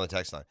just sent in on the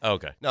text line.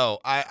 Okay. No,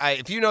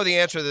 if you know the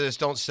answer to this,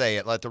 don't say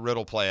it. Let the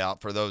riddle play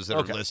out for those that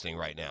are listening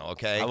right now,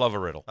 okay? I love a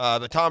riddle.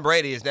 But Tom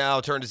Brady has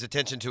now turned his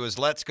attention to his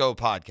Let's Go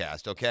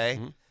podcast, okay?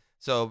 Mm-hmm.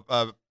 So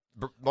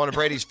one of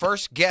Brady's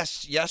first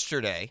guests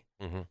yesterday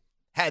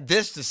had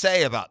this to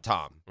say about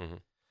Tom. Mm-hmm.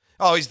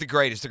 Oh, he's the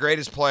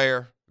greatest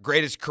player,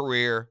 greatest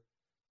career,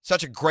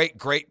 such a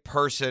great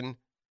person.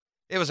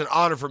 It was an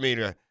honor for me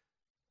to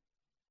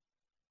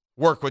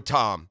work with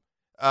Tom.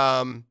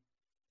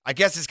 I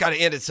guess it's got to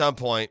end at some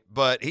point,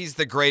 but he's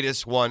the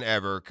greatest one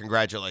ever.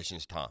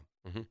 Congratulations, Tom.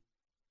 Mm-hmm.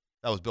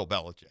 That was Bill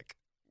Belichick.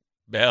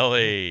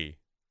 Belly.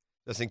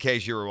 Just in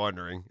case you were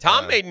wondering.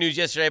 Tom made news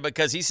yesterday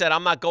because he said,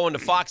 I'm not going to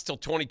Fox till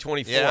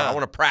 2024. Yeah. I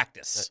want to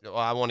practice.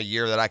 I want a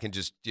year that I can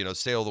just,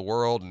 sail the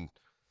world and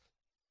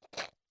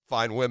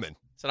find women.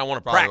 Said I want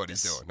to Probably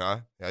practice. what he's doing, huh?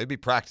 Yeah, he'd be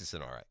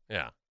practicing all right.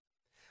 Yeah.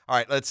 All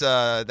right, let's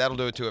that'll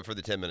do it to it for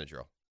the 10-minute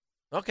drill.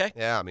 Okay.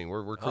 Yeah, I mean,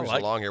 we're cruising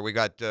along here. We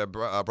got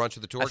Brunch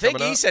with the Tour I think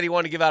coming he up. said he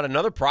wanted to give out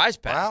another prize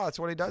pack. Wow, that's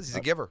what he does. He's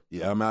a giver.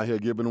 Yeah, I'm out here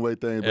giving away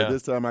things, but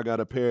this time I got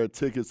a pair of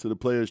tickets to the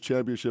Players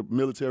Championship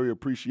Military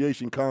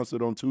Appreciation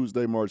Concert on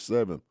Tuesday, March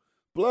 7th,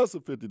 plus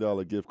a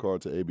 $50 gift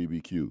card to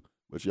ABBQ.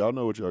 But y'all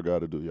know what y'all got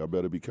to do. Y'all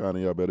better be kind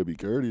and y'all better be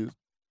courteous.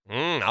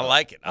 I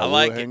like it. I will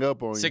like hang it.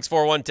 up on you.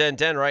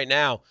 641-1010 right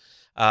now.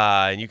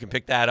 And you can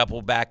pick that up.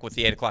 We'll back with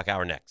the 8 o'clock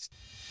hour next.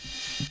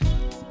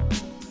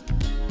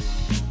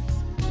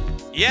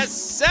 Yes,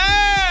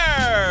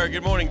 sir!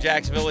 Good morning,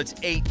 Jacksonville. It's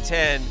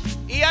 8:10.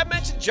 I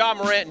mentioned John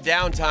Morant in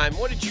downtime.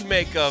 What did you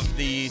make of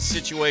the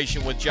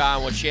situation with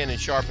John, what Shannon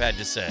Sharp had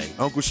to say?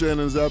 Uncle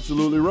Shannon's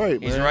absolutely right,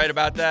 man. He's right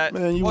about that?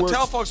 Man,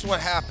 tell folks what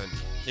happened.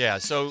 Yeah,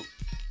 so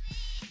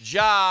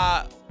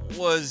Ja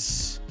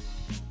was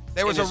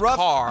There was in a his rough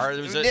car.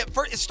 There was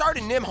it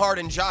started. Nimhard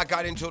and Ja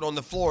got into it on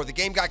the floor. The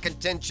game got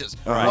contentious.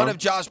 Right. One of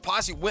Ja's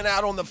posse went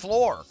out on the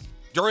floor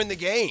during the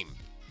game.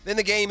 Then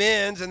the game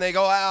ends, and they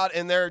go out,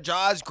 and their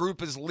Ja's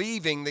group is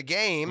leaving the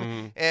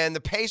game, and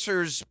the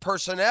Pacers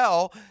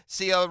personnel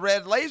see a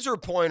red laser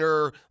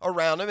pointer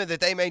around them, and that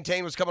they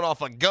maintain was coming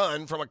off a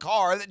gun from a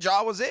car that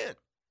Ja was in.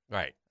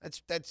 Right.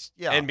 That's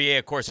yeah. NBA,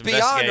 of course, It's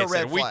beyond a investigates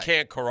red it. We flag.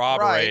 can't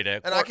corroborate Right.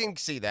 it. And I can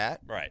see that.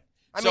 Right.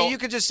 I mean, you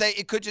could just say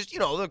it could just,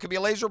 there could be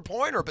a laser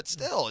pointer, but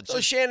still. It's So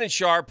just, Shannon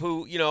Sharp,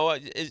 who,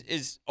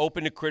 is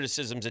open to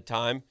criticisms at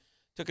time,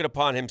 took it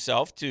upon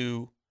himself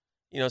to,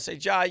 say,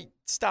 Ja,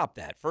 stop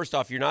that. First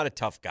off, you're not a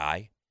tough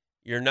guy.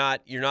 You're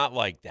not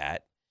like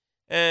that.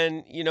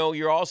 And,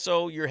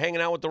 you're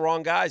hanging out with the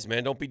wrong guys,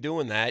 man. Don't be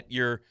doing that.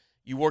 You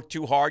work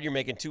too hard. You're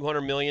making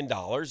 $200 million,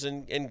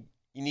 and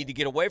you need to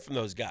get away from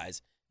those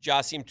guys.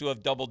 Ja seemed to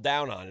have doubled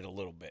down on it a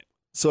little bit.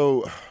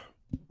 So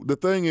the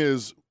thing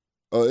is,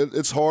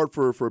 it's hard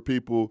for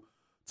people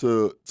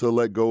to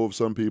let go of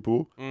some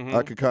people. Mm-hmm.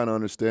 I could kind of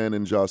understand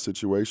in Ja's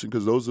situation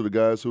because those are the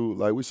guys who,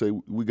 like we say,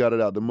 we got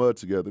it out the mud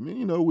together. I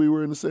mean, we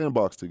were in the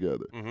sandbox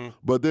together. Mm-hmm.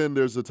 But then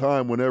there's a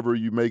time whenever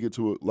you make it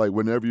to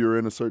whenever you're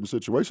in a certain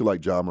situation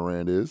like Ja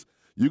Morant is,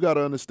 you got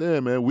to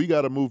understand, man, we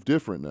got to move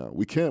different now.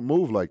 We can't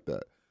move like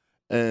that.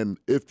 And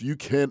if you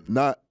can't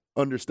not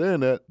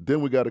understand that,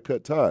 then we got to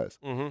cut ties.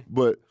 Mm-hmm.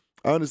 But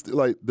I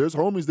understand, there's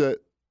homies that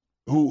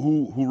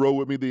who roll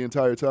with me the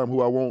entire time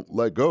who I won't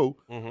let go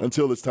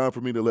until it's time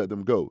for me to let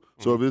them go.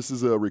 So if this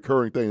is a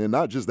recurring thing, and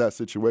not just that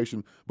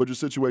situation, but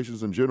just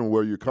situations in general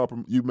where you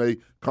may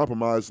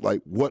compromise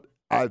what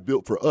I've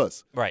built for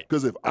us. Right.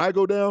 Because if I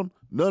go down,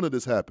 none of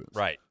this happens.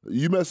 Right.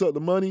 You mess up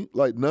the money,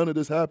 none of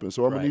this happens.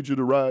 So I'm going to need you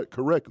to ride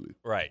correctly.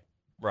 Right.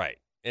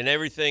 And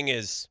everything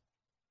is,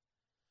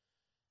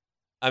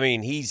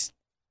 he's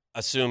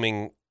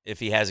assuming if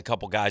he has a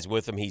couple guys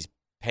with him, he's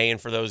paying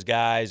for those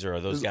guys, or are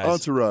those guys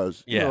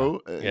entourage? Yeah,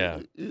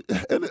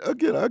 And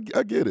again,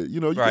 I get it. You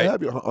can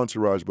have your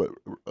entourage, but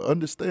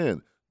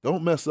understand,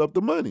 don't mess up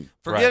the money.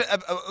 Forget.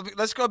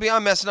 Let's go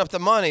beyond messing up the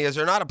money. Is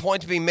there not a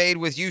point to be made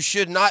with you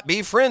should not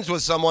be friends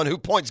with someone who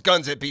points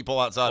guns at people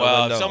outside a window?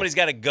 Well, if somebody's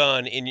got a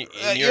gun in your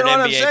you know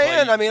what I'm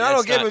saying? Play,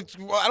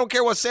 I don't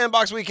care what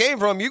sandbox we came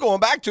from. You going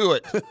back to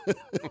it?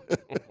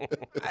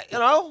 I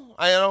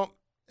don't.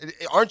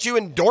 Aren't you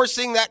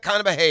endorsing that kind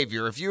of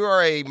behavior? If you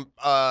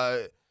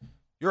are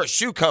you're a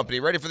shoe company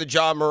ready for the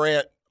Ja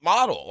Morant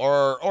model,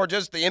 or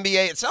just the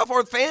NBA itself,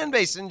 or the fan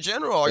base in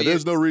general.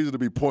 There's no reason to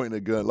be pointing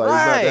a gun.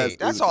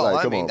 That's all.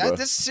 I mean, this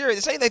is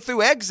serious. They say they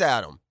threw eggs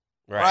at him,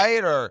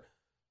 right? Or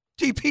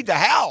TP'd the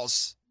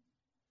house.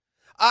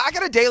 I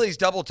got a Dailies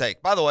double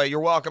take. By the way,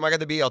 you're welcome. I got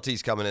the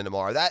BLTs coming in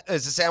tomorrow. That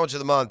is the sandwich of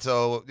the month,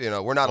 so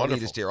we're not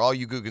elitist here. All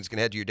you Googans can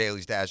head to your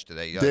Daily Stash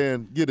today.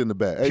 Dan, get in the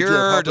back.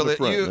 Pure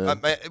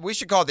delicious. We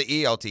should call it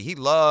the ELT. He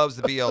loves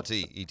the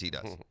BLT. ET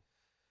does.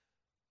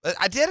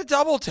 I did a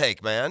double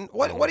take, man.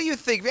 What do you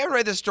think? If you haven't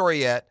read this story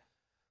yet,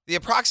 the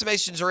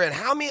approximations are in.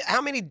 How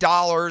many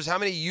dollars, how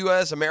many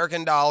U.S.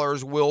 American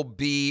dollars will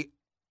be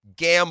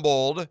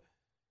gambled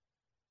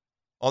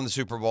on the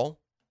Super Bowl?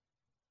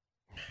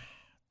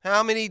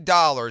 How many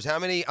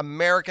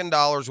American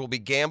dollars will be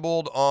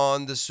gambled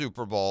on the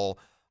Super Bowl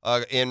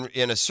in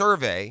a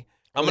survey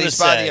released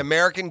by the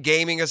American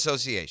Gaming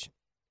Association?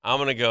 I'm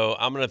going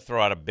to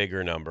throw out a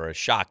bigger number, a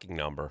shocking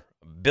number,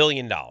 $1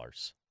 billion.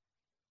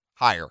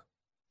 Higher.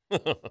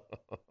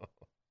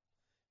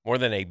 More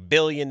than $1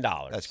 billion.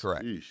 That's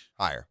correct. Yeesh.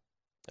 Higher.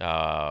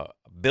 $1.5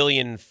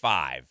 billion.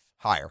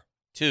 Higher.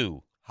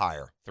 2.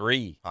 Higher.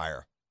 3.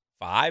 Higher.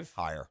 5.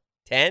 Higher.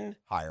 10.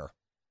 Higher.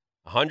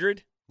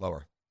 100.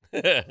 Lower.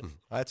 Hey,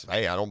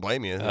 I don't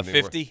blame you.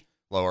 50.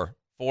 Lower.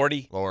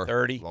 40. Lower.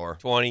 30. Lower.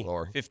 20.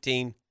 Lower.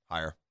 15.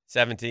 Higher.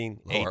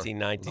 17. Lower. 18.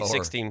 19. Lower.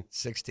 16.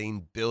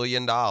 $16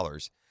 billion.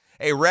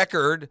 A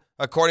record,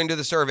 according to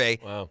the survey.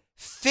 Wow.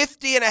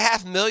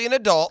 50.5 million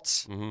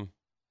adults. Mm-hmm.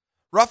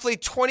 Roughly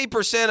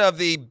 20% of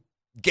the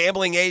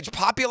gambling age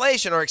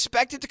population are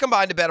expected to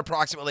combine to bet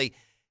approximately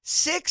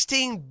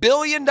 $16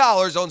 billion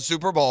on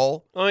Super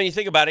Bowl. Well, when you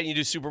think about it, you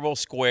do Super Bowl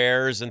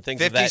squares and things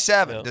like that.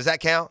 57. Does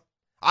that count?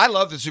 I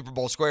love the Super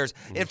Bowl squares.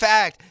 In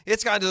fact,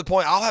 it's gotten to the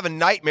point I'll have a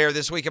nightmare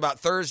this week about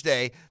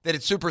Thursday that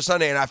it's Super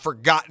Sunday and I've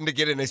forgotten to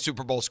get in a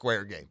Super Bowl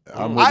square game.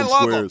 I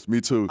love squares. Them.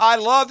 Me too. I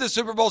love the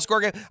Super Bowl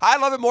square game. I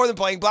love it more than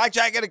playing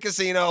blackjack at a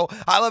casino.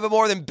 I love it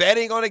more than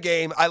betting on a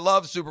game. I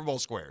love Super Bowl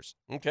squares.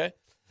 Okay.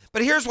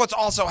 But here's what's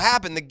also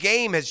happened. The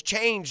game has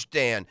changed,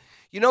 Dan.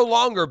 You no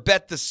longer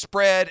bet the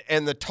spread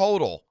and the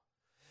total.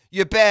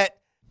 You bet,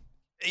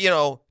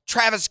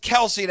 Travis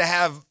Kelce to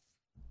have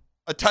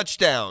a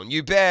touchdown.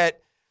 You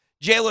bet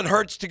Jalen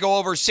Hurts to go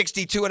over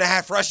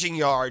 62.5 rushing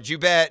yards. You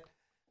bet,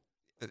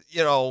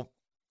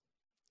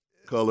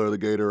 color of the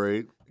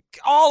Gatorade.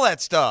 All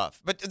that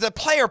stuff. But the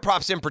player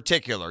props in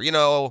particular,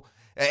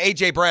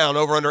 A.J. Brown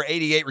over under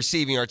 88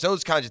 receiving yards,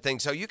 those kinds of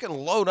things. So you can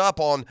load up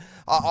on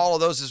all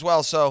of those as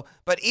well. So,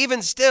 but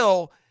even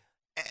still,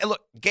 And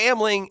look,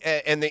 gambling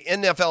and the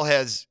NFL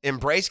has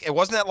embraced. It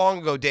wasn't that long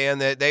ago, Dan,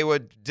 that they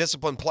would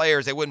discipline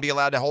players. They wouldn't be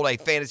allowed to hold a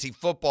fantasy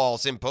football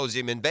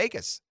symposium in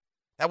Vegas.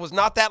 That was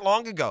not that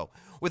long ago.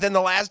 Within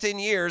the last 10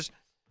 years,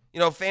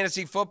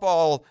 fantasy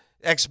football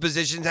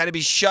expositions had to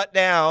be shut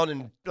down,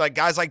 and like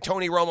guys like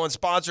Tony Romo and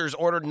sponsors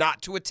ordered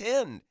not to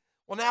attend.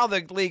 Well, now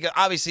the league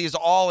obviously is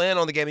all in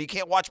on the game. You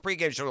can't watch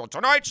pregame shows.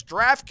 Tonight's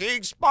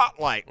DraftKings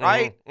Spotlight,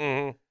 right?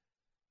 Mm-hmm.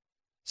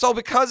 So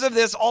because of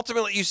this,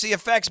 ultimately you see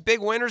effects.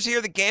 Big winners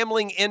here, the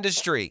gambling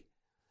industry.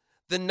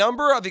 The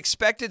number of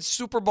expected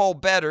Super Bowl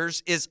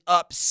bettors is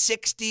up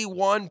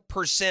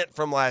 61%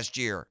 from last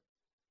year.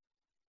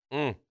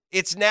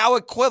 It's now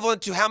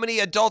equivalent to how many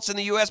adults in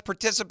the U.S.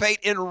 participate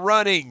in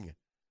running.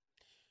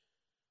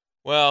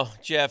 Well,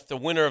 Jeff, the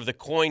winner of the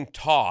coin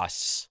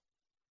toss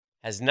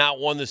has not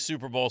won the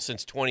Super Bowl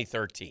since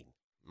 2013.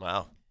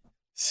 Wow.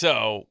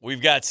 So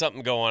we've got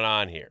something going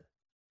on here.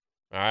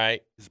 All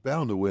right? He's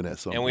bound to win at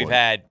some point. And we've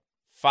had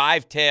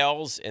 5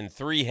 tails and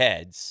 3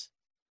 heads.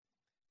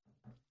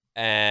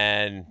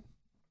 And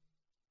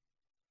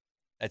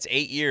that's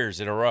 8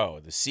 years in a row.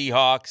 The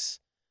Seahawks,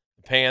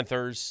 the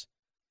Panthers,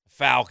 the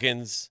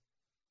Falcons,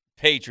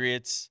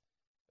 Patriots,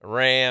 the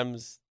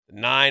Rams, the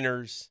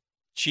Niners,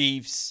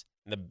 Chiefs,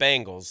 and the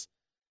Bengals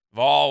have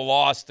all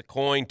lost the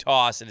coin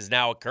toss. It is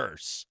now a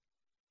curse.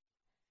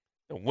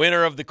 The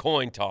winner of the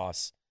coin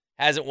toss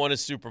hasn't won a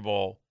Super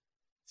Bowl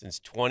since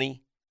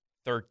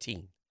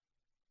 2013.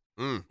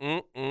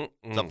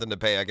 Something to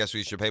pay. I guess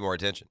we should pay more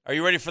attention. Are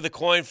you ready for the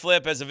coin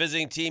flip? As a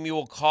visiting team, you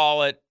will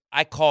call it,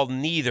 I call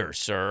neither,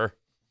 sir.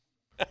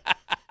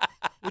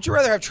 Would you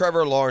rather have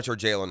Trevor Lawrence or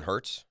Jalen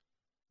Hurts?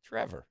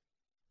 Trevor.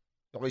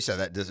 Always said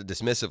that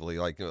dismissively,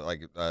 like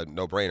a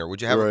no-brainer.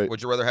 Would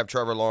you rather have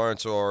Trevor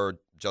Lawrence or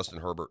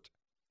Justin Herbert?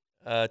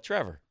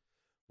 Trevor.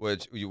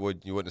 You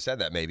wouldn't have said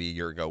that maybe a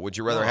year ago. Would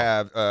you rather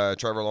have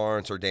Trevor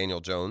Lawrence or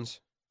Daniel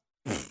Jones?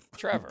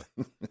 Trevor.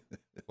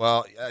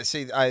 Well,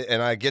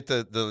 I get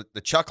the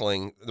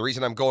chuckling. The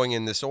reason I'm going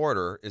in this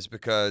order is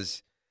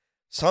because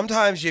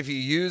sometimes if you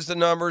use the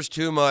numbers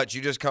too much,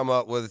 you just come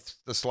up with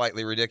the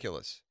slightly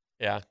ridiculous.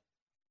 Yeah.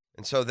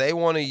 And so they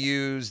want to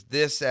use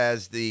this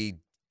as the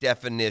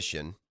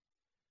definition.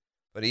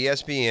 But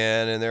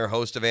ESPN and their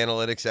host of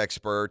analytics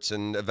experts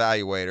and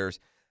evaluators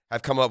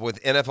have come up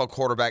with NFL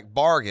quarterback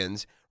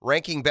bargains,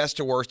 ranking best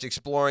to worst,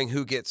 exploring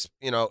who gets,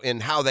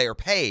 and how they are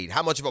paid.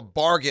 How much of a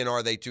bargain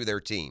are they to their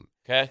team?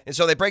 Okay. And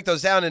so they break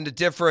those down into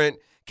different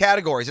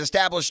categories.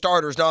 Established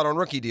starters not on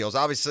rookie deals.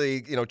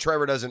 Obviously,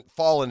 Trevor doesn't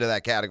fall into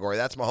that category.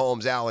 That's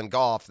Mahomes, Allen,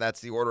 Goff.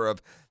 That's the order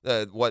of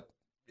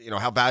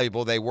how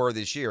valuable they were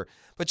this year.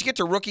 But you get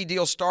to rookie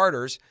deal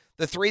starters,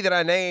 the 3 that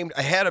I named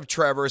ahead of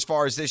Trevor as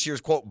far as this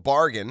year's, quote,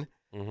 bargain.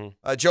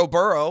 Mm-hmm. Joe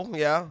Burrow,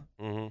 yeah.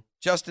 Mm-hmm.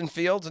 Justin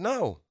Fields,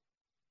 no.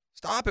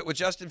 Stop it with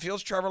Justin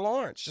Fields, Trevor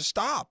Lawrence. Just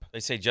stop. They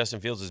say Justin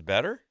Fields is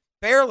better?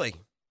 Barely.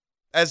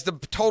 As the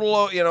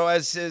total,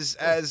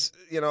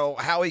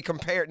 how he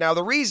compared. Now,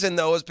 the reason,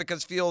 though, is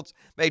because Fields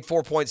made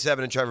 4.7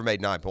 and Trevor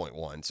made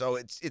 9.1. So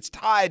it's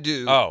tied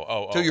to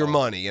your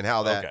money and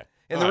how that. Okay.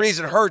 And the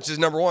reason Hurts is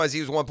number 1 is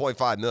he was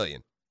 $1.5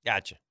 million.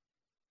 Gotcha.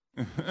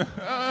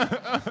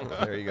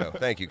 There you go.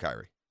 Thank you,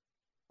 Kyrie.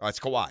 Oh, it's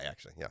Kawhi,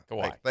 actually. Yeah.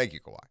 Kawhi. Thank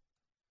you, Kawhi.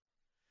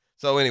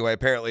 So anyway,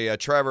 apparently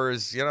Trevor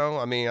is,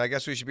 I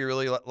guess we should be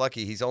really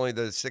lucky. He's only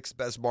the 6th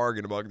best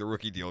bargain among the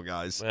rookie deal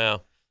guys.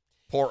 Well.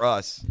 Poor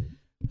us.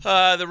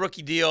 The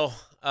rookie deal,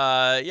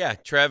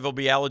 Trev will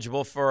be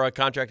eligible for a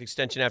contract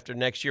extension after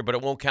next year, but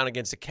it won't count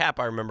against the cap.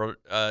 I remember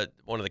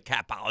one of the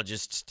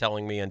capologists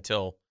telling me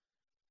until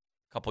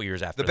a couple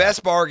years after the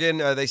best bargain,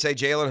 they say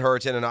Jalen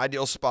Hurts in an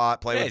ideal spot,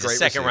 playing with great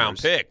receivers. Second-round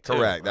pick, too.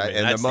 Correct. I mean,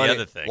 and that's the money,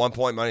 the other thing. 1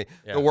 point money.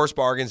 Yeah. The worst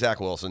bargain,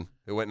 Zach Wilson,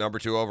 who went number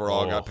 2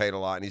 overall, got paid a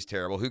lot, and he's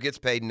terrible. Who gets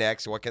paid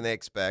next? What can they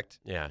expect?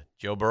 Yeah,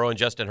 Joe Burrow and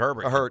Justin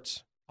Herbert.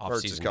 Hurts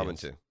is coming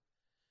too.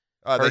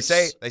 They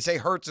say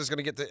Hurts is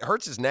going to get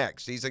Hurts is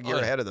next. He's a year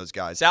ahead of those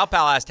guys. Sal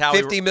Pal asked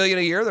Howie $50 million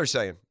a year. They're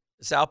saying.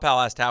 Sal Pal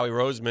asked Howie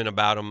Roseman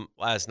about him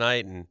last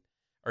night,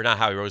 or not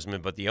Howie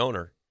Roseman, but the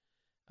owner.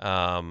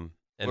 Lurie.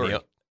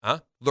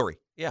 Lurie.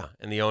 Yeah,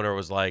 and the owner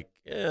was like,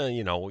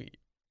 we'll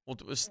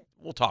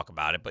talk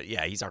about it, but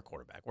yeah, he's our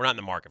quarterback. We're not in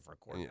the market for a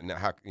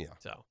quarterback.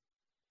 So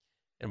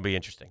it'll be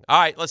interesting. All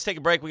right, let's take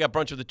a break. We got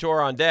Brunch with the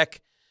Tour on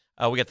deck.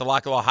 We got the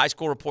Lock and Law High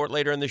School report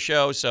later in the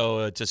show,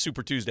 so it's a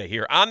Super Tuesday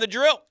here on The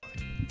Drill.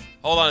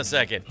 Hold on a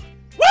second.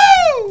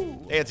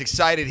 Woo! Dan's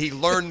excited. He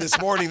learned this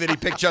morning that he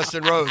picked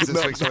Justin Rose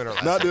this week's winner.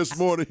 Not this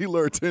morning. He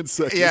learned 10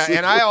 seconds. Yeah,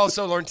 and I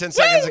also learned 10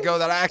 seconds ago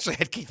that I actually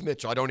had Keith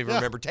Mitchell. I don't even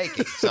remember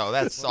taking. So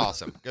that's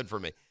awesome. Good for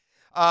me.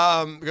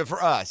 Good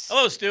for us.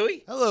 Hello,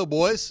 Stewie. Hello,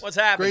 boys. What's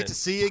happening? Great to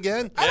see you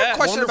again. I have a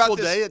question about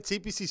this. Day at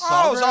TPC Sawgrass.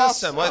 Oh, it was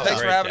awesome. Well,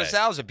 thanks for having us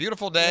out. It was a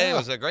beautiful day. Yeah. It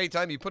was a great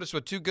time. You put us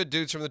with 2 good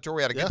dudes from the tour.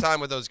 We had a good time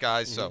with those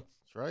guys. Mm-hmm. So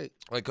that's right.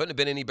 Well, it couldn't have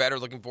been any better.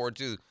 Looking forward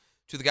to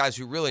the guys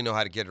who really know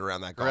how to get it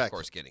around that golf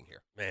course getting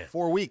here. Man.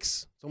 4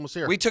 weeks. It's almost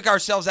here. We took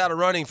ourselves out of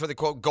running for the,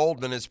 quote,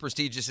 Goldman, as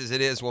prestigious as it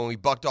is, when we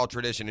bucked all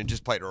tradition and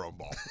just played our own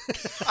ball.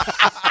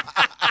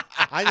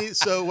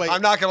 Wait.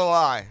 I'm not gonna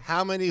lie.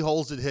 How many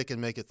holes did Hicken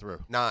make it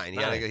through? 9. He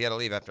had to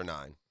leave after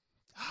 9.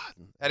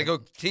 Had to go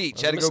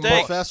teach. That Had was to a go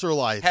mistake. Professor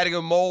life. Had to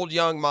go mold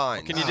young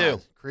minds. What can you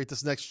do? Create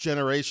this next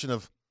generation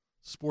of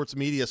sports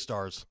media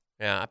stars.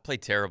 Yeah, I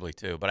played terribly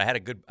too, but I had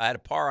a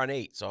par on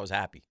 8, so I was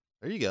happy.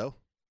 There you go.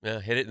 Yeah,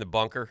 hit it in the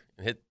bunker.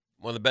 Hit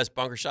one of the best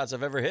bunker shots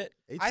I've ever hit.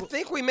 I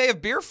think we may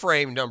have beer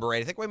framed number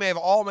 8. I think we may have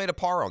all made a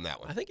par on that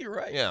one. I think you're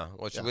right. Yeah,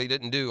 which we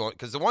didn't do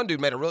because the one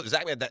dude made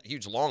Zach made that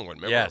huge long one.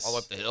 Remember, Yes. all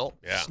up the hill.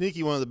 Yeah.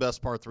 Sneaky, one of the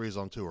best par 3s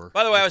on tour.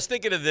 By the way, I was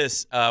thinking of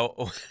this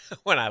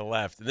when I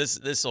left, and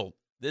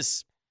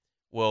this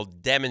will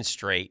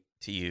demonstrate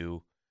to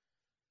you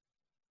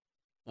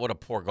what a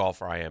poor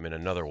golfer I am in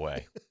another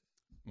way.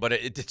 But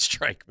it did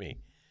strike me,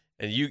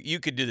 and you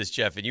could do this,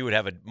 Jeff, and you would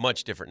have a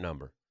much different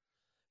number.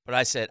 But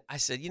I said, I've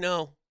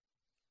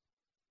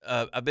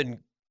been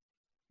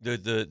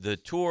the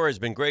tour has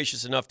been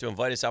gracious enough to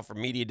invite us out for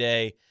media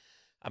day.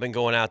 I've been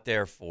going out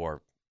there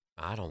for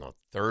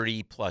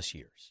 30 plus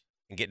years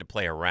and getting to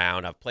play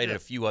around. I've played it a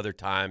few other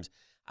times.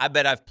 I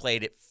bet I've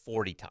played it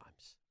 40 times.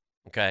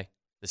 Okay,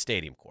 the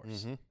stadium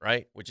course,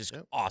 right, which is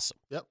awesome.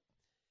 Yep.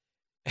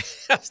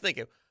 I was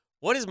thinking,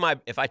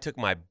 if I took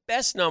my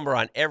best number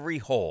on every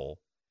hole,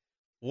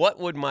 what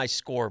would my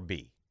score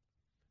be?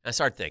 I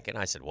started thinking.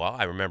 I said, well,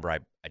 I remember I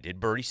did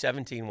birdie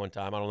 17 one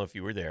time. I don't know if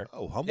you were there.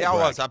 Oh, humble Yeah,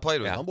 brag. I was. I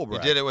played with him. Humble He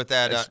brag. did it with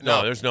that.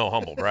 No, there's no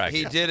humble brag.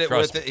 He did it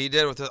Trust with. me. He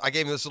did it with. I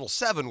gave him this little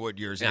 7-wood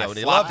years Yeah, ago. I and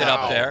he flopped loved it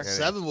up that. there. And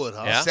 7-wood,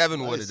 huh? Yeah.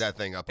 7-wooded that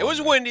thing up. It on was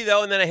there. windy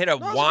though, and then I hit a No,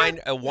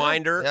 it was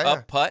winder Yeah.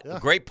 up putt, Yeah. a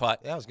great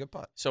putt. Yeah, it was a good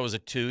putt. So it was a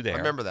 2 there. I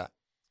remember that.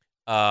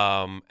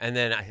 And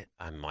then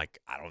I'm like,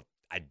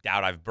 I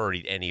doubt I've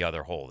birdied any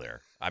other hole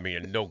there. I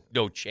mean,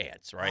 no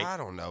chance, right? I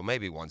don't know.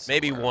 Maybe one.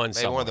 Maybe somewhere. one Maybe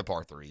somewhere. one of the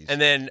par 3s.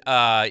 And then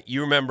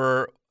you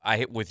remember I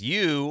hit with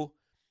you.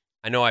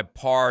 I know I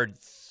parred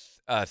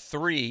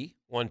 3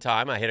 one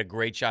time. I hit a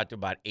great shot to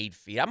about 8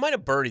 feet. I might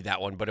have birdied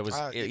that one, but it was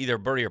either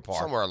birdie or par.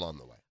 Somewhere along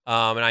the way.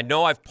 And I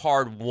know I've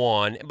parred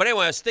 1. But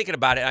anyway, I was thinking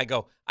about it, and I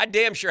go, I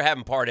damn sure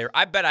haven't parred every.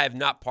 I bet I have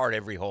not parred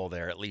every hole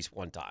there at least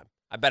one time.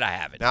 I bet I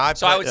haven't. Now,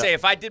 I would say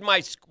if I did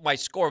my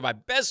score, my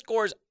best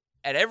scores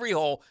at every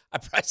hole, I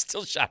probably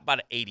still shot about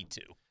an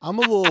 82. I'm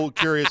a little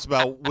curious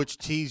about which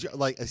tees,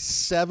 like a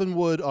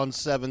 7-wood on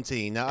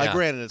 17. Now, Yeah.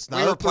 Granted, it's not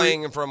We a were three-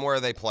 playing from where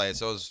they play,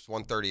 so it was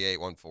 138,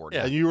 140.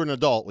 And you were an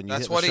adult when you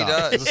That's hit what the he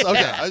shot. does. Okay,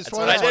 Yeah, I just that's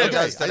wanted what to he okay.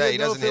 does today. I didn't He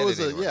know doesn't if it hit was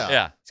it a anymore.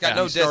 Yeah. He's got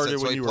no You started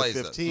distance, so when he you were plays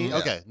this. 15. Yeah.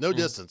 Okay, no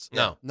distance.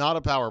 No. Not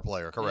a power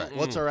player. Correct.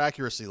 What's our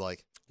accuracy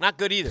like? Not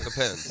good either.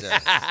 Depends.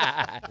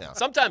 Yeah. Yeah.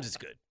 Sometimes it's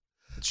good.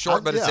 It's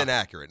short, but it's Yeah.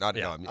 inaccurate. Not.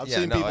 Yeah. No, I've yeah,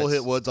 seen no, people it's-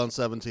 hit woods on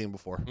 17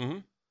 before. Mm-hmm.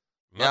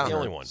 Yeah. Not the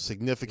only one. He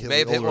Significantly may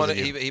have hit older one. than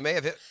you. He may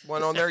have hit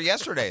one on there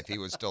yesterday if he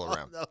was still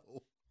around. No.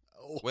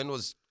 Wind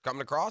was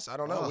coming across. I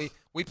don't know. Oh.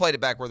 We played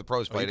it back where the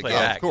pros you played it. played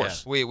again. back, of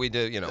course. We do.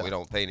 You know, Yeah. we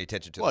don't pay any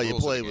attention to Well, the you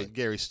rules of play the with game.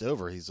 Gary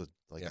Stover. He's a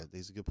Yeah.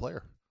 he's a good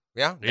player.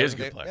 Yeah, He is a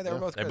good player. Yeah, they were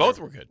both. They good. both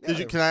were good.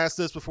 Yeah, Can I ask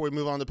this before we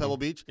move on to Pebble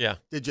Beach? Yeah.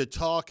 Did you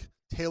talk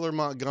Taylor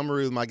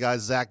Montgomery with my guy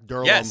Zach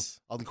Durham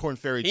Yes. on the Corn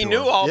Ferry He Tour?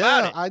 knew all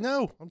about it. I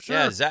know. I'm sure.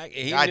 Yeah, Zach.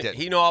 I didn't.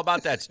 He knew all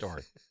about that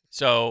story.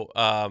 So,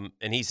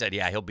 and he said,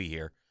 yeah, he'll be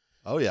here.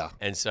 Oh yeah.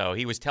 And so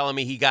he was telling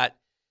me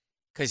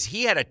because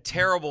he had a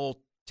terrible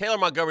Taylor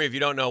Montgomery. If you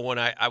don't know, when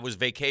I was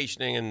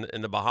vacationing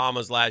in the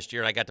Bahamas last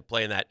year, and I got to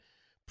play in that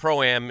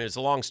Pro-Am. It's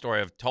a long story.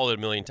 I've told it a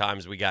million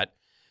times. We got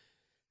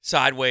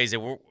sideways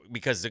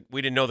because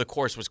we didn't know the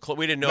course was closed.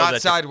 We didn't know Not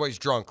that sideways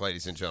drunk,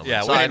 ladies and gentlemen.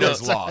 Yeah, we didn't know-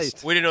 sideways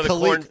lost. we didn't know the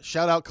Khalik, corn.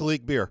 shout out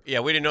Khalik Beer. Yeah,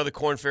 we didn't know the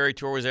Corn Ferry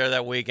Tour was there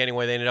that week.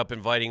 Anyway, they ended up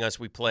inviting us.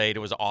 We played. It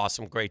was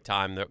awesome, great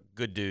time. They're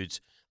good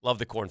dudes. Love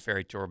the Corn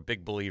Ferry Tour.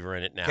 Big believer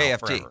in it now. KFT,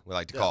 forever. we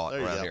like to call there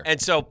it you around go. here.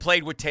 And so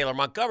played with Taylor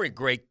Montgomery.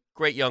 Great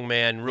young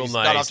man, real He's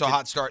nice. got off to a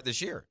hot start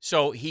this year.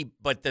 So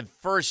but the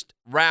first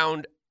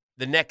round,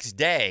 the next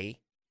day,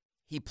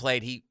 he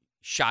played. He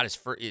shot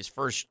his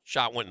first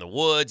shot went in the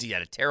woods. He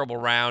had a terrible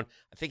round.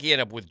 I think he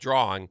ended up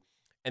withdrawing.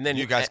 And then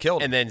You guys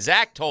killed him. And then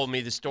Zach told me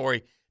the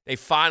story. They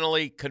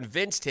finally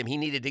convinced him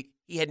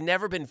he had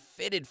never been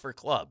fitted for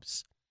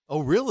clubs. Oh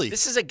really?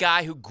 This is a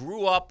guy who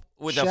grew up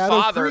with a Shadow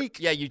father. Creek.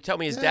 Yeah, you tell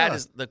me his Yeah. dad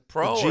is the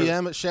pro. The or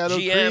GM at Shadow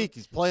GM. Creek.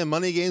 He's playing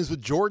money games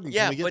with Jordan.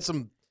 Yeah, Can we get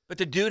some? But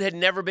the dude had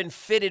never been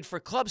fitted for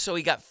clubs, so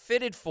he got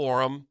fitted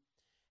for him,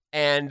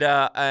 and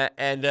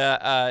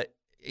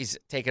he's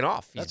taken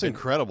off. That's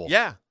incredible.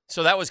 Yeah.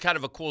 So that was kind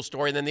of a cool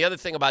story. And then the other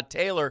thing about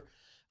Taylor,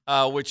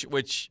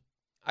 which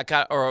I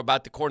got, or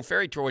about the Corn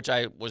Ferry Tour, which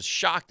I was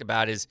shocked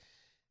about, is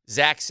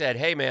Zach said,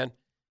 "Hey man,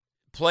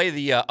 play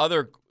the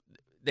other."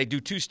 They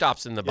do 2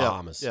 stops in the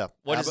Bahamas. Yeah.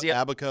 What is the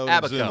Abaco? And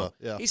Abaco. Zuma.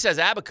 Yeah. He says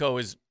Abaco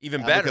is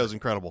even better. Abaco's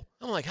incredible.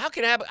 I'm like, how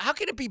can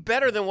it be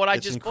better than what I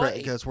It's just incredible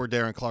played? because where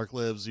Darren Clark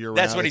lives year round.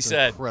 That's what he It's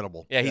said.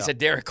 Incredible. Yeah, he said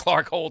Derek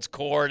Clark holds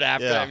court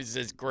after Yeah. that. He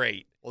says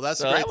great. Well,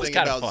 that's So the that great was thing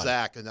kinda about fun.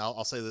 Zach, and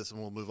I'll say this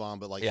and we'll move on,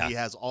 but like Yeah. he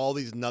has all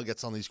these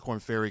nuggets on these Corn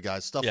Ferry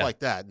guys, stuff Yeah. like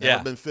that. Never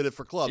Yeah. been fitted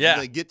for clubs. Yeah. When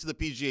they get to the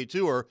PGA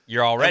Tour,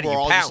 You're all ready. and we're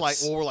You all pounce.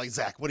 just like, we're like,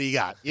 Zach, what do you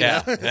got? You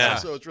Yeah, know? yeah.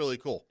 So it's really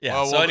cool. Yeah.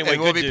 Well, so anyway,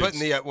 and we'll good be dudes.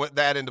 putting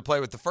that into play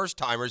with the first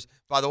timers.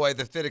 By the way,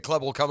 the fitted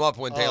club will come up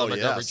when Taylor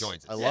Montgomery yes.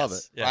 joins us. I love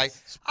it. Yes. Right?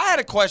 I had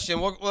a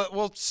question. We'll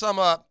we'll sum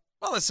up.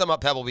 Well, let's sum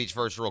up Pebble Beach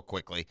first real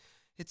quickly.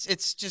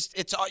 It's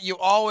you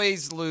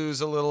always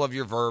lose a little of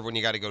your verve when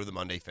you got to go to the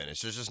Monday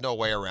finish. There's just no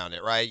way around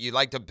it, right? You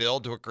like to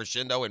build to a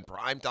crescendo in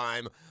prime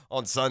time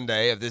on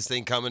Sunday of this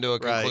thing coming to a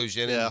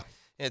conclusion. Right, yeah.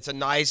 And it's a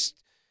nice,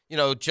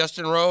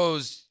 Justin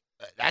Rose,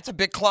 that's a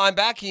big climb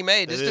back he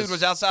made. This dude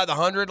was outside the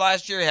 100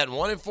 last year. He hadn't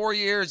won in 4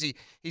 years.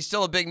 He's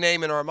still a big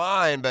name in our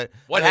mind. But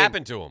what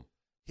happened to him?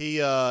 He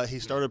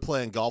started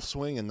playing golf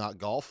swing and not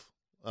golf.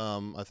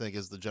 I think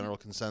is the general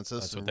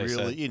consensus. That's what and they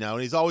really, said.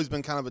 And he's always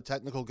been kind of a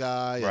technical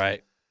guy. And,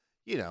 Right.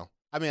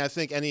 I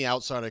think any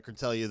outsider can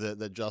tell you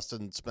that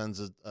Justin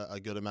spends a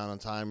good amount of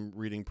time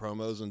reading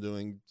promos and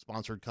doing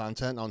sponsored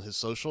content on his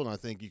social, and I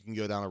think you can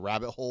go down a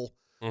rabbit hole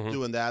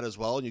doing that as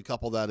well. And you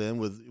couple that in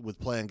with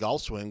playing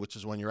golf swing, which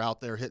is when you're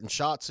out there hitting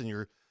shots and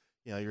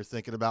you're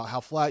thinking about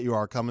how flat you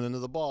are coming into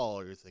the ball,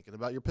 or you're thinking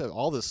about your pivot,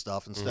 all this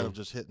stuff instead of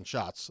just hitting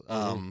shots.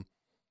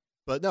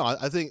 But no,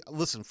 I think,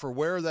 listen, for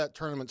where that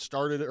tournament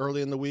started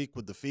early in the week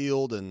with the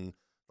field and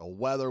the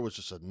weather was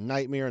just a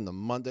nightmare, and the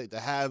Monday to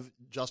have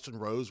Justin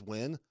Rose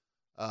win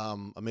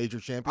a major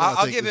champion,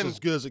 I think it's as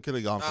good as it could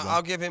have gone for them.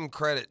 I'll give him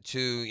credit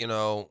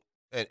to,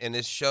 and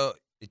this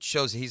it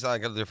shows he's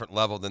like at a different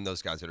level than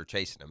those guys that are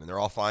chasing him, and they're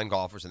all fine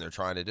golfers and they're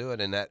trying to do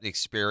it, and that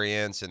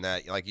experience and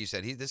that, like you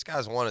said, this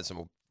guy's won at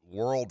some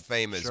world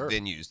famous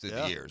venues through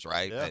the years,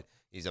 right? Yeah.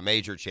 He's a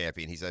major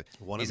champion. He's a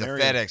Marion.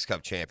 FedEx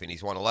Cup champion.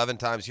 He's won 11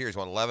 times here. He's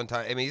won 11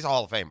 times. I mean, he's a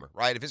Hall of Famer,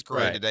 right? If his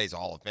career today is a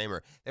Hall of Famer.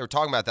 They were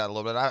talking about that a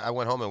little bit. I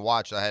went home and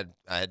watched. I had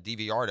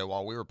DVR'd it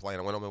while we were playing.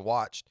 I went home and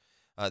watched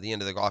the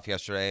end of the golf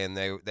yesterday, and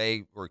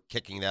they were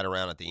kicking that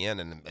around at the end.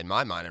 And in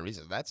my mind,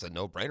 that's a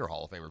no-brainer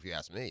Hall of Famer if you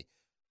ask me.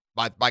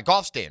 By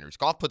golf standards,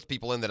 golf puts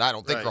people in that I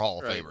don't think are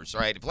Hall of Famers,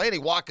 right? If Laney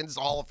Watkins is a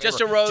Hall of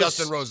Famer,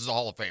 Justin Rose is a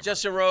Hall of Famer.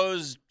 Justin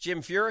Rose,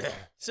 Jim Furyk,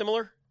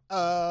 similar?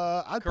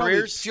 I'd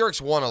Careers?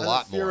 Furyk's won a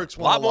lot more. Furyk's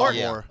won a lot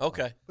more.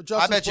 Okay. But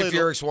I bet you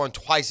Furyk's won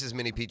twice as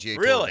many PGA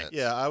Tour events.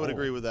 Yeah, I would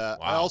agree with that.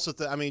 Wow. I also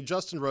think,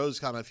 Justin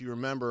Rose kind of, if you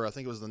remember, I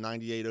think it was the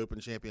 98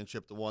 Open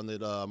Championship, the one that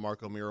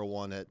Mark O'Meara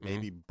won at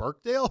maybe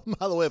Birkdale.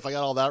 By the way, if I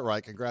got all that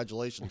right,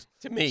 congratulations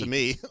to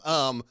me.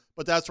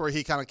 But that's where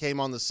he kind of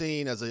came on the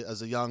scene as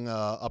a young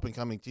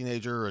up-and-coming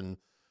teenager and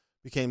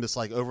became this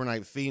like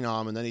overnight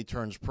phenom, and then he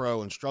turns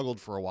pro and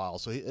struggled for a while.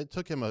 So it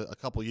took him a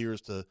couple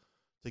years to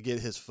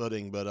get his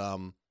footing, but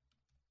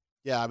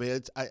yeah,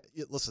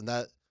 listen,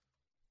 that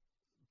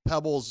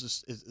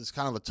Pebbles is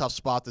kind of a tough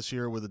spot this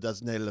year with the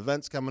designated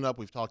events coming up.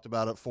 We've talked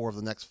about it 4 of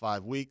the next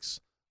 5 weeks.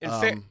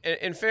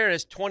 In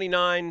fairness,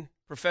 29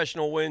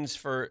 professional wins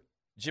for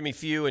Jimmy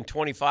Few and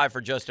 25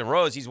 for Justin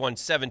Rose. He's won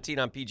 17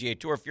 on PGA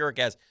Tour. Furyk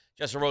has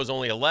Justin Rose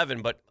only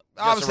 11, but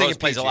Justin Rose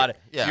plays a lot of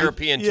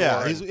European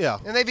Tour.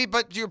 And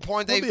but to your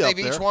point, they've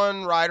each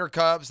won Ryder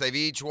Cups. They've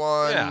each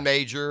won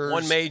majors.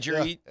 One major.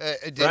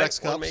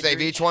 FedEx Cup.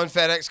 They've each won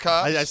FedEx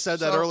Cup. I said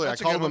that earlier. I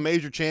called him a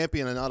major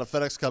champion and not a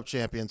FedEx Cup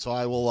champion. So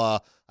I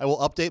will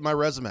update my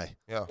resume.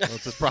 Yeah,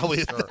 which is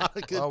probably not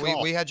a good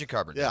call. We had you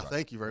covered. Yeah,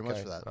 thank you very much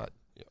for that.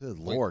 Good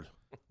Lord.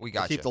 We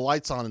got keep the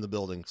lights on in the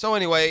building. So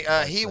anyway,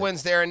 he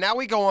wins there, and now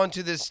we go on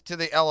to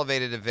the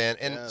elevated event.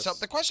 And so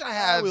the question I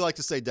have, we like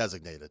to say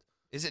designated.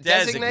 Is it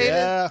designated?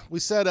 Yeah, we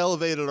said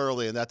elevated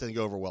early, and that didn't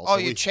go over well. Oh, so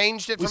you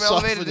changed it from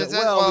elevated to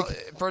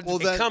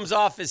it comes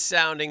off as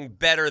sounding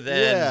better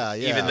than,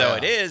 even though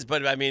it is.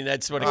 But I mean,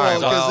 that's what it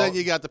comes off. Because then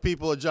you got the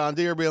people at John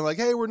Deere being like,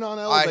 "Hey, we're not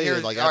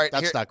elevated."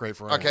 That's not great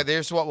for anyone. Okay,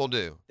 here's what we'll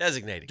do.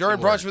 Designated. During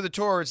Brunch with the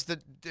Tour,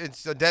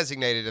 it's a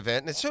designated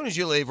event, and as soon as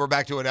you leave, we're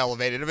back to an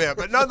elevated event.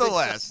 But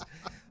nonetheless,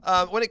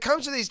 when it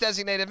comes to these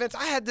designated events,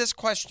 I had this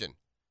question,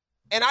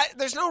 and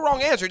there's no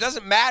wrong answer. It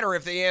doesn't matter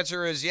if the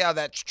answer is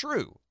that's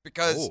true,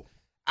 because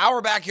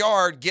our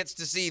backyard gets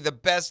to see the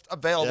best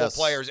available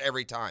players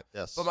every time.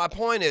 Yes. But my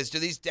point is, do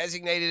these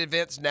designated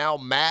events now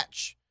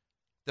match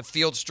the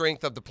field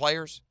strength of the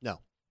players? No.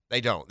 They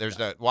don't. There's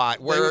no why.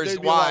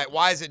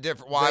 Why is it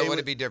different? Why would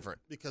it be different?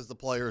 Because the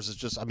players is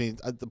just,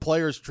 the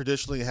players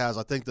traditionally has,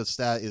 I think the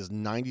stat is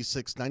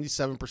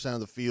 97% of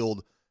the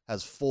field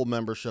has full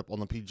membership on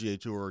the PGA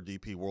Tour or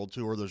DP World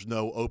Tour. There's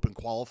no open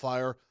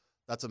qualifier.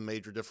 That's a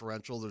major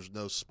differential. There's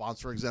no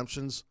sponsor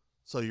exemptions.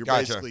 So you're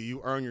basically, you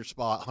earn your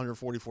spot,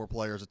 144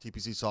 players at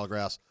TPC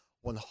Sawgrass,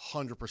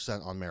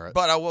 100% on merit.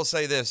 But I will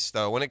say this,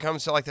 though. When it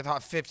comes to like the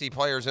top 50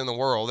 players in the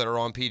world that are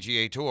on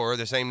PGA Tour,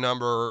 the same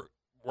number,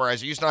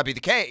 whereas it used to not be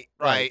the case,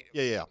 right?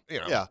 Yeah.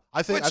 You know, yeah.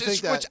 I think that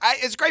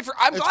it's great for.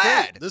 I'm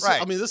glad. This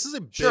is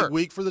a big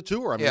week for the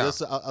tour.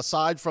 This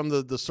aside from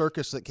the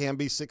circus that can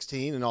be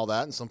 16 and all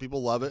that, and some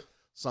people love it,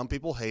 some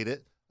people hate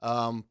it.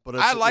 But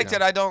I liked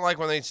it. I don't like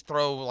when they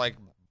throw like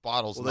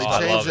bottles. Well,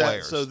 they changed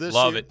that. So this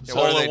love year, it.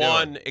 Hole in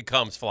one, it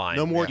comes flying.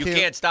 No more. You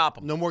can't stop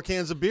them. No more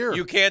cans of beer.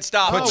 You can't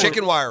stop them. Put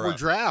chicken wire. We're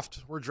draft.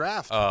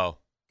 Oh.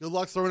 Good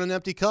luck throwing an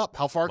empty cup.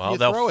 How far can you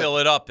they'll throw it? fill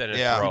it up then.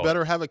 You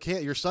better have a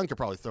can. Your son could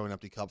probably throw an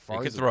empty cup far.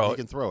 He can throw it. He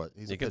can throw it.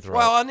 He can throw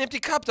it. An empty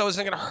cup though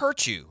isn't going to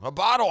hurt you. A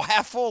bottle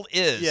half full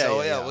is.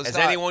 Has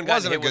anyone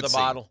gotten hit with a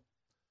bottle?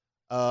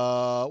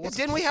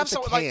 Didn't we have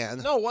someone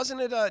like? No,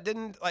 wasn't it?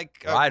 Didn't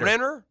like Ryder.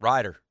 Renner?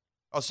 Ryder.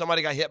 Oh,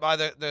 somebody got hit by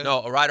the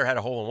No, a rider had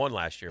a hole-in-one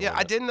last year. Yeah,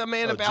 I didn't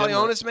Amanda Jim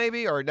Balionis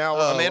maybe, or now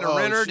Amanda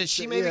Renner. Did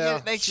she maybe get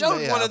it? They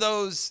showed one of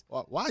those.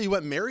 Wow, you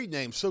went married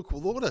name. So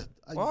cool.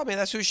 Well, I mean,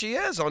 that's who she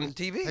is on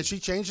TV. Has she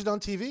changed it on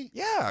TV?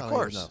 Yeah, of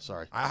course. No,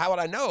 sorry. How would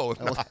I know?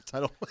 I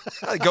don't.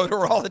 I go to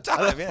her all the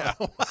time. Yeah.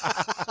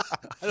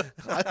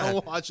 I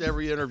don't watch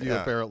every interview,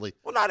 apparently.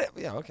 Well, not it.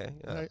 Yeah, okay.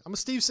 Yeah. I'm a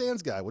Steve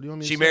Sands guy. What do you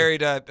want me to She say?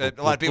 married, a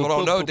lot of people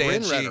don't know,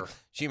 Dan. Ritter.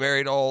 She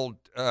married old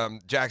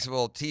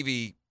Jacksonville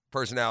TV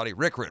personality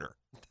Rick Ritter.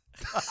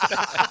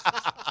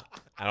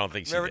 I don't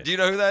think she did. Do you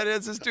know who that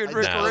is? This dude,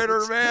 Rick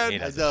Ritter,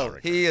 man. I don't.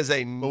 He is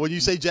a. But when you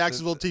say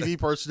Jacksonville TV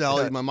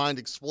personality, my mind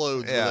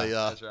explodes. Yeah, with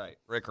that's right.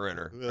 Rick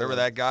Ritter. Remember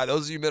that guy?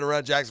 Those of you who've been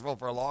around Jacksonville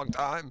for a long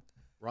time.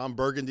 Ron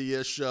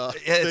Burgundy-ish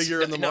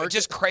figure in the market.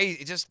 Just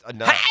crazy. Just a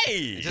nut.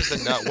 Hey! Just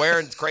a nut.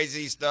 Wearing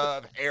crazy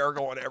stuff. Hair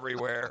going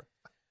everywhere.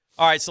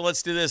 All right, so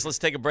let's do this. Let's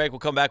take a break. We'll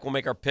come back. We'll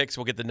make our picks.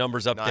 We'll get the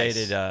numbers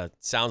updated. Nice.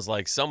 Sounds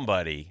like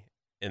somebody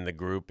in the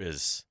group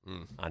is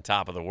on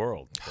top of the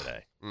world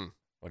today.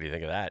 What do you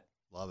think of that?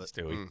 Love it.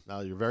 Stewie? No,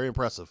 you're very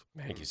impressive.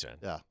 Thank you, son.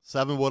 Yeah.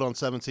 7 wood on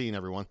 17,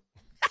 everyone.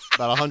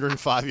 About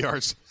 105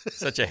 yards.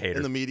 Such a hater.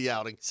 In the media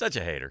outing. Such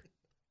a hater.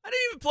 I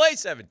didn't even play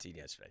 17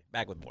 yesterday.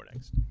 Back with more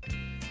next.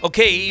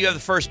 Okay, you have the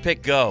first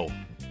pick. Go.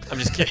 I'm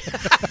just kidding.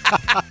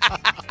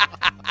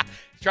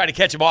 Trying to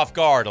catch him off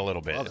guard a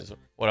little bit is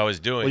what I was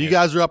doing. Well, you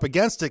guys are up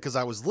against it because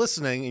I was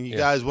listening, and you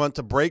guys went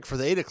to break for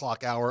the 8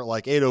 o'clock hour at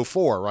like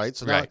 8:04, right?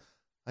 So now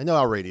I know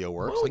how radio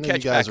works. Well, we I know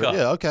catch you guys back up.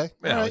 Yeah, okay.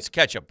 Yeah, right. it's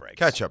catch-up break.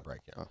 Catch-up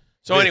break, yeah.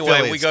 So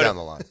anyway, we go down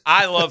the line.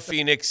 I love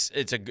Phoenix.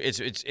 It's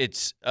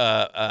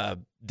a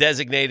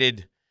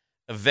designated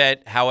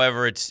event.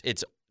 However,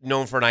 it's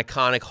known for an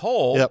iconic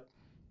hole. Yep.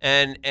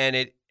 And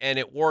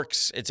it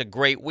works. It's a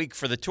great week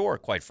for the tour,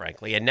 quite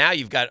frankly. And now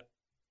you've got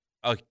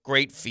a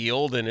great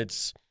field, and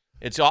it's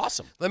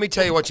awesome. Let me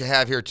tell you what you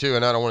have here, too,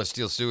 and I don't want to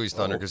steal Stewie's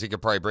thunder because he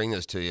could probably bring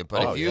this to you.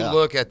 But if you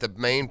look at the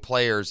main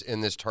players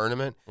in this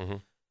tournament,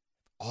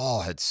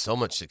 all had so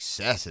much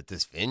success at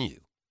this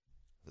venue.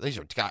 These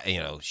are,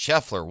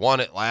 Scheffler won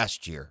it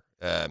last year.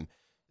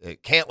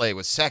 Cantlay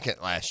was second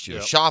last year.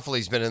 Yep.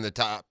 Schauffele's been in the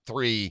top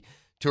 3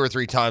 2 or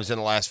 3 times in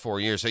the last 4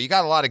 years. So you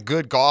got a lot of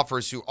good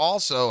golfers who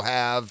also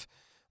have,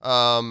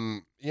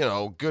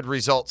 good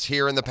results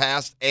here in the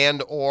past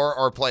and or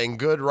are playing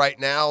good right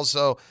now.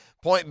 So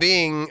point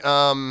being,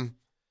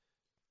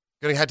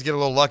 going to have to get a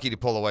little lucky to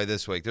pull away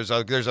this week. There's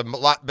a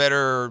lot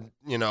better,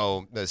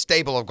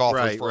 stable of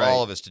golfers for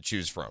all of us to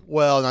choose from.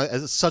 Well,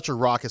 and it's such a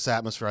raucous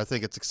atmosphere. I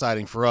think it's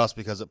exciting for us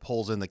because it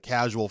pulls in the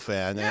casual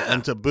fan. Yeah.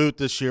 And to boot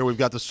this year, we've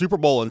got the Super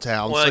Bowl in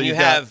town. Well, so you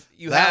have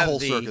that whole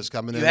circus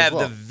coming in You have as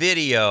well. the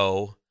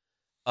video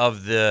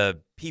of the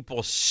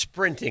people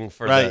sprinting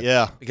for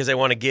because they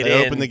want to get in.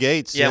 They open the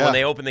gates. Yeah, when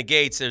they open the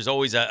gates, there's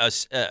always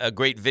a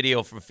great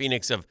video from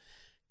Phoenix of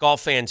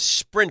golf fans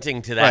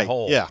sprinting to that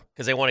hole. Yeah,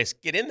 because they want to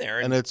get in there,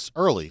 and it's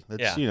early.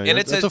 It's, and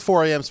it's a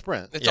 4 a.m.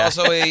 sprint. It's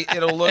also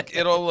it'll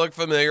look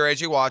familiar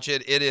as you watch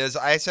it. It is.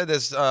 I said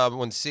this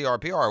when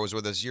CRPR was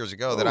with us years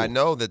ago that I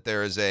know that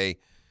there is a,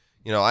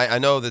 I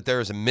know that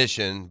there is a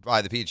mission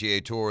by the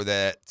PGA Tour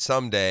that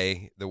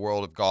someday the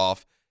world of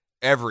golf,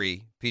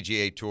 every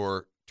PGA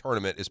Tour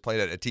tournament is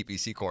played at a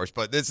TPC course,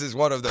 but this is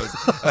one of those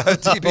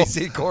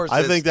TPC courses.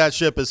 I think that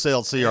ship has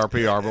sailed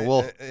CRPR,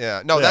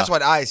 but that's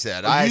what I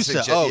said. I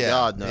suggest,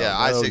 God, no. Yeah,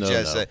 I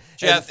suggest that.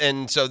 Jeff,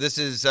 and so this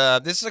is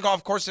a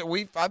golf course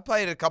that I've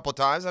played a couple of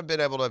times. I've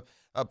been able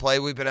to play.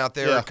 We've been out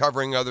there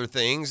covering other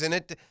things, and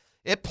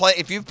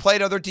if you've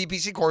played other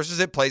TPC courses,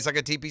 it plays like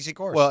a TPC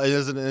course. Well, it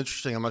isn't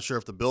interesting. I'm not sure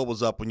if the bill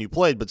was up when you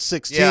played, but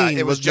 16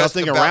 it was with just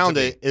nothing about around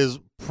to be. it is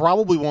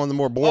probably one of the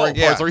more boring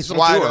parts of the regional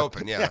wide tour.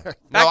 open. Yeah.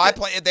 No, I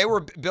played. They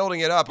were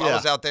building it up. I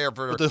was out there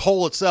for. But the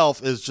hole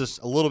itself is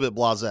just a little bit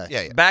blasé.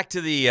 Yeah. Back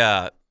to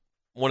the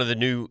one of the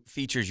new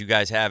features you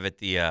guys have at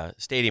the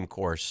stadium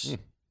course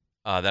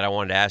that I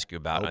wanted to ask you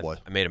about. Oh, boy.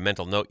 I made a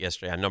mental note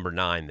yesterday on number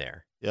 9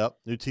 there. Yep,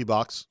 new tee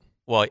box.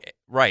 Well,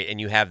 right, and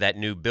you have that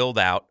new build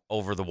out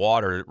over the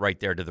water right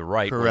there to the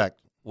right.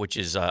 Correct. Which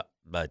is a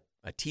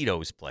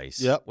Tito's place.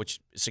 Yep. Which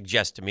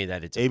suggests to me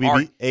that it's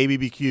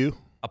ABBQ.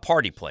 A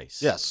party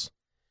place. Yes.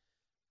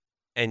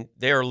 And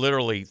they're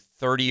literally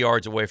 30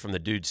 yards away from the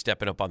dude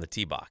stepping up on the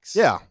tee box.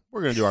 Yeah,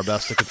 we're going to do our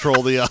best to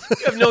control the.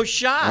 You have no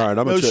shot. All right,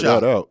 I'm going to check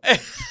that out.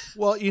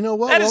 Well, you know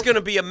what? That is going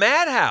to be a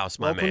madhouse,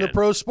 my welcome man. to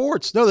pro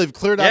sports. No, they've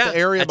cleared out the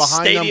area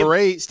behind number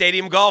 8.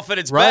 Stadium golf at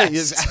its right,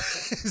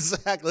 best.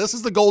 Exactly. This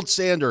is the gold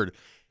standard.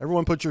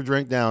 Everyone put your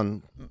drink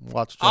down.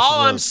 Watch Justin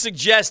All I'm Rose.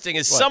 suggesting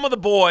is some of the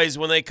boys,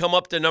 when they come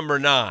up to number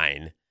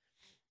 9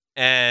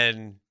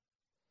 and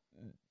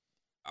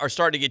are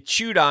starting to get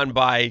chewed on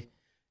by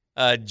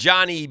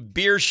Johnny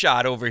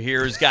Beershot over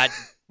here who's got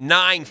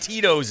 9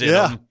 Tito's in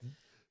him.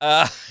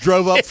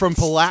 Drove up from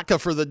Palatka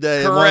for the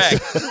day.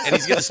 Correct. And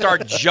he's going to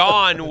start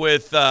jawing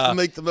with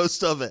make the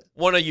most of it.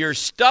 One of your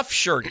stuffed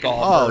shirt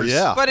golfers. Oh,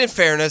 yeah. But in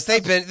fairness,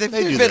 they've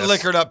been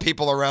liquored up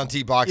people around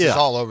tee boxes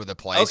all over the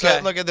place.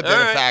 Okay. Look at the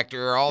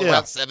benefactor, all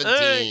around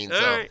 17. All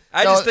right.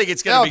 I just think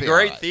it's going to be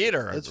great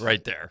theater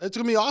right there. It's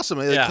going to be awesome.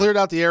 They cleared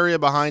out the area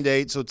behind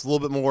 8, so it's a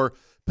little bit more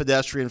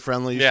pedestrian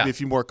friendly. Used to be a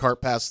few more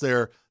cart paths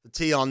there. The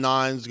tee on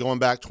 9's going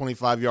back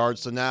 25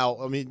 yards. So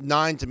now,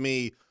 9 to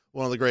me,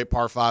 one of the great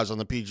par 5s on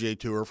the PGA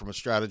Tour from a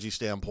strategy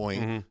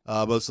standpoint.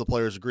 Most of the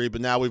players agree.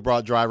 But now we've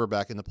brought driver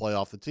back into play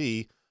off the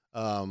tee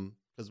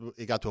because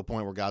it got to a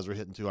point where guys were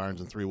hitting 2 irons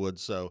and 3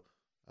 woods. So,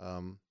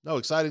 no,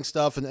 exciting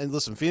stuff. And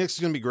listen, Phoenix is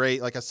going to be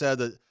great. Like I said,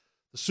 the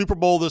Super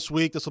Bowl this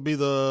week, this will be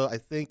I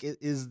think it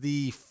is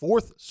the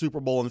 4th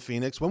Super Bowl in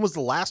Phoenix. When was the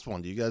last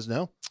one? Do you guys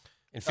know?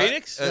 In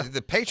Phoenix?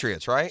 The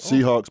Patriots, right?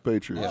 Seahawks,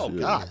 Patriots. Oh,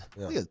 God.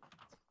 Yeah.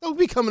 Don't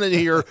be coming in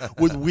here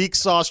with weak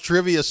sauce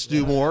trivia,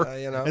 Stu Moore,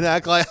 and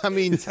act like,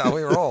 That's how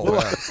we roll.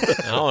 I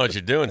don't know what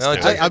you're doing, Stu.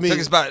 It took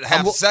us about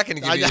half a second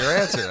to give you your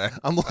answer there.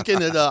 I'm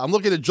looking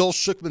at Joel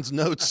Schuckman's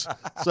notes,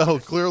 so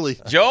clearly.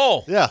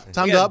 Joel. Yeah,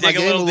 timed up my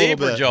game a little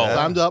bit. Joel.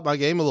 Timed up my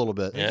game a little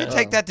bit. You can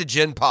take that to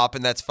Gen Pop,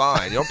 and that's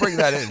fine. You don't bring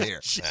that in here.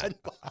 Gen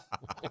Pop.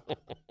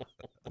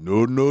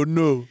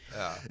 No.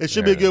 Yeah. It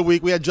should be a good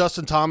week. We had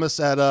Justin Thomas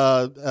at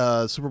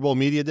Super Bowl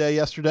Media Day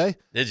yesterday.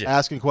 Did you?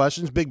 Asking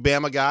questions. Big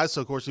Bama guy, so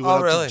of course he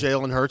went up to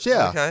Jalen Hurts.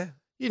 Yeah. Okay.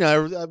 You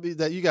know,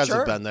 that you guys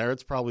have been there.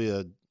 It's probably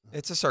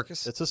It's a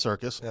circus. It's a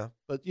circus. Yeah.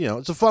 But,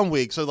 it's a fun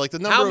week. So, like, the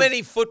number How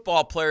many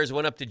football players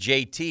went up to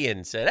JT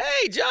and said,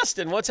 "Hey,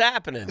 Justin, what's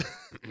happening?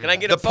 Can I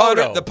get a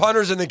photo?" The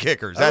punters and the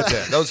kickers. That's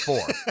it. Those 4.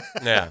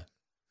 Yeah.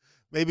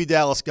 Maybe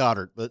Dallas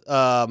Goedert. But,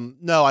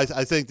 no, I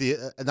think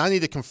and I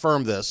need to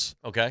confirm this.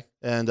 Okay.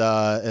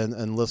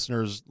 And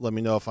listeners, let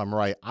me know if I'm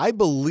right. I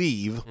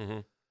believe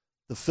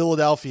the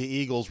Philadelphia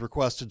Eagles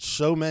requested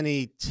so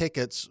many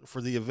tickets for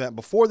the event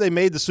before they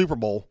made the Super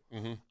Bowl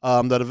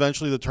that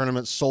eventually the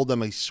tournament sold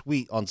them a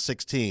suite on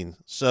 16.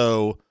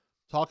 So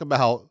talk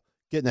about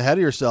getting ahead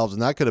of yourselves,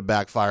 and that could have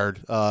backfired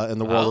in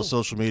the world of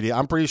social media.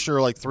 I'm pretty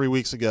sure like 3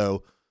 weeks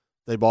ago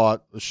they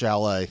bought a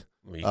chalet.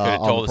 Well, you could have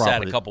told us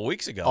that a couple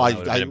weeks ago. That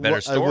would have been a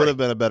better story. It would have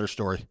been a better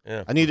story.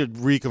 Yeah. I need to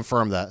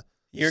reconfirm that.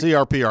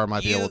 CRPR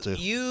might be able to.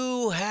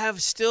 You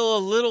have still a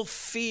little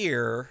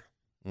fear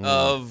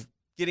of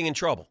getting in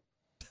trouble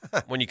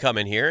when you come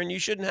in here, and you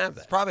shouldn't have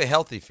that. It's probably a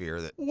healthy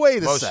fear.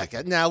 Wait a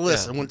second. Now,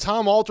 listen, when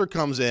Tom Alter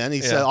comes in,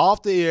 he said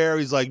off the air,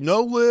 he's like,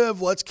 no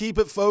live, let's keep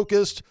it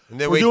focused. And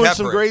then we're doing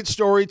some great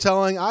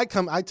storytelling. I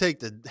take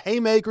the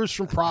haymakers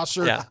from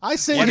Prosser. Yeah. I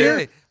sit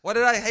here. What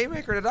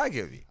haymaker did I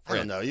give you? I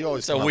don't know. You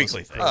always It's a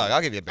weekly thing.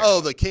 I'll give you a bear. Oh,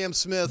 the Cam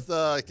Smith.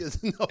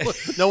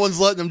 No one's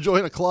letting him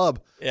join a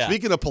club. Yeah.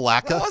 Speaking of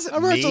Palaka, That wasn't I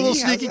remember it's a me. little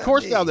sneaky How's that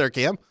course me? down there,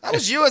 Cam. That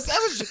was you.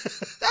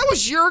 That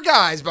was your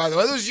guys, by the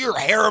way. That was your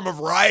harem of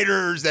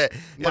writers that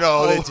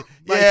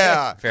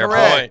Fair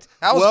correct. point.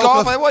 That was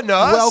golf. It wasn't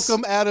us.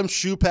 Welcome Adam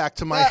Schupak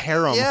to my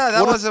harem. Yeah,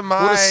 that wasn't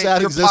my. What a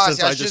sad your existence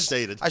posse. I just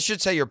stated. I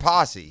should say your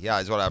posse. Yeah,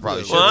 is what I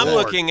probably should. Well, I'm say.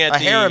 looking at a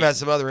harem has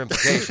some other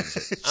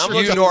implications.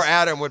 You nor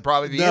Adam would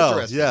probably be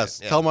interested. Yes.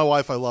 in it. Yeah. Tell my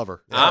wife I love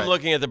her. I'm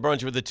looking at the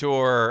Brunch with the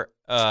Tour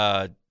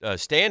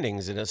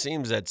standings, and it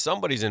seems that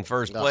somebody's in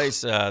first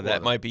place.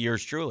 That might be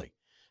yours truly.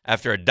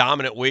 After a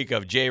dominant week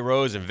of Jay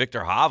Rose and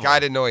Victor Hovland. I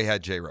didn't know he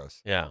had Jay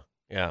Rose. Yeah.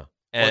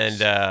 And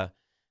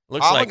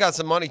looks Hovland like got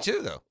some money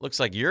too, though. Looks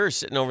like you're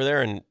sitting over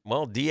there in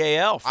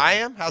DAL. I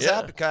am. How's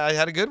that? Because I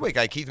had a good week.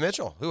 I had Keith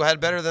Mitchell, who had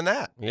better than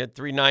that. He had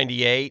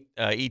 398.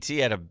 ET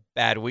had a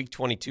bad week,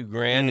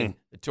 $22,000, and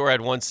the Tour had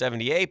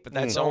 178. But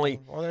that's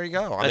only. Well, there you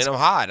go. I mean, I'm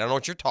hot. I don't know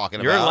what you're talking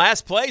about. You're in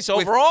last place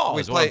overall.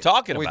 Is what I'm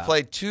talking about. We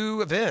played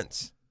 2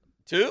 events.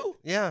 2?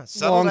 Yeah.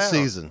 Long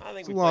season. I think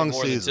it's we a long played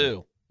more season. than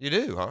 2. You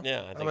do, huh?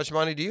 Yeah. How much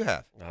money do you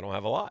have? I don't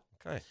have a lot.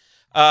 Okay.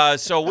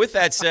 So with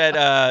that said,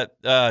 El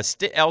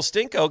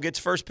Stinko gets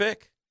first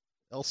pick.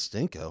 El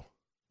Stinko.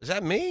 Is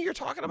that me you're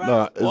talking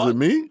about? Nah, is it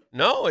me?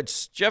 No,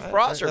 it's Jeff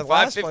Prosser,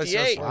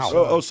 558.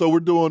 Oh, so we're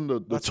doing the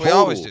That's total. what we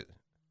always do.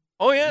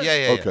 Oh yeah,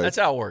 Yeah. Okay. That's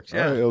how it works.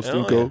 Yeah, All right, El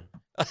Stinko.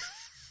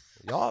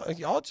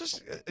 Y'all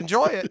just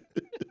enjoy it.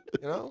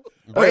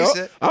 Embrace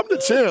it. I'm the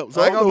champ,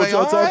 so I don't know what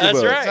y'all talking That's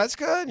about. right. That's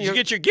good. Did you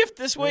get your gift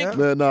this week? Yeah.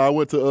 Man, I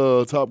went to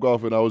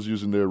Topgolf and I was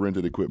using their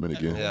rented equipment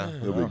again. Yeah.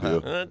 No big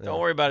deal. Don't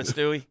worry about it,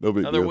 Stewie. No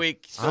big Another deal.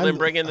 week. Still didn't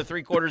bring in the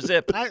 3/4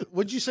 zip.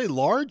 What'd you say,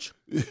 large?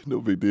 No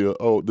big deal.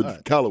 Oh,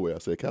 Callaway. I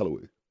said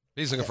Callaway.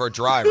 He's looking for a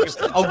driver.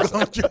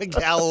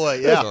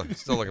 Callaway. Yeah.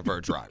 Still looking for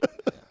a driver.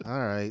 All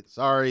right.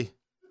 Sorry.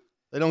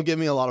 They don't give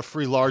me a lot of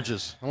free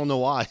larges. I don't know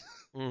why.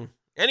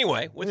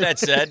 Anyway, with that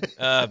said,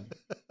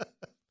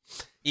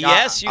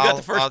 yes, you got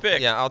the 1st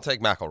pick. Yeah, I'll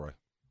take McElroy.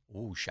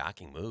 Ooh,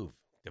 shocking move.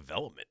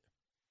 Development.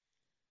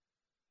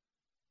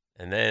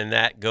 And then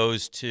that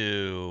goes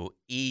to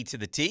E to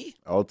the T.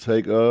 I'll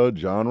take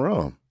John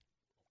Rahm.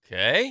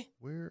 Okay.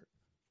 Where?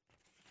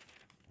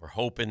 We're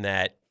hoping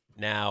that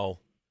now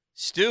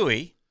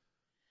Stewie.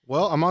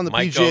 Well, I'm on the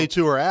PGA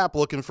Tour app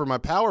looking for my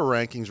power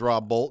rankings,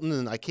 Rob Bolton,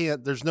 and I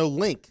can't. There's no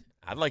link.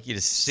 I'd like you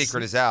to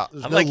Secret is out.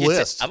 There's no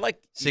list.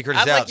 Secret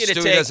is out.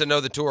 Stewie doesn't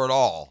know the tour at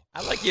all.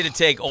 I'd like you to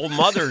take Old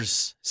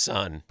Mother's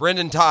son.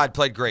 Brendan Todd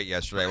played great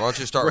yesterday. Why don't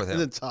you start with him?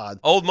 Brendan Todd.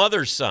 Old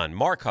Mother's son,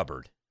 Mark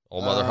Hubbard.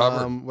 Old Mother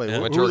Hubbard. Wait, Yeah.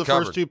 who Went were to the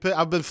recover. first 2 picks?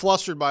 I've been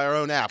flustered by our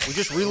own app. We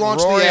just relaunched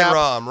Rory the and app.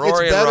 Rahm. Rory it's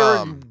and better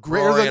Rahm. and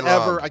greater Rory than and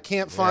ever. Rahm. I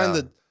can't find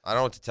Yeah. I don't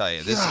know what to tell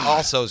you. This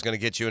also is going to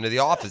get you into the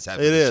office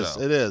after It the is.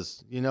 show. It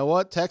is. You know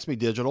what? Text me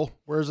digital.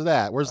 Where's it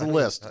at? Where's the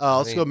list?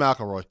 Let's go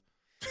McElroy.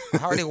 I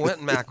already went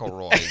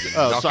McElroy. You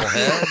Sorry.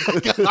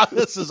 knucklehead. God,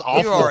 this is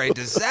awful. You are a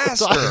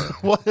disaster.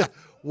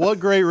 What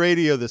great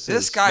radio this is.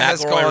 This guy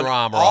has gone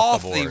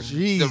off the Jeez,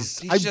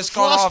 he's I'm just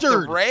gone off the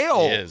flustered.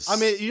 rails. I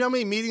mean, you know how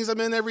many meetings I'm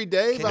in every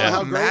day Can about how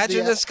you great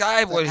imagine this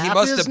guy? What he app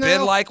must is have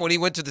been now? like when he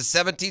went to the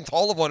 17th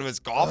hole of one of his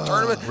golf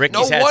tournaments.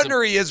 Ricky's No had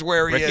wonder he is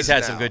where he Ricky's is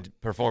had now. some good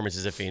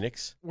performances at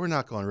Phoenix. We're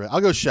not going red.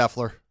 I'll go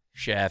Scheffler.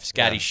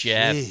 Scotty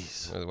Chef.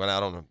 Jeez. Went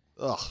out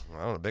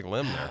on a big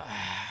limb there.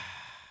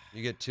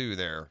 You get 2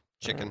 there.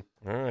 Chicken.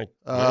 All right.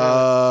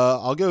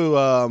 I'll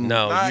go.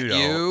 No, Not you don't.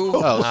 you.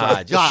 Oh,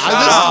 sorry. just God, shut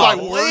this is up.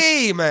 my worst.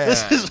 Lee, man.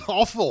 This is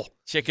awful.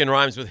 Chicken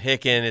rhymes with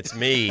Hicken. It's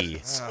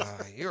me.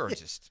 You're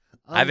just.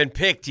 I haven't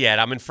picked yet.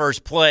 I'm in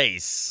first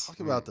place.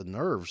 Talk about the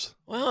nerves.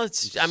 Well,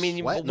 it's. I mean,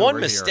 Sweating one over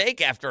mistake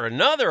after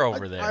another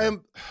over there. I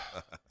am.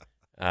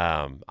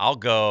 I'll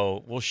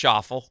go. We'll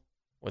shuffle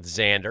with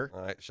Xander,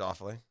 All right,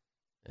 Shoffley.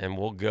 and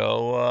we'll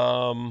go.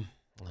 Oh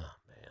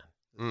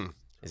man,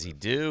 is he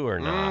due or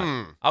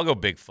not? I'll go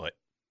Bigfoot.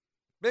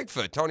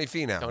 Bigfoot, Tony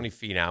Finau. Tony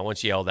Finau. I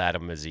once yelled at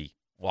him as he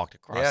walked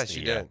across. Yeah, the,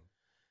 she did. And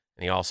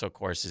he also, of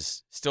course,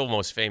 is still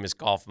most famous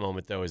golf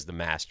moment though is the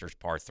Masters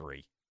Par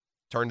 3.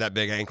 Turned that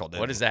big ankle, didn't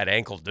What he? is that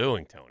ankle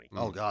doing, Tony?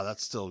 Oh God,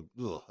 that's still.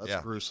 That's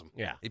Yeah. gruesome.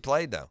 Yeah. He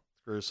played, though.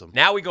 Gruesome.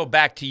 Now we go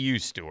back to you,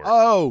 Stuart.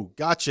 Oh,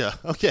 gotcha.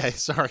 Okay,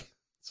 sorry.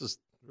 This is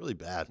really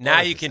bad. Now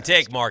you can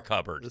take Mark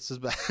Hubbard. This is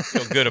bad.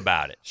 Feel good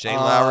about it. Shane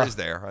Lowry's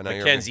there. I know you're.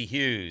 Mackenzie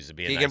Hughes would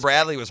be a Keegan nice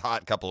Bradley was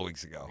hot a couple of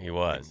weeks ago. pick. He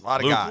was. A lot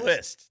of Luke guys.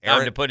 List. Time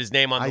Aaron- to put his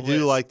name on the I list.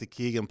 do like the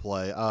Keegan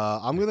play.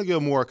 I'm gonna go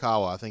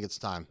Morikawa. I think it's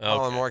time.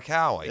 Colin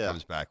Morikawa Yeah.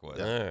 comes back with.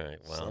 All right.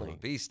 Well, Son of a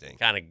bee sting.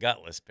 kind of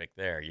gutless pick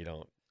there. You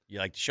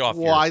like to show off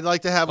Well, your I'd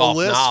like to have a golf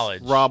list,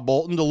 knowledge. Rob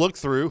Bolton, to look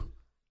through.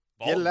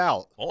 Get Bolton. it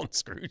out. Bolton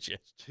screwed you.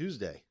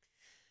 Tuesday.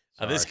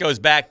 This goes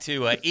back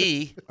to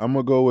E, I'm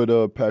gonna go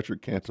with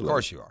Patrick Cantlay. Of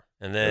course you are.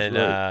 and then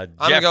That's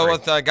I'm going to go Jeffrey.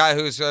 with a guy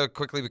who's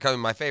quickly becoming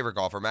my favorite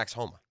golfer, Max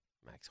Homa.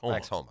 Max Homa.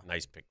 Homa.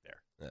 Nice pick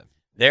there. Yeah.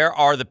 There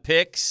are the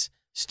picks.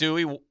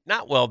 Stewie,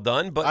 not well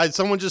done, but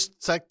Someone just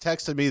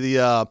texted me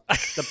the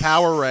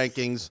power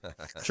rankings.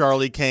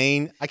 Charlie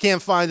Kane. I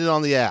can't find it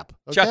on the app.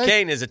 Okay? Chuck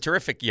Kane is a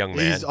terrific young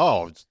man. He's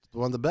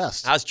one of the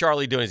best. How's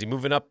Charlie doing? Is he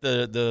moving up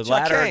the Chuck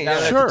ladder Kane, down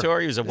yeah. at Sure. the tour?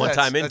 He was a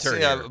one-time intern.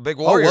 Yeah, here. big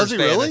Warriors was he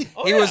fan. really?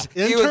 Oh, He yeah. was.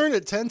 He was. Intern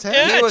at 1010.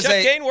 Yeah, he was Chuck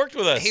a- Kane worked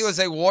with us. He was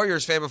a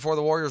Warriors fan before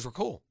the Warriors were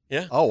cool.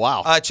 Yeah. Oh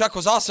wow. Chuck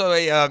was also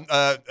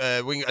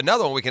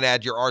another one we can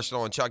add to your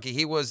arsenal on Chucky.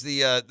 He was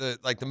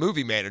the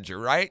movie manager,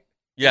 right?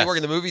 Yes. He worked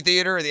in the movie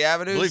theater or the I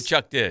Avenues. believe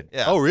Chuck did.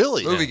 Yeah. Oh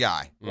really? Movie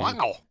guy.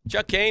 Wow.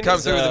 Chuck Kane Come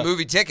was, through with the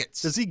movie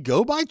tickets. Does he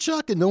go by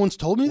Chuck and no one's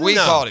told me that? We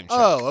called him Chuck.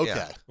 Oh,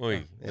 okay. Yeah.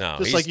 No, Just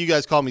he's- like you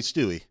guys call me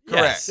Stewie.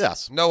 Correct.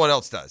 Yes. No one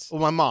else does.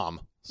 Well, my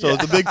mom. So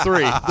the big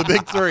three. The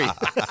big three.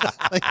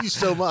 Thank you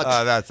so much.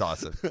 That's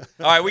awesome.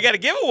 All right, we got a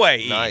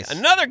giveaway. Nice.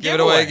 Another Give it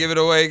giveaway. away. Give it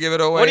away. Give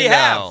it away. What do you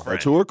now. have, Fred?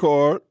 A tour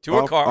card.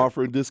 Tour card.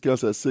 Offering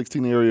discounts at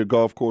 16 area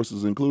golf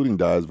courses, including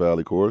Dyes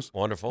Valley Course.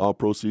 Wonderful. All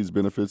proceeds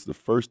benefits the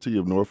First Tee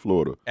of North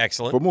Florida.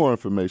 Excellent. For more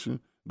information,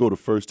 go to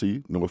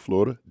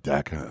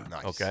firstteenorthflorida.com.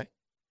 Nice. Okay.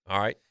 All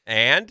right.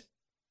 And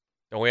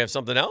don't we have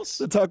something else?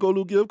 The Taco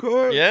Lou gift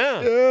card?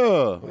 Yeah.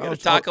 Yeah. We got a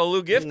Taco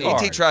Lou gift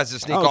card. ET tries to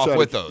sneak I'll off try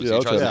with to- those. yeah, He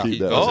I'll tries try to to keep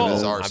keep that. those in Oh,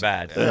 his my arsenal.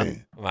 bad. Yeah.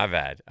 My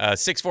bad.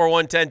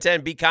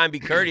 641-1010. Be kind, be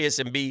courteous,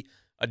 and be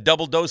a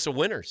double dose of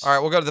winners. All right,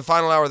 we'll go to the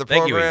final hour of the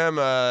Thank you,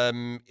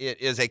 program. It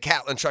is a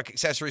Catlin Truck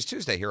Accessories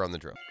Tuesday here on The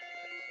Drill.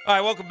 All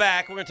right, welcome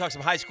back. We're going to talk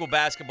some high school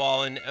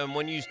basketball. And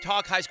when you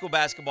talk high school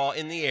basketball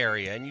in the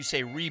area and you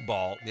say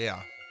Reball,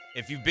 Yeah.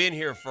 if you've been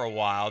here for a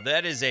while,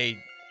 that is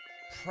a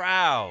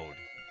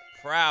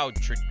proud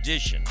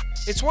tradition.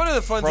 It's one of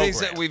the fun things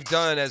that Program. we've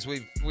done as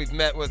we've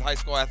met with high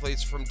school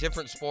athletes from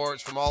different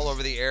sports from all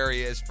over the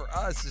area. Is for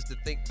us is to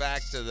think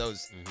back to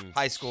those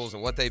high schools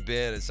and what they've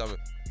been and some.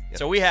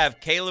 So we have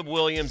Caleb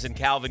Williams and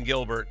Calvin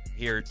Gilbert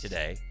here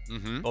today,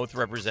 Mm-hmm. both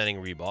representing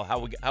Reball.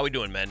 How we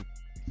doing, men?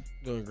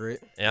 Doing great.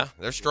 Yeah,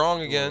 They're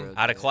strong again.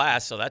 out of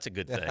class, so that's a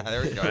good thing.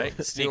 There we go. Right?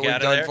 See Sneak what we've out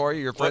of done there. for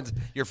you.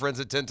 Your friends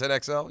at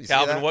 1010XL. You see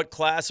Calvin, that? what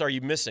class are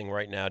you missing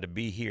right now to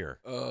be here?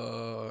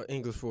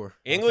 English 4.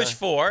 English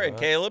 4, and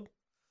Caleb?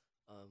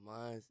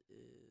 Mine is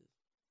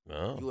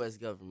Oh. U.S.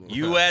 government.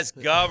 U.S.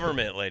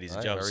 government, ladies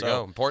and All right, gentlemen. there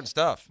we go. Important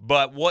stuff.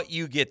 But what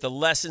you get, the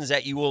lessons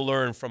that you will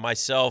learn from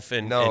myself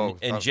and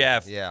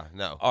Jeff, Yeah,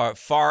 no. are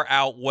far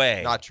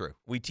outweigh. Not true.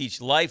 We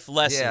teach life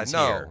lessons Yeah,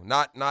 no. here.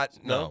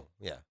 No.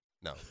 Yeah,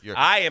 no. You'd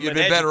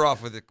been better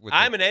off with it.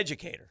 I'm an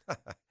educator,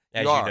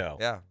 as you are. know.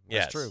 Yeah,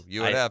 Yes. that's true.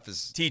 I UNF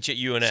is teach at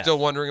UNF. still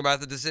wondering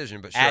about the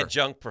decision, but sure.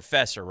 Adjunct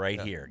professor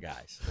right here,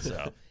 guys.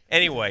 So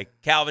anyway,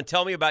 Calvin,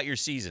 tell me about your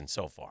season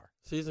so far.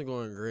 Season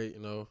going great,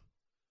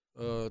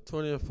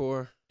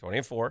 20-4.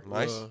 20-4.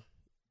 Nice.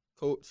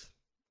 Coach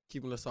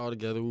keeping us all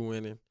together. We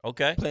winning.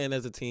 Okay. Playing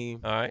as a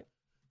team. All right.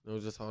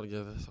 Just all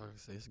together. That's all I can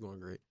say. It's going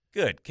great.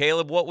 Good.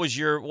 Caleb, what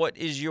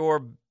is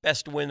your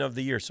best win of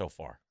the year so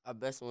far? Our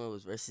best one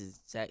was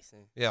versus Jackson.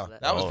 Yeah,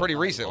 that was pretty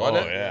recent,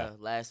 wasn't it? Yeah.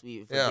 Last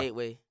week for Yeah.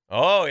 Gateway.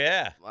 Oh,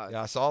 yeah.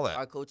 Yeah, I saw that.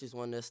 Our coaches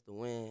wanted us to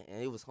win,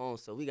 and it was home,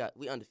 so we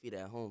undefeated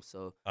at home.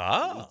 So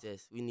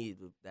we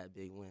needed that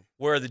big win.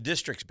 Where are the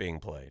districts being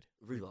played?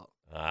 Ribault.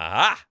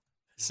 Aha.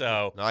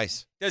 So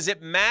nice. Does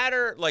it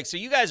matter? Like, so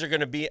you guys are going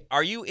to be –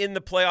 are you in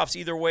the playoffs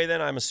either way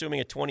then? I'm assuming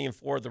at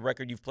 20-4, the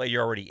record you've played,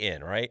 you're already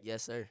in, right?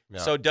 Yes, sir. Yeah.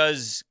 So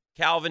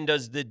Calvin,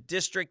 does the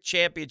district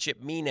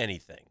championship mean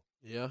anything?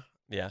 Yeah.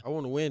 Yeah. I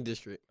want to win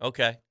district.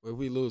 Okay. But if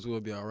we lose, we'll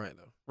be all right,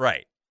 though.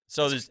 Right.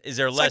 So is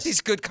there It's less like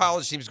these good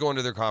college teams going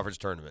to their conference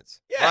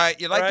tournaments. Yeah,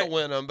 right? You like right. to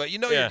win them, but you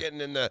know Yeah. you're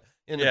getting in the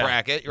Yeah.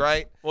 bracket,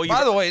 right? Well,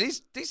 By the way,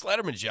 these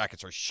Letterman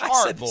jackets are sharp,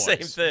 I said the boys. same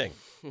thing.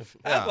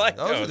 Yeah, I like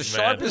those are the man.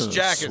 sharpest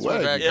jackets we've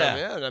had come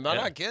in. Am I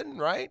Yeah. not kidding,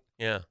 right?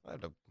 Yeah. I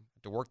have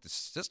to work the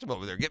system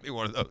over there. Get me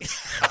one of those.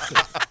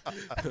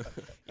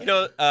 You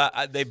know,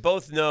 they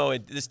both know,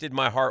 and this did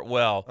my heart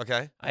well.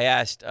 Okay. I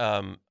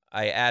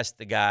asked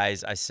the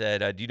guys, I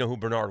said, do you know who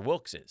Bernard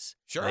Wilkes is?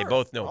 Sure. And they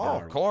both know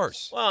Bernard of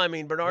course. Wilkes. Well, I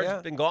mean, Bernard's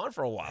Yeah. been gone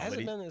for a while.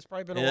 Hasn't but been. It's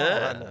probably been a yeah,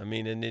 while. hasn't it? I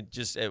mean, and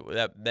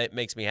that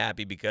makes me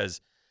happy because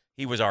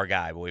he was our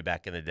guy way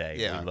back in the day.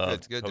 Yeah, we loved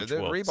it's good. Coach The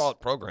Wilkes. Ribault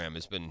program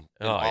has been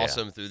Oh, yeah.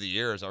 awesome through the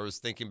years. I was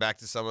thinking back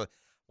to some of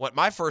what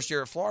my first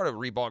year at Florida,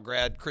 Ribault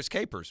grad Chris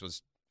Capers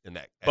was in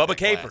that. Bubba that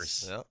class.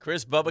 Capers. Yeah.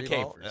 Chris Bubba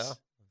Ribault, Capers. Yeah,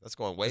 that's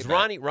going way Was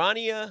back.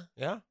 Ronnie,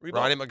 Yeah,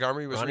 Ribault? Ronnie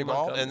Montgomery was Ronnie Ribault,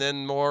 Montgomery. and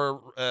then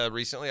more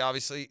recently,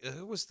 obviously,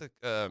 who was the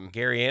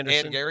Gary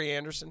Anderson. Gary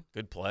Anderson.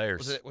 Good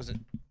players. Was it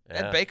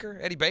Yeah. Ed Baker?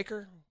 Eddie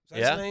Baker? Was that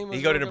Yeah. his name? He Was go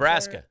he to a good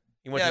Nebraska. player?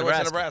 He went Yeah, to he went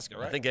to Nebraska. Nebraska,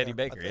 right? I think Eddie Yeah,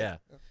 Baker, I think.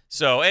 yeah.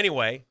 So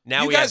anyway,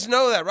 now you we guys have,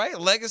 know that, right?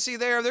 Legacy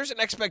there. There's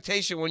an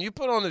expectation when you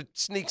put on the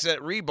sneaks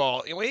at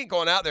Ribault. We ain't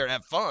going out there to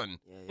have fun,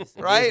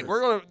 right? We're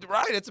going to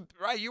right. It's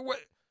right.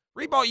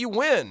 Ribault, you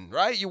win,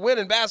 right? You win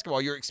in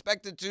basketball. You're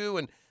expected to,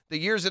 and the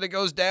years that it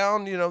goes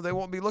down, they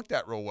won't be looked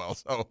at real well.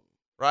 So,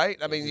 right?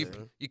 I mean,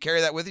 you carry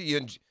that with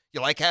you.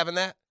 You like having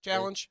that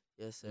challenge?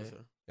 Yes, sir.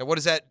 And what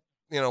does that,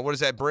 what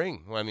does that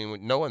bring? I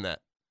mean, knowing that.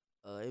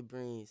 It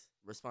brings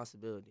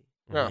responsibility.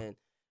 Yeah. And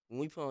when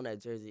we put on that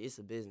jersey, it's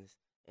a business.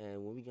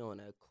 And when we go on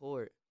that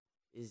court,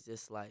 it's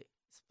just like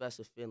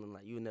special feeling.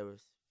 Like you'll never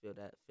feel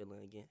that feeling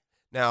again.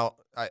 Now,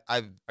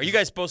 are you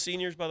guys both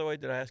seniors, by the way?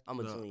 Did I ask? I'm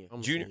a junior. I'm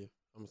a Junior? senior.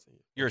 I'm a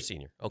senior. You're a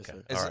senior. Okay.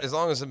 sir. All right. As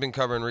long as I've been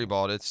covering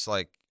Ribault, it's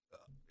like,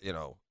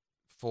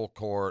 full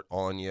court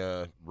on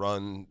you,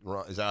 run.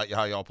 Is that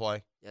how y'all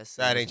play? Yes,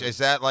 sir. Is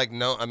that like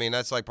no? I mean,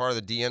 that's like part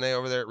of the DNA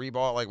over there at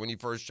Ribault. Like when you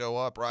first show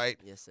up, right?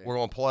 Yes, sir. We're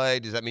gonna play.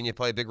 Does that mean you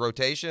play a big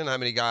rotation? How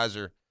many guys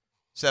are?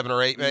 7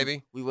 or 8,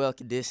 maybe. We well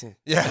conditioned.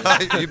 Yeah,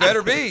 you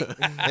better be.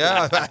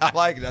 Yeah, I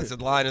like it. That's the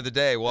line of the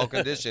day. Well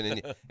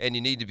conditioned, and you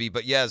need to be.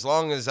 But yeah, as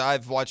long as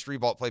I've watched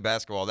Ribault play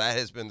basketball, that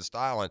has been the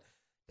style, and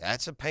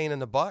that's a pain in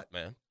the butt,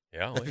 man.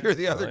 Yeah. If you're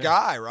the other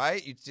guy,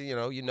 right?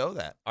 You know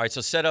that. All right,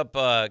 so set up,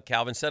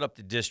 Calvin, set up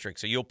the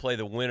district. So you'll play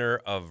the winner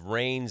of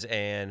Reigns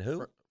and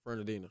who?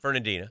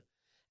 Fernandina.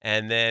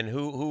 And then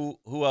who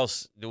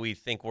else do we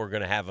think we're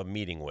going to have a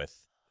meeting with?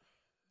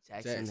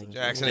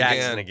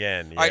 Jackson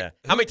again. Yeah. All right.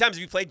 How many times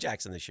have you played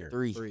Jackson this year?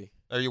 3.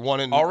 Are you 1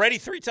 and already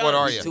 3 times? What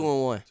are you?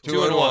 2-1.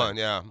 2-1.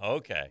 Yeah.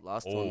 Okay.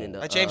 Lost to him in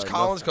the James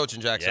Collins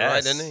coaching Jackson,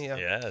 right? Didn't he?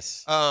 Yeah.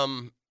 Yes.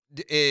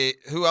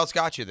 Who else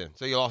got you then?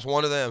 So you lost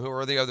one of them. Who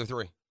are the other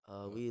 3?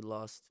 We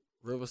lost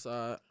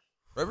Riverside.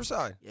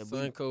 Riverside. Yeah,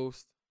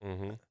 Suncoast.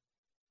 Mm-hmm.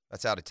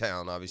 That's out of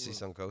town, obviously.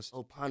 Suncoast.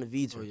 Oh, Ponte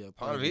Vedra. Oh, yeah.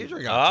 Ponte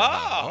Vedra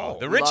got you. Oh,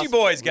 the Richie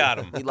boys got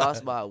him. We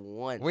lost by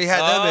 1. We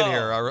had them in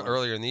here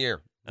earlier in the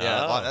year.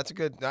 Yeah, Oh. that's a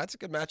good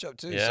matchup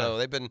too. Yeah. So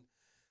they've been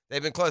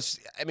close.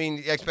 I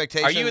mean, the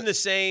expectation. Are you in the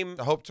same?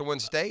 The hope to win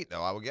state,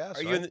 though. I would guess.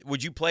 Are you?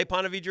 Would you play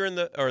Ponte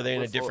Vedra or are they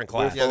in a different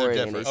class? Yeah, they're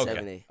different.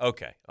 Okay.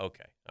 Okay. All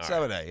right.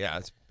 7A. Yeah,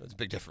 that's a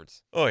big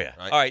difference. Oh yeah.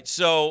 Right? All right.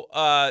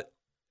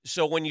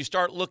 So when you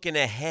start looking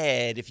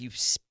ahead, if you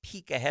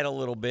peek ahead a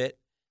little bit,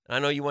 I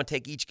know you want to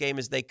take each game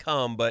as they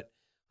come, but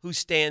who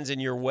stands in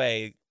your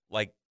way,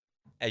 like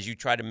as you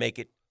try to make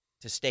it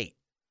to state?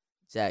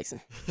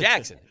 Jackson.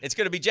 It's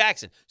going to be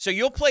Jackson. So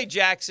you'll play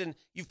Jackson.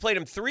 You've played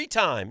him 3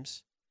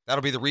 times.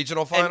 That'll be the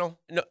regional final?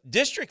 No,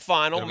 district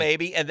final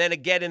maybe, and then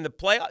again in the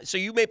playoff. So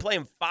you may play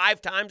him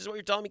 5 times is what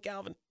you're telling me,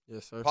 Calvin?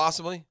 Yes, sir.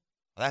 Possibly.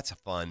 That's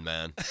fun,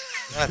 man.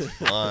 That's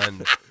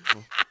fun.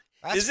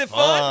 Is it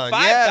fun?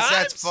 5 yes, times?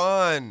 that's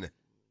fun.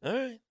 All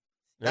right.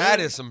 That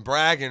is some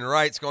bragging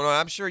rights going on.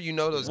 I'm sure you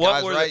know those What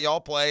guys, were right? the- Y'all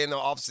play in the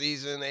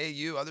offseason,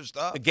 AU, other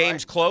stuff. The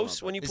game's right?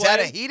 close when you Is play? that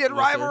a heated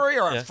rivalry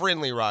or Yeah. a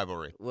friendly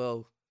rivalry?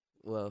 Well,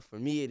 for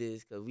me it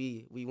is because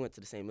we went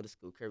to the same middle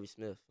school, Kirby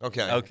Smith.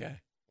 Okay.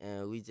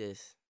 And we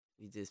just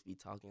be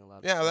talking a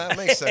lot. Yeah, that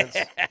makes sense.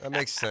 That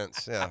makes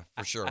sense. Yeah,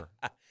 for sure.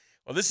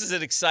 Well, this is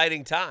an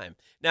exciting time.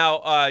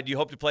 Now, do you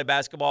hope to play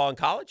basketball in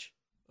college?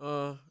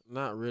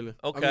 Not really.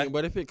 Okay. I mean,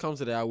 but if it comes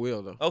to that, I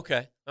will though.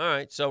 Okay. All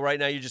right. So right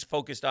now you're just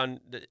focused on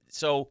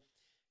so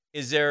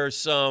is there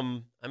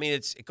some I mean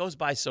it goes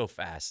by so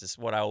fast. It's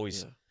what I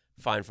always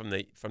find from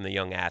the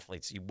young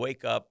athletes. You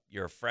wake up,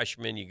 you're a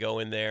freshman, you go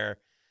in there,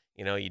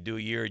 you do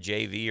a year of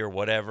JV or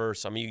whatever.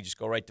 Some of you just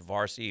go right to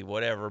varsity,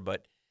 whatever,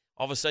 but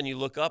all of a sudden you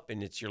look up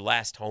and it's your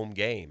last home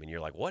game and you're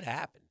like, "What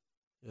happened?"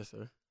 Yes,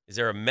 sir. Is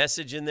there a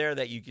message in there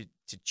that you could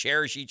to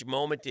cherish each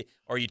moment,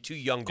 or are you too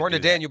young According to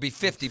to do Dan, that? you'll be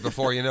 50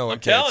 before you know I'm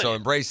it, kid, telling so you.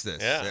 embrace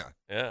this.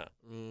 Yeah.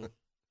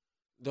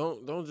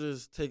 Don't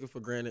just take it for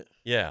granted.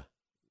 Yeah.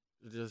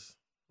 Just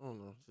I don't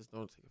know. Just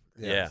don't take it for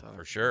granted. Yeah, That's all.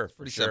 for sure.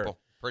 Pretty for sure. simple.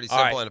 Pretty All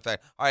simple right. in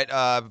effect. All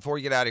right, before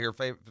you get out of here,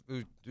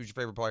 who's your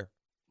favorite player?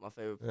 My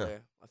favorite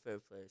player. My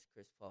favorite player is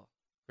Chris Paul.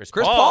 Chris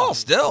Paul,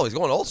 still. He's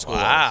going old school.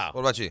 Wow.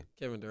 What about you?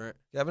 Kevin Durant.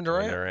 Kevin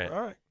Durant?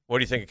 All right. What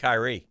do you think of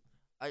Kyrie?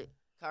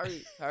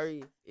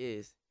 Kyrie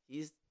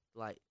he's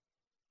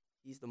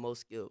the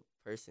most skilled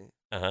person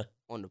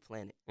on the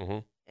planet. Mm-hmm.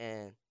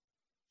 And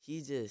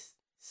he's just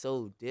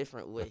so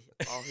different with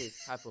all his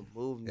type of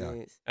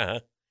movements.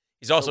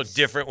 He's also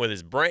different with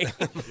his brain.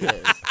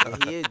 Yes,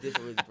 he is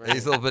different with his brain.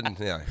 He's a little bit,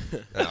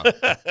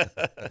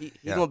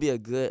 He's gonna be a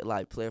good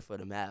player for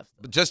the Mavs.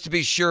 But just to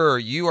be sure,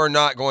 you are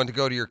not going to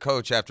go to your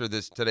coach after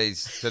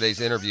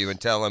today's interview and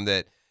tell him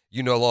that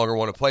you no longer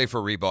want to play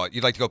for Reebok.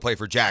 You'd like to go play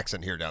for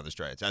Jackson here down the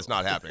stretch. That's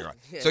not happening, right?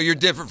 So you're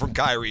different from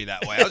Kyrie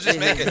that way. I was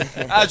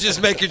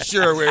just making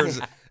sure there's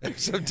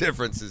some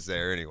differences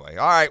there. Anyway,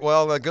 all right.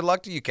 Well, good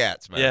luck to you,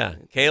 cats, man. Yeah,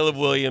 Caleb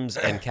Williams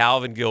and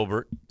Calvin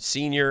Gilbert,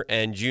 senior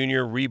and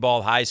junior,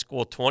 Reball High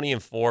School,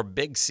 20-4,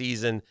 big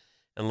season,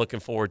 and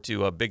looking forward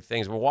to big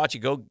things. We'll watch you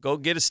go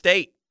get a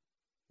state.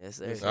 Yes,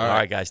 sir. All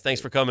right, guys.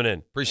 Thanks for coming in.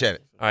 Appreciate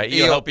it. All right,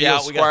 you help you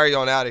out. We got you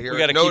on out of here. We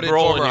got to Noted keep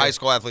rolling former here. high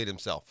school athlete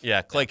himself.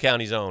 Yeah, Clay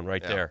County's own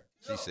right there.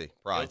 CC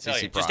Pride. He'll tell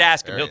you. CC Just Pride.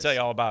 ask him. There He'll he tell is.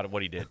 you all about it,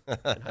 what he did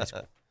in high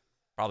school.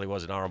 Probably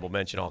was an honorable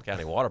mention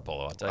all-county water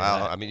polo, I'll tell you Well,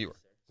 that. I mean,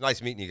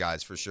 nice meeting you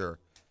guys for sure.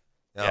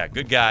 Yeah,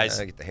 good guys.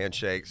 I get the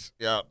handshakes.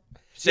 Yeah.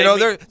 Save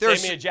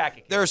me a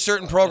jacket. There are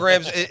certain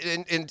programs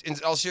in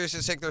all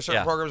seriousness, there are certain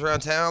Yeah. programs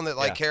around town that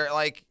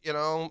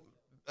Yeah.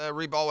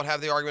 Reball would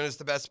have the argument it's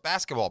the best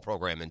basketball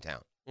program in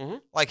town. Mm-hmm.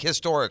 Like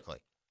historically.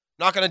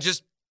 Not going to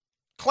just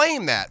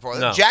claim that for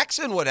them. No.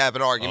 Jackson would have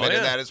an argument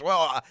in that as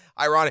well.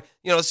 Ironic.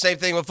 Same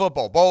thing with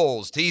football.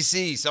 Bowles,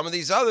 TC, some of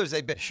these others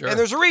they've been. Sure. And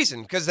there's a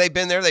reason because they've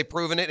been there, they've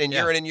proven it, and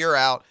year in and year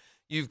out,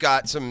 you've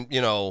got some,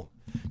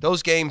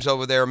 those games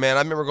over there, man.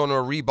 I remember going to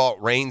a Reball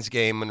Reigns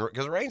game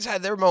because Reigns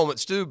had their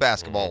moments too,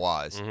 basketball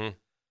wise. Mm-hmm.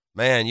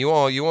 Man, you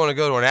want to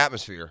go to an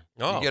atmosphere.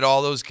 Oh. You get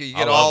all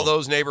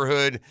those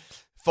neighborhood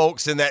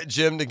folks in that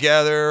gym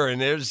together, and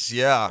there's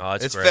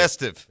it's great.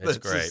 festive. It's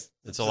great.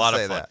 It's a lot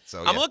of fun.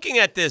 So, I'm looking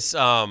at this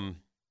college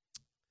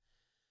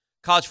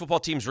football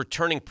team's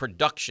returning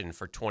production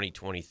for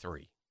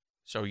 2023.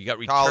 So you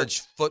got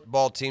college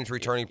football teams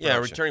returning production.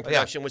 Yeah, returning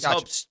production, which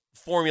helps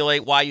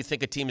formulate why you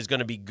think a team is going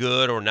to be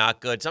good or not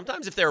good.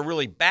 Sometimes if they're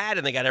really bad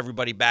and they got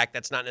everybody back,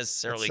 that's not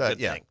necessarily a good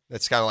thing.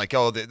 It's kind of like,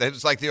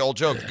 it's like the old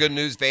joke. The good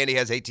news, Vandy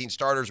has 18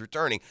 starters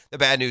returning. The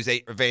bad news,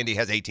 Vandy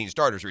has 18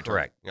 starters returning.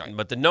 Correct. Right.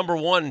 But the number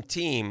one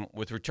team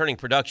with returning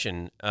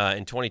production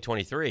in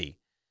 2023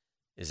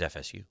 is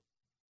FSU.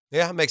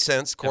 Yeah, it makes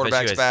sense.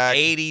 Quarterback's FSU has back.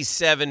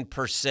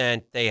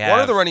 87%. They have one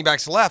of the running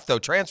backs left, though,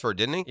 transferred,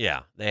 didn't he?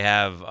 Yeah. They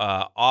have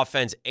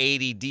offense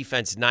 80,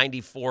 defense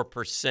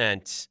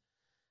 94%.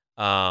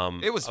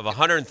 Of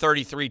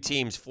 133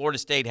 teams, Florida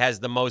State has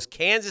the most.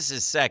 Kansas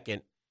is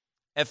second.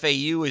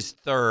 FAU is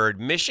third.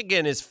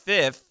 Michigan is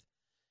fifth.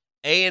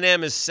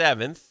 A&M is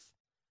seventh.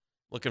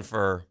 Looking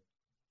for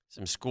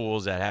some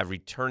schools that have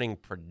returning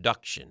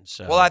production.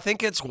 So, well, I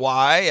think it's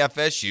why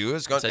FSU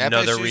is going to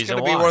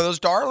be one of those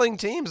darling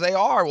teams. They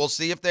are. We'll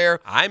see if they're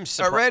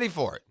ready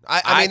for it.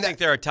 I think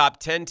they're a top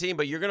 10 team,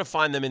 but you're going to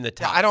find them in the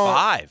top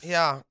 5.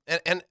 Yeah,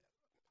 and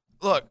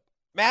look,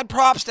 mad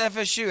props to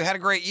FSU. Had a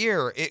great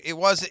year.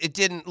 It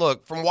didn't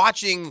look from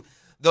watching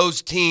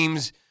those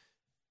teams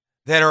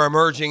that are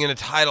emerging in a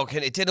title.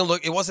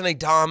 It wasn't a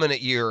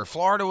dominant year.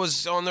 Florida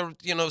was on the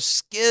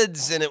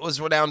skids, and it was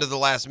down to the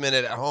last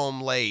minute at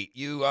home late.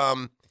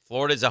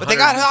 Florida's but they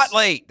got hot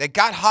late. They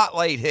got hot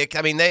late, Hick.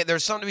 I mean,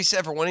 there's something to be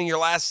said for winning your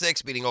last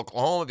 6, beating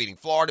Oklahoma, beating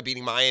Florida,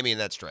 beating Miami in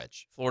that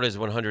stretch. Florida's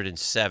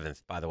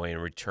 107th, by the way, in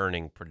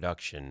returning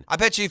production. I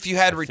bet you if you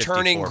had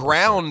returning 54%.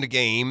 ground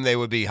game, they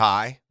would be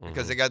high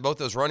because they got both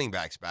those running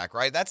backs back,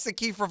 right? That's the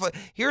key for.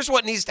 Here's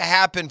what needs to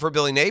happen for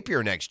Billy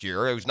Napier next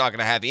year, who's not going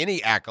to have any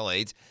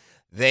accolades.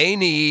 They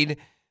need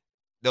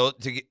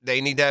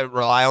to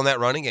rely on that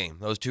running game.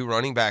 Those 2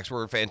 running backs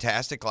were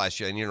fantastic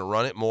last year. They need to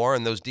run it more,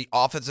 and those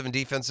offensive and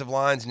defensive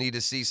lines need to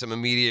see some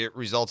immediate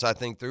results, I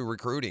think, through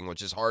recruiting,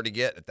 which is hard to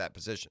get at that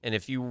position. And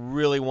if you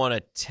really want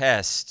a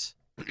test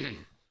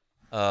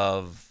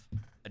of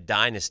a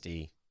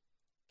dynasty,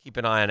 keep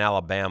an eye on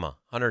Alabama,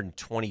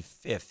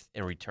 125th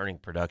in returning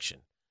production.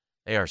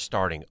 They are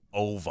starting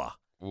over.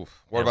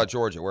 Oof. What about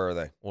Georgia? Where are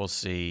they? We'll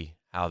see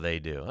how they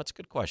do. That's a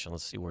good question.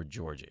 Let's see where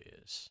Georgia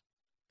is.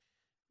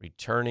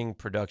 Returning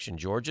production.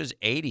 Georgia's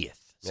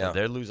 80th. So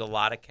they lose a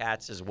lot of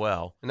cats as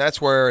well. And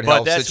that's where it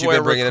helps that you've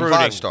been bringing in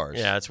 5 stars.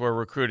 Yeah, that's where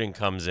recruiting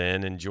comes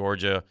in. And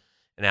Georgia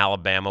and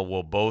Alabama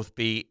will both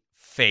be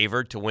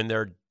favored to win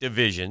their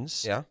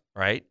divisions. Yeah.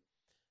 Right?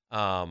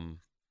 I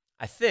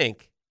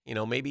think,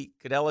 maybe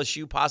could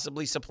LSU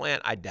possibly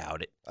supplant? I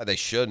doubt it. They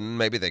shouldn't.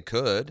 Maybe they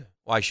could.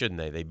 Why shouldn't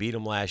they? They beat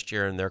them last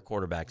year and their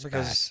quarterback's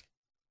back.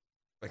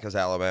 Because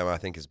Alabama, I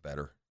think, is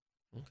better.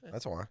 Okay.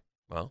 That's why.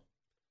 Well,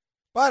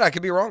 But I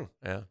could be wrong.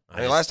 Yeah.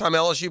 I mean, last time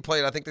LSU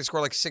played, I think they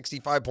scored like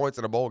 65 points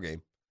in a bowl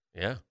game.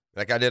 Yeah.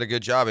 That guy did a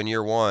good job in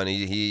year one.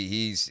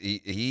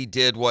 He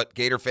did what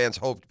Gator fans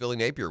hoped Billy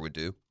Napier would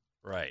do.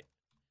 Right.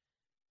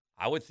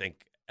 I would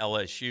think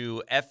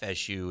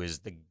FSU is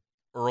the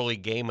early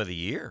game of the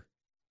year.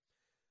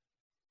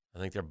 I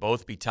think they'll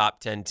both be top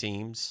 10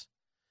 teams.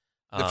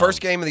 The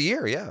first game of the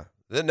year, yeah.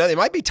 No, they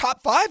might be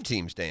top 5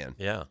 teams, Dan.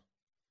 Yeah.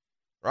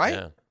 Right?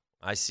 Yeah.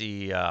 I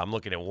see, I'm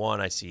looking at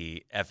one. I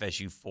see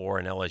FSU 4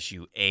 and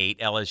LSU 8.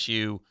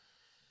 LSU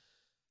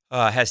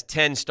has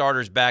 10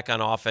 starters back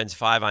on offense,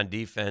 5 on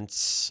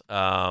defense. They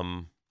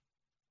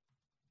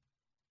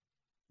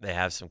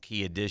have some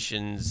key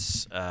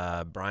additions.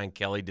 Brian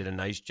Kelly did a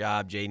nice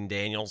job. Jaden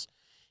Daniels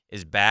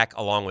is back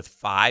along with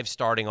 5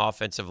 starting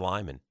offensive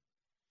linemen.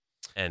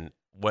 And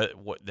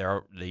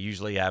they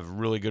usually have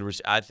really good.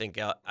 I think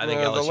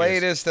LSU the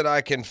latest that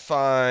I can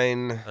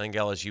find. I think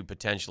LSU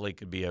potentially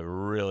could be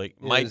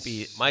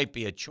might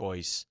be a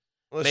choice.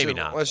 Maybe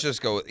not. Let's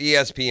just go.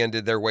 ESPN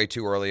did their way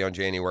too early on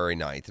January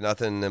 9th.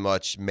 Nothing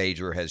much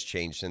major has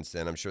changed since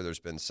then. I'm sure there's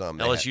been some.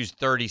 LSU's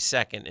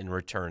 32nd in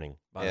returning,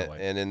 by the way.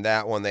 And in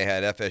that one, they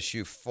had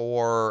FSU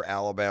 4,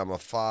 Alabama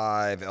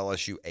 5,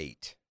 LSU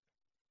 8.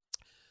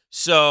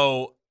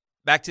 So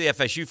back to the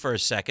FSU for a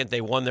second.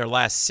 They won their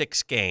last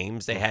 6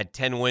 games. They had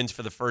 10 wins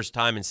for the first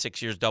time in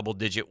 6 years,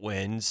 double-digit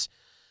wins.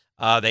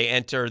 They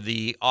enter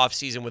the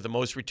offseason with the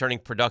most returning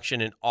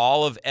production in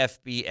all of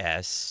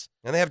FBS.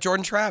 And they have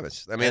Jordan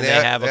Travis. I mean, and they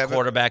have a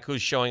quarterback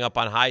who's showing up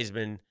on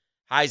Heisman,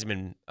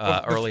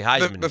 early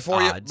Heisman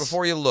odds.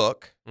 Before you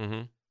look,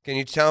 mm-hmm. Can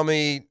you tell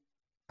me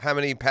how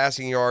many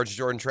passing yards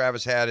Jordan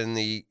Travis had in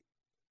the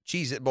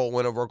Cheez-It Bowl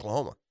win over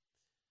Oklahoma?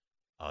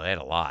 Oh, they had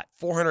a lot.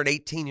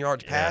 418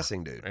 yards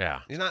passing, dude. Yeah.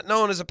 He's not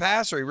known as a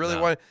passer. He really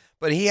wanted,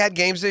 but he had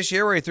games this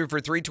year where he threw for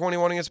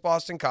 321 against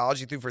Boston College.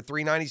 He threw for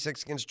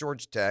 396 against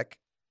Georgia Tech.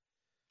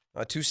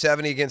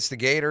 270 against the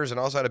Gators, and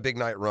also had a big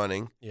night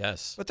running.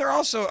 Yes, but they're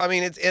also, I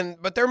mean,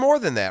 but they're more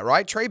than that,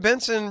 right? Trey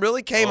Benson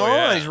really came on.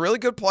 Yeah. He's a really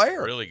good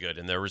player, really good,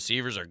 and their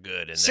receivers are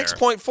good. And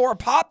 6.4 a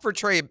pop for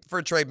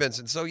Trey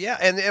Benson. So yeah,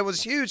 and it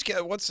was huge.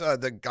 What's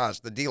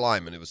the D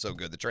lineman? It was so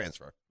good. The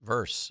transfer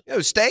Verse,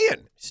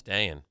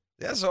 staying.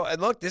 Yeah. So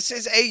and look, this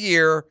is a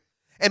year,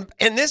 and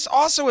this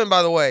also, and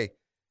by the way,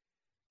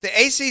 the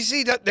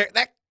ACC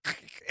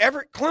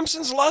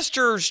Clemson's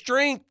luster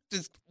strength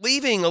is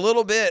leaving a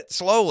little bit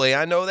slowly.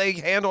 I know they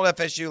handled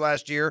FSU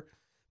last year,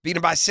 beat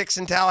them by 6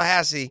 in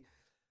Tallahassee.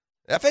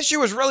 FSU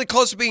was really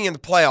close to being in the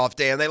playoff,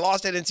 Dan. They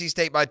lost at NC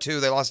State by 2.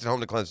 They lost at home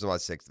to Clemson by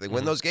 6. If they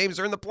win those games,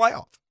 they're in the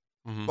playoff,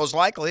 most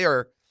likely,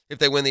 or if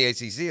they win the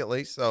ACC at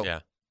least. So,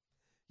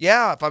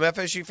 yeah, if I'm an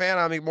FSU fan,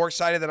 I'm more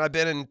excited than I've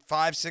been in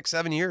 5, 6,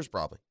 7 years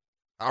probably,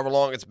 however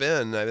long it's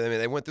been. I mean,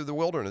 they went through the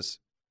wilderness.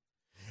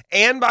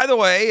 And, by the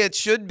way, it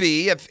should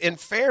be, if in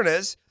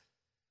fairness,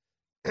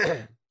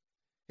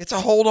 it's a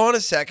hold on a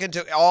second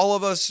to all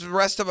of us, the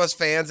rest of us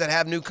fans that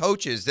have new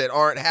coaches that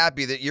aren't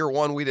happy that year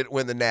one we didn't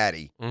win the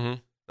Natty. Mm-hmm.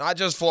 Not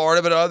just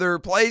Florida, but other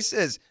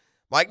places.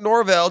 Mike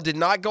Norvell did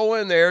not go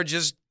in there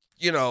just,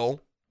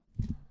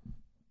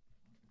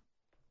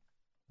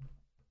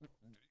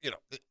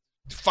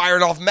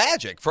 firing off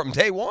magic from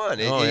day one.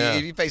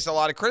 He faced a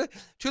lot of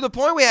criticism. To the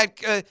point we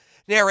had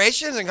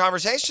narrations and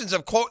conversations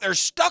of, quote, they're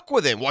stuck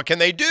with him. What can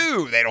they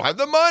do? They don't have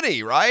the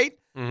money, right?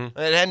 Mm-hmm.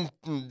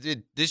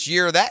 And this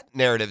year, that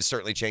narrative has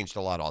certainly changed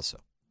a lot. Also,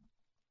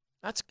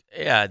 It's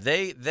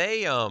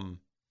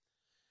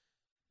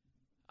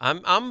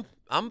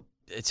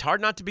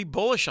hard not to be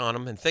bullish on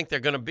them and think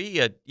they're going to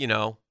be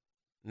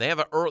They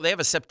have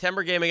a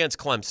September game against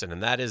Clemson,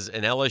 and that is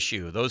an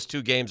LSU. Those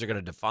 2 games are going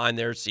to define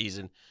their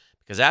season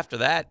because after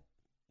that,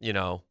 I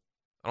don't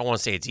want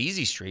to say it's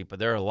easy street, but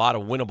there are a lot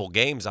of winnable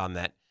games on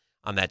that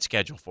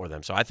schedule for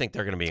them. So I think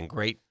they're going to be in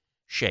great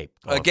shape.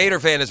 A Gator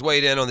fan has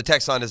weighed in on the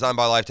text line designed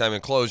by Lifetime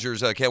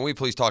Enclosures. Can we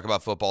please talk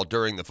about football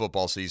during the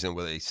football season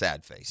with a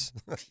sad face?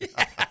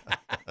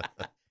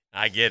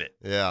 I get it.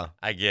 Yeah.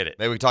 I get it.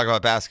 Maybe we can talk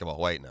about basketball.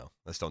 Wait, no.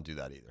 Let's don't do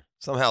that either.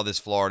 Somehow this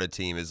Florida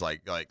team is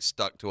like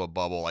stuck to a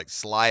bubble, like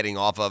sliding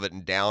off of it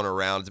and down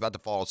around. It's about to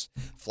fall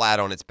flat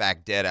on its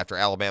back dead after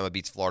Alabama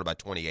beats Florida by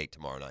 28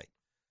 tomorrow night.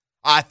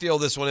 I feel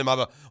this one in my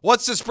boat.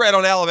 What's the spread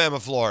on Alabama,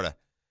 Florida?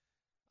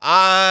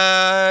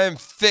 I'm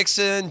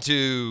fixing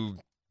to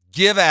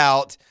give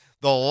out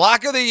the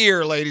lock of the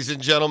year, ladies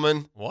and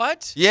gentlemen.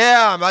 What?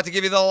 Yeah, I'm about to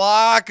give you the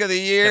lock of the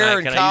year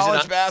in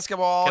college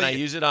basketball. Can I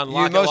use it on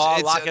lock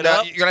it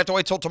up? You're going to have to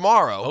wait till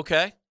tomorrow.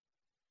 Okay.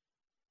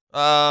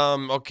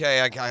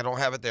 Okay, I don't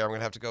have it there. I'm going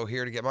to have to go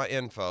here to get my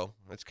info.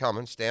 It's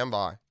coming. Stand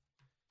by.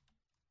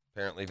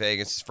 Apparently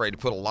Vegas is afraid to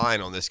put a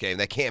line on this game.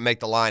 They can't make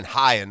the line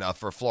high enough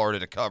for Florida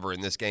to cover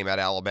in this game at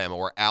Alabama,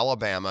 where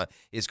Alabama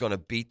is going to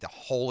beat the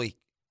holy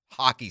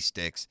hockey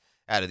sticks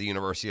out of the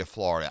University of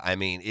Florida. I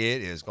mean,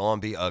 it is going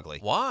to be ugly.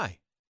 Why?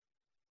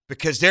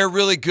 Because they're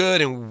really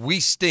good and we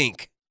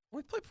stink.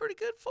 We play pretty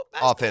good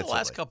basketball offensively. The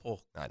last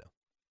couple. I know.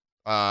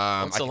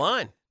 What's the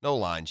line? No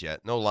lines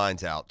yet. No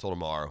lines out till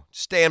tomorrow.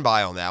 Stand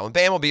by on that one.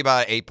 Bam will be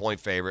about an 8-point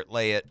favorite.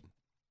 Lay it.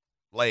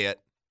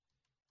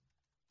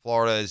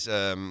 Florida is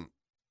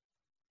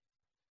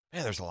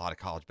Man, there's a lot of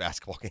college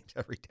basketball games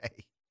every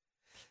day.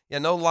 Yeah,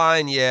 no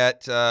line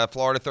yet.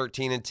 Florida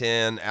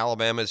 13-10.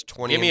 Alabama's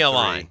 20-3. Give me a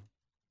line.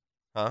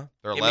 Huh?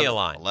 They're Give me a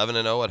line.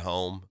 11-0 at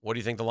home. What do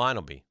you think the line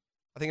will be?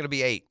 I think it'll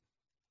be 8.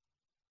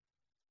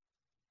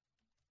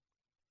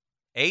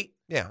 8?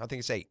 Yeah, I think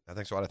it's 8. I think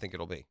that's what I think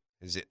it'll be.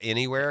 Is it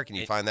anywhere? Can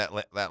you find that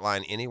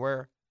line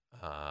anywhere?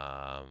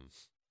 I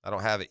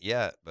don't have it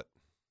yet, but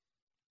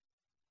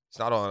it's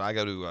not on. I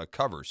go to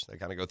covers. They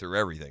kind of go through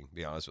everything, to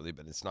be honest with you,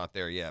 but it's not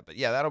there yet. But,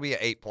 yeah, that'll be an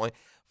 8-point.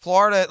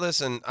 Florida,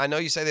 listen, I know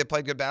you say they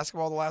played good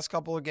basketball the last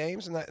couple of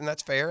games, and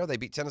that's fair. They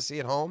beat Tennessee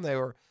at home. They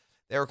were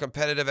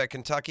competitive at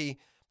Kentucky,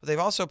 but they've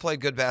also played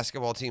good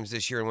basketball teams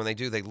this year, and when they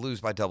do, they lose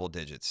by double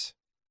digits.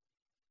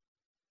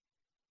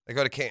 They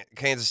go to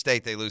Kansas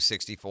State, they lose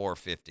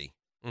 64-50.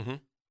 Mm-hmm.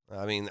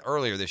 I mean,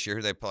 earlier this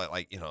year, they played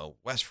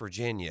West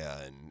Virginia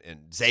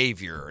and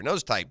Xavier and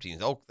those type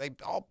teams. Oh, they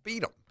all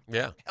beat them.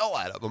 Yeah. Hell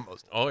out of them.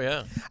 Oh,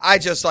 yeah. I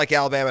just like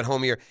Alabama at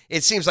home here.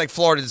 It seems like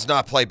Florida does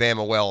not play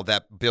Bama well,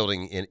 that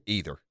building in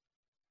either.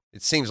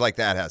 It seems like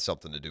that has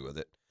something to do with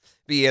it.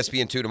 Be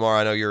ESPN2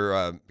 tomorrow. I know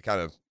you're kind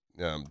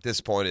of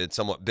disappointed,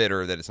 somewhat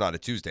bitter that it's not a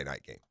Tuesday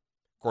night game.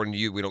 According to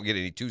you, we don't get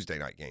any Tuesday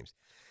night games.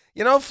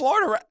 You know,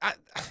 Florida, I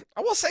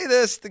will say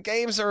this. The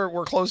games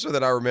were closer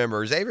than I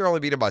remember. Xavier only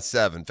beat them by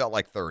 7. Felt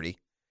like 30.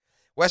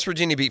 West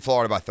Virginia beat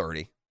Florida by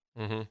 30.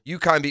 Mm-hmm.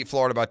 UConn beat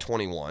Florida by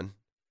 21.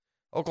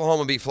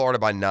 Oklahoma beat Florida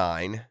by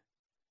 9.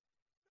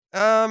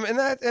 And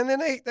then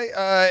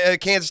they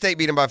Kansas State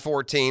beat them by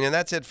 14, and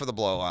that's it for the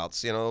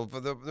blowouts. You know,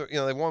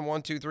 they won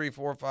 1, 2, 3,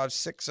 4, 5,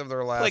 6 of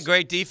their last. Play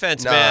great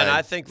defense, 9. man.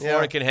 I think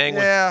Florida can hang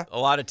with a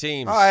lot of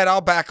teams. All right,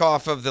 I'll back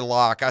off of the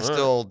lock. I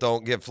still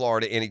don't give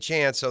Florida any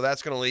chance, so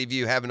that's going to leave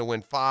you having to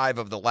win 5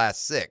 of the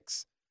last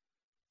 6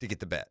 to get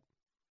the bet.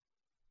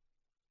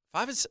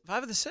 5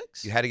 of the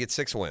 6? You had to get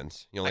 6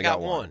 wins. You only I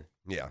got 1.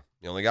 Yeah,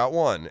 you only got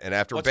 1, and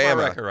after What's Bama,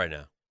 my record right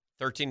now?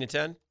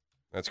 13-10.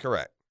 That's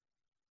correct.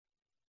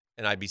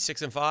 And I'd be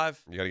 6-5.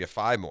 You got to get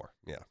 5 more.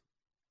 Yeah.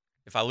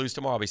 If I lose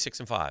tomorrow, I'll be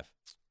 6-5.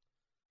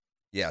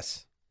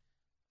 Yes.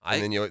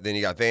 And then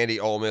you got Vandy,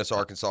 Ole Miss,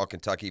 Arkansas,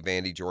 Kentucky,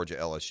 Vandy, Georgia,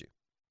 LSU.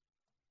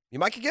 You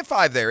might could get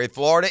 5 there if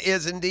Florida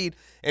is indeed.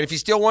 And if you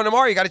still won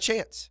tomorrow, you got a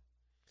chance.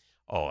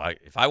 Oh,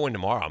 if I win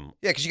tomorrow,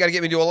 because you got to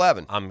get me to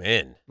 11. I'm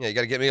in. Yeah, you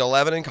got to get me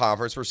 11 in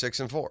conference for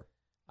 6-4.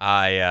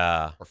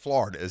 Or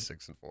Florida is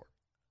 6-4.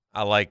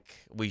 I like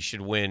we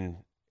should win.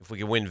 If we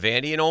could win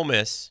Vandy and Ole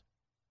Miss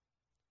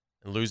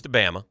and lose to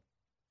Bama,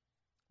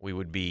 we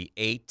would be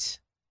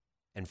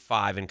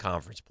 8-5 in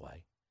conference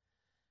play.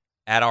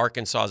 At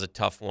Arkansas is a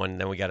tough one.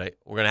 Then we're gonna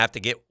have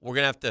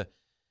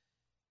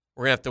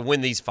to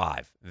win these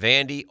 5.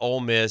 Vandy, Ole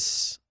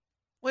Miss.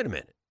 Wait a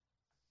minute.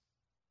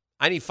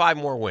 I need 5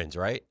 more wins,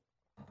 right?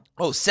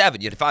 Oh,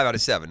 7. You had 5 out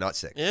of 7, not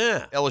 6.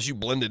 Yeah. LSU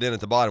blended in at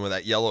the bottom with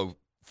that yellow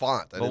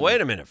font. But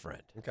wait a minute,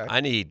 friend. Okay. I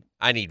need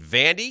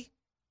Vandy,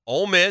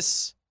 Ole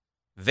Miss,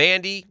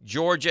 Vandy,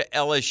 Georgia,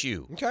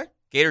 LSU. Okay.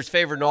 Gators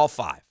favored in all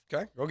 5.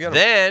 Okay, go get them.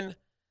 Then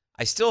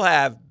I still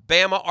have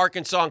Bama,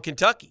 Arkansas, and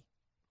Kentucky.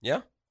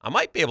 Yeah. I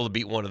might be able to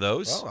beat one of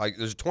those. Well,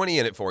 there's 20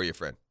 in it for you,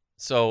 friend.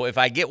 So if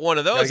I get one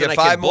of those, then I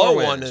can blow more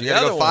one. wins. And You got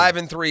to the go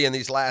other 5-3 in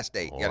these last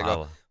 8. You got to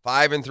go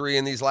 5-3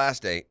 in these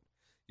last 8.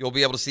 You'll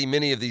be able to see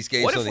many of these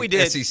games on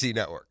the SEC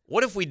network.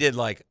 What if we did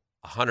like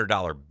a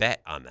 $100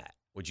 bet on that?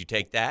 Would you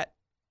take that?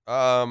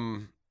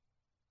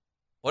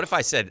 What if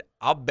I said,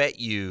 I'll bet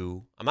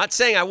you, I'm not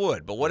saying I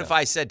would, but what if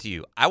I said to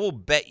you, I will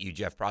bet you,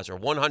 Jeff Prosser,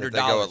 $100 If they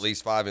go at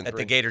least 5-3. that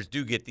the Gators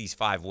do get these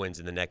 5 wins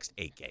in the next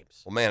 8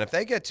 games? Well, man,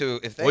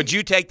 would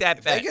you take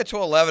that bet? If they get to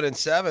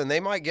 11-7, they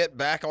might get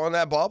back on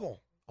that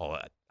bubble. Oh,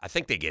 I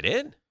think they get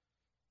in.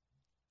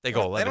 They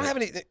go 11. They don't have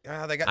any.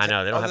 They got. I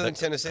know they don't other have than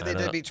Tennessee. They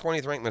did beat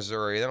 20th ranked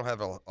Missouri. They don't have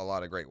a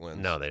lot of great wins.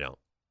 No, they don't.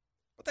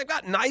 But they've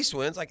got nice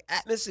wins. Like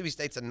at Mississippi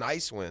State's a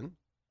nice win.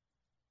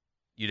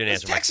 You didn't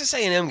answer. Texas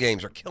A&M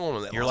games are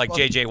killing them. You're like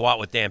J.J. Watt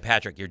with Dan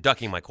Patrick. You're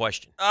ducking my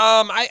question.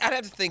 I'd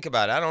have to think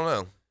about it. I don't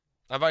know.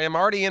 I'm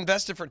already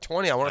invested for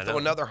 20. I want to throw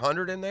another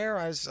 100 in there.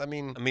 I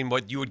mean,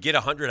 what you would get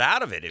 100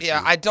 out of it.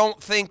 I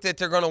don't think that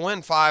they're going to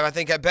win 5. I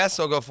think at best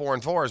they'll go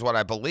 4-4 is what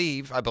I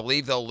believe. I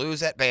believe they'll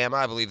lose at Bama.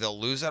 I believe they'll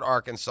lose at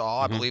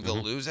Arkansas. I believe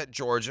they'll lose at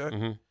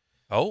Georgia.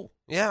 Oh.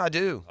 Yeah, I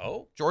do.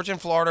 Oh. Georgia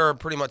and Florida are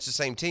pretty much the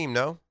same team,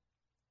 no?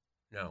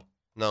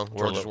 No,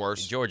 Georgia's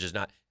worse. Georgia's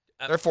not.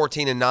 They're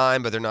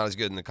 14-9, but they're not as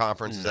good in the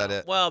conference. Is that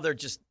it? Well, they're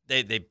just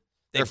they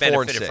They're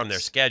benefited from their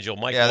schedule.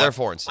 They're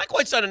 4-6. Mike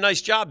White's done a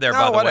nice job there, No,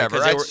 by the way, whatever.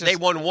 because they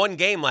won 1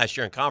 game last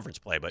year in conference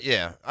play. But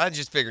yeah, I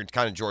just figured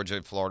kind of Georgia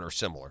and Florida are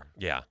similar.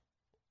 Yeah.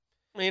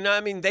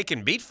 I mean, they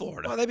can beat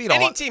Florida. Well, they beat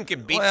any all. team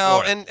can beat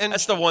Florida. And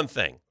that's the one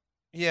thing.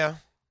 Yeah.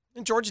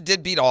 And Georgia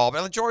did beat all,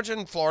 but Georgia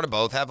and Florida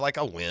both have like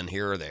a win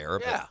here or there.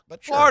 Yeah,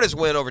 but Florida's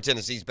win over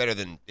Tennessee is better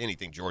than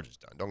anything Georgia's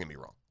done. Don't get me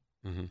wrong.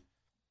 Mm-hmm.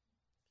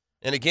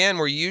 And again,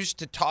 we're used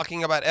to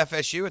talking about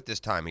FSU at this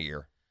time of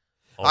year.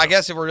 I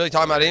guess if we're really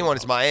talking about anyone,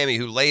 it's Miami,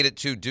 who laid it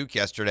to Duke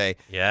yesterday.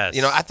 Yes.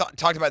 I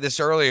talked about this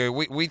earlier.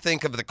 We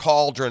think of the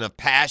cauldron of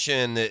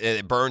passion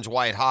that burns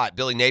white hot.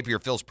 Billy Napier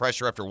feels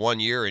pressure after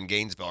 1 year in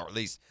Gainesville, or at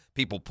least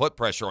people put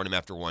pressure on him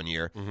after 1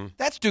 year.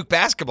 That's Duke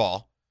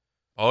basketball.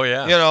 Oh,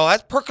 yeah.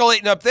 That's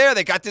percolating up there.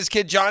 They got this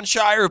kid, John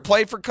Shire, who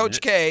played for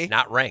Coach K.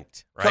 Not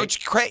ranked, right?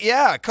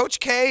 Coach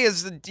K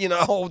is,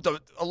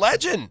 a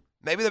legend.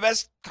 Maybe the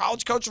best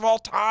college coach of all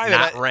time.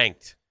 Not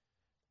ranked.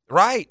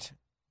 Right.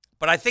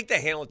 But I think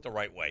they handle it the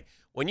right way.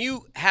 When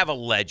you have a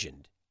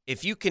legend,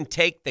 if you can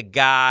take the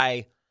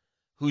guy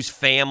whose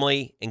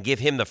family and give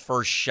him the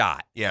first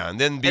shot. Yeah, and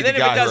then if it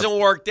doesn't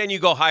work, then you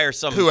go hire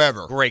some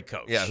great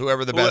coach. Yeah,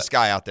 whoever the best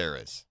guy out there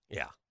is.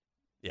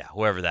 Yeah,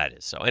 whoever that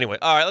is. So anyway,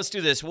 all right, let's do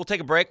this. We'll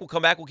take a break. We'll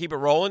come back. We'll keep it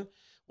rolling.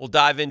 We'll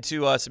dive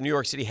into some New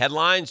York City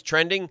headlines,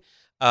 trending,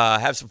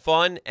 have some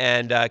fun,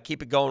 and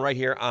keep it going right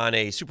here on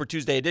a Super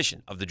Tuesday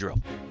edition of The Drill.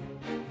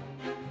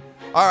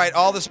 All right,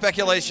 all the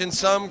speculation,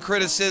 some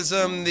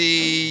criticism,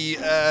 the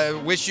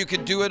wish you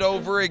could do it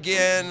over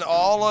again,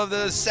 all of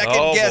the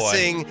second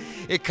guessing.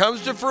 It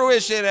comes to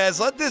fruition as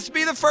let this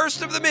be the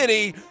first of the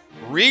many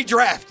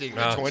redrafting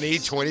the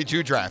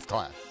 2022 draft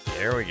class.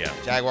 There we go.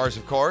 Jaguars,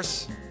 of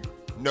course,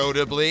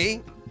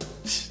 notably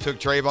took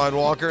Trayvon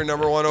Walker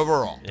number 1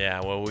 overall.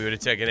 Yeah, well, we would have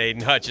taken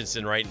Aiden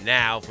Hutchinson right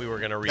now if we were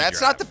going to redraft.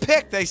 That's not the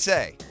pick, they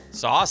say.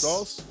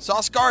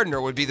 Sauce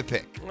Gardner would be the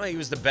pick. Well, he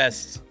was the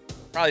best.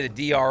 Probably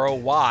the DROY.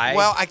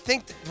 Well, I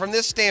think from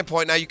this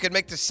standpoint, now you could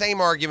make the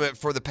same argument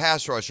for the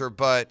pass rusher,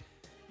 but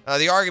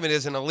the argument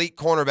is an elite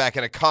cornerback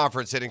in a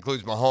conference that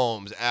includes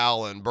Mahomes,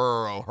 Allen,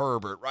 Burrow,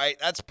 Herbert, right?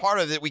 That's part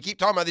of it. We keep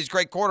talking about these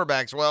great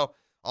quarterbacks. Well,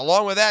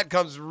 along with that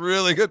comes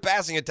really good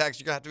passing attacks.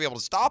 You're going to have to be able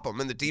to stop them,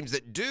 and the teams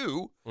that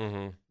do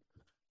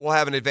will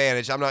have an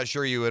advantage. I'm not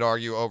sure you would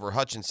argue over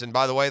Hutchinson.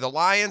 By the way, the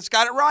Lions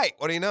got it right.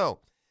 What do you know?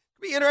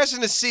 It'll be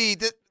interesting to see.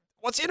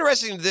 What's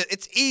interesting,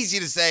 it's easy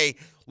to say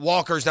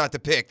Walker's not the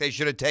pick. They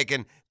should have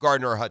taken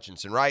Gardner or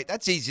Hutchinson, right?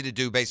 That's easy to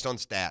do based on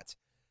stats.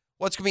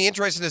 What's going to be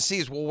interesting to see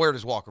is, well, where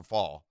does Walker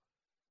fall?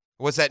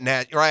 What's that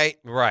right?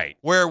 Right.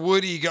 Where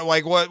would he go?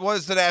 Like, what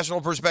was the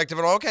national perspective?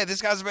 And okay,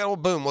 this guy's available.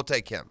 Boom, we'll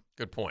take him.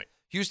 Good point.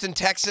 Houston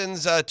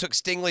Texans took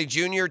Stingley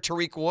Jr.,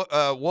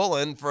 Tariq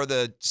Woolen for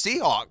the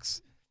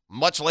Seahawks.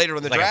 Much later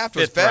in the draft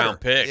was better.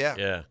 Round pick.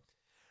 Yeah.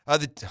 I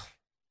don't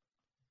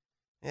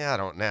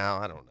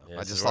know. Yeah,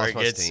 I just lost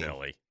my steam.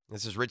 Silly.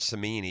 This is Rich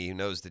Cimini, who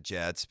knows the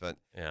Jets, but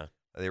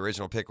the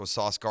original pick was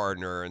Sauce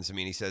Gardner, and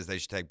Cimini says they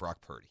should take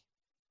Brock Purdy.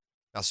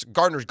 Now,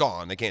 Gardner's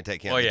gone. They can't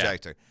take him.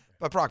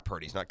 But Brock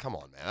Purdy's not. Come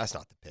on, man. That's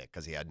not the pick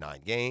because he had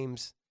 9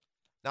 games.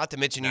 Not to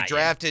mention you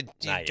drafted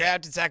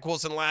Zach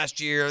Wilson last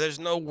year. There's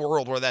no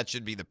world where that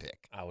should be the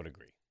pick. I would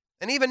agree.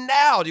 And even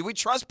now, do we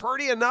trust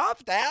Purdy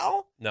enough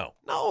now? No.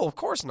 No, of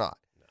course not.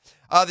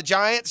 No. The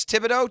Giants,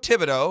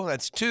 Thibodeau.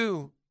 That's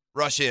 2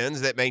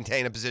 rush-ins that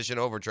maintain a position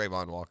over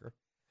Trayvon Walker.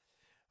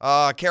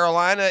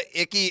 Carolina,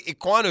 Ike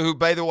Ekwonu, who,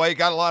 by the way,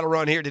 got a lot of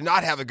run here, did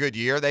not have a good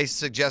year. They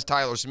suggest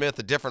Tyler Smith,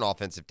 a different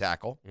offensive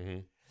tackle.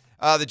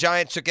 The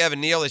Giants took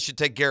Evan Neal. They should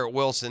take Garrett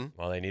Wilson.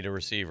 Well, they need a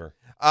receiver.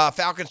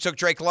 Falcons took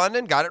Drake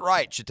London. Got it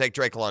right. Should take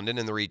Drake London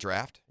in the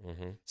redraft.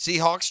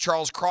 Seahawks,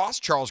 Charles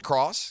Cross.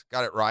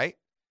 Got it right.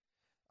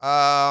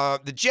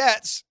 The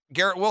Jets,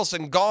 Garrett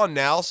Wilson gone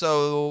now,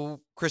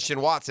 so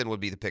Christian Watson would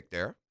be the pick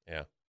there.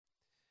 Yeah.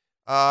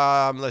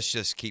 Let's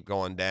just keep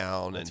going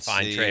down and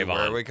see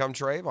where we come.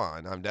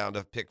 Trayvon. I'm down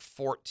to pick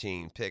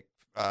 14. Pick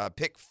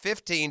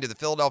 15 to the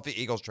Philadelphia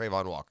Eagles,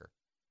 Trayvon Walker.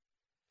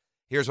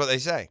 Here's what they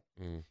say.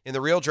 In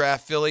the real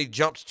draft, Philly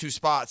jumps 2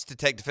 spots to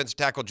take defensive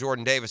tackle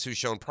Jordan Davis, who's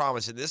shown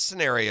promise. In this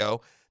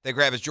scenario, they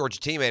grab his Georgia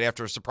teammate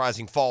after a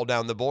surprising fall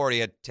down the board. He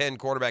had 10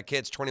 quarterback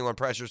hits, 21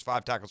 pressures,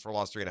 5 tackles for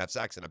loss, 3.5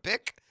 sacks, and a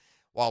pick,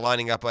 while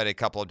lining up at a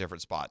couple of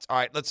different spots. All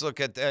right, let's look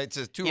at it's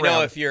a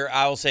 2-round.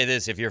 I will say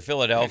this: if you're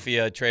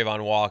Philadelphia,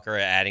 Trayvon Walker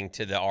adding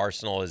to the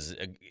arsenal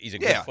he's a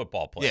good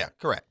football player. Yeah,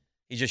 correct.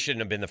 He just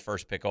shouldn't have been the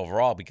first pick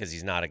overall because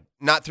he's not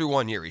through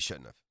 1 year. He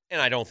shouldn't have.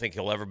 And I don't think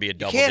he'll ever be a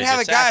double. You can't have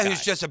a guy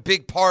who's just a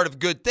big part of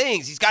good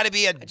things. He's got to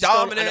be a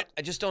dominant,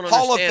 I just don't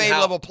Hall of understand Fame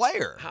level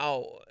player.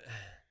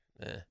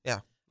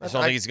 Yeah. I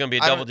don't think he's going to be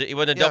a double. He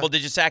wasn't a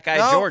double-digit sack guy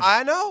at Georgia.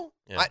 I know.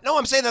 Yeah.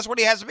 I'm saying that's what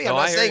he has to be. I'm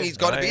not saying he's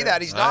going to be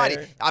that. He's not.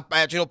 I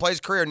imagine he'll play his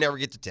career and never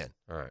get to 10.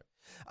 All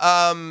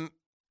right.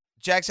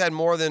 Jack's had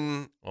more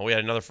than. Well, we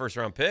had another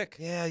first-round pick.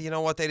 Yeah, you know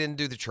what? They didn't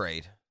do the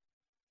trade.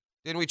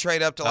 Didn't we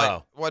trade up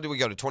to what did we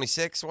go to?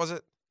 26, was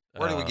it?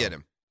 Where did we get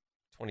him?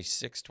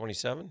 26,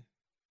 27?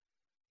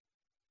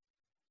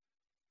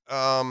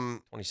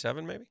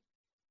 27 maybe?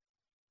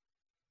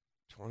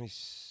 20.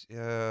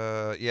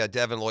 Yeah,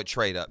 Devin Lloyd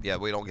trade up. Yeah,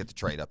 we don't get the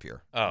trade up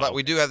here. But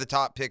we do have the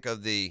top pick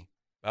of the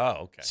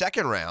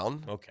second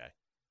round. Okay.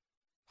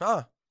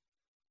 Huh.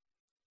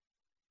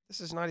 This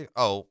is not even.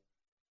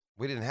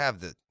 We didn't have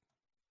the.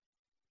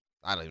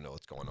 I don't even know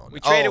what's going on. We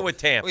traded with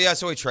Tampa. Well, yeah,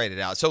 so we traded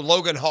out. So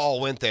Logan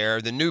Hall went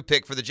there. The new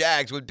pick for the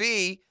Jags would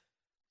be,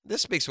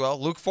 this speaks well,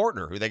 Luke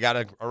Fortner, who they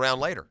got around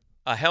later.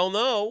 Hell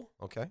no.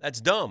 Okay. That's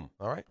dumb.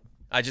 All right.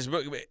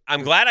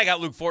 I'm glad I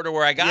got Luke Fortner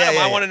where I got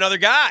him. I want another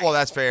guy. Well,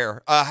 that's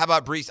fair. How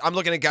about Breece? I'm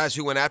looking at guys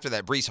who went after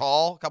that. Breece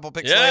Hall, a couple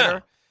picks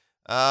later.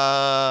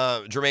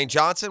 Jermaine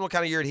Johnson, what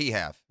kind of year did he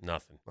have?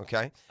 Nothing.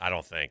 Okay. I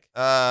don't think.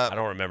 I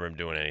don't remember him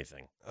doing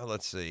anything.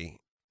 Let's see.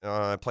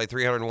 Played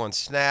 301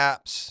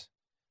 snaps.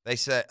 They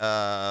said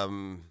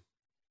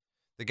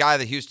the guy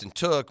that Houston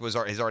took is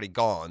already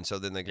gone. So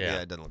then it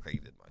doesn't look like he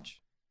did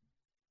much.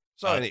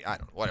 So I don't know.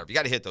 Whatever. You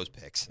got to hit those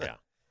picks. Yeah.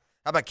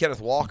 How about Kenneth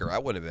Walker?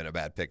 That wouldn't have been a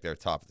bad pick there,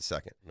 top of the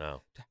second.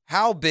 No.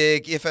 How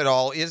big, if at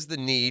all, is the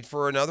need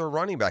for another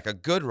running back, a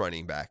good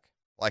running back,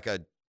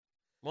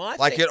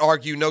 you'd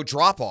argue no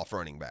drop-off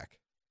running back?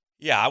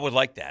 Yeah, I would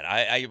like that.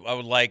 I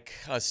would like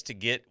us to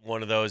get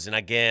one of those. And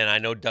again, I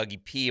know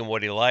Dougie P and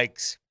what he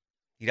likes.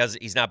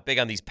 He's not big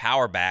on these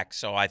power backs,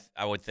 so I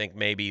would think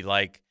maybe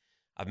like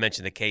I've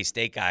mentioned the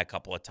K-State guy a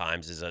couple of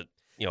times as a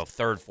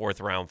third, fourth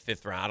round,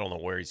 fifth round. I don't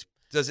know where he's.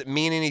 Does it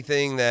mean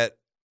anything that?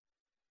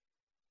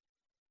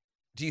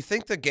 Do you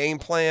think the game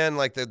plan,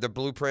 like the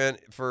blueprint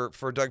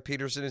for Doug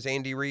Peterson, is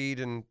Andy Reid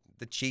and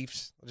the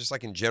Chiefs, just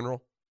like in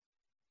general?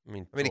 I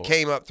mean, he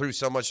came up through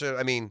so much.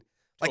 I mean,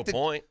 like the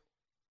point.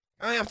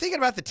 I'm thinking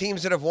about the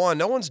teams that have won.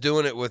 No one's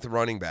doing it with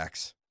running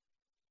backs.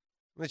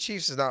 The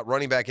Chiefs is not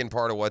running back in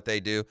part of what they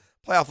do.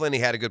 Playoff Lenny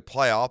had a good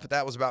playoff, but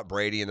that was about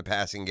Brady in the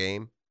passing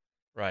game.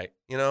 Right.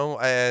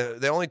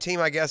 The only team,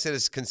 I guess, that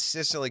is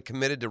consistently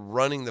committed to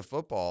running the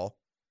football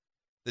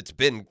that's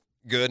been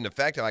good and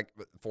effective, like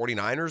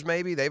 49ers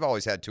maybe. They've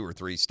always had two or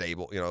three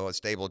stable, a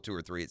stable of two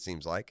or three, it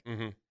seems like.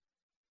 Mm-hmm.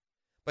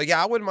 But,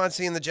 yeah, I wouldn't mind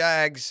seeing the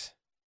Jags.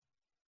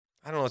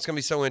 I don't know. It's going to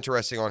be so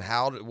interesting on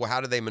how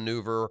do they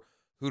maneuver,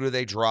 who do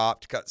they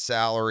drop to cut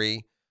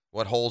salary,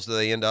 what holes do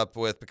they end up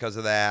with because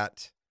of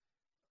that,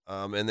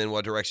 and then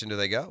what direction do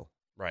they go?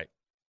 Right.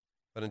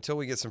 But until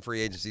we get some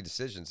free agency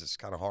decisions, it's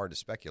kind of hard to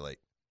speculate.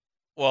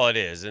 Well, it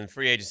is, and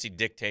free agency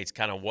dictates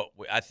kind of what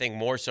I think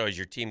more so as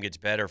your team gets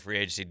better. Free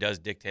agency does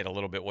dictate a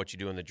little bit what you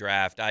do in the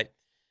draft. I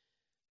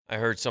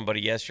heard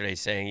somebody yesterday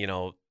saying,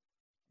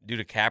 due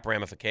to cap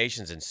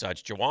ramifications and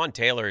such, Jawan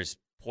Taylor is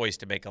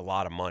poised to make a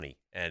lot of money,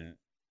 and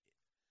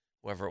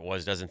whoever it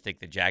was doesn't think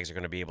the Jags are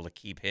going to be able to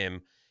keep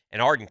him.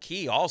 And Arden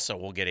Key also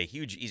will get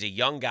he's a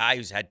young guy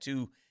who's had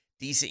 2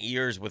 decent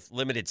years with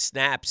limited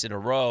snaps in a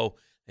row.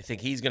 I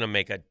think he's going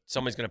to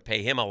somebody's going to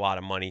pay him a lot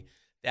of money.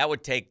 That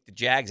would take the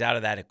Jags out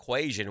of that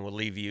equation and would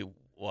leave you,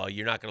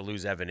 you're not going to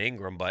lose Evan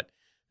Ingram, but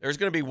there's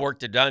going to be work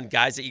to done,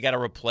 guys that you got to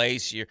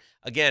replace.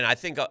 Again, I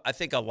think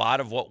a lot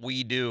of what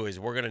we do is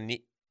we're going to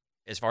need,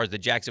 as far as the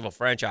Jacksonville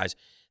franchise,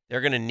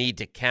 they're going to need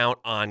to count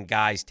on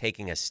guys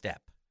taking a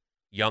step,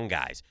 young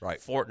guys. Right.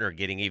 Fortner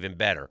getting even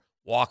better.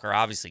 Walker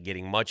obviously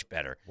getting much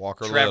better.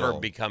 Trevor Little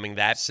becoming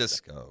that.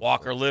 Cisco.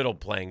 Walker Little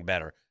playing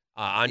better.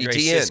 Andre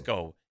ETN.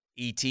 Cisco,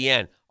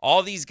 ETN.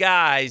 All these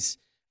guys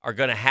are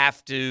going to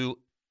have to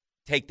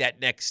take that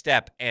next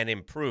step and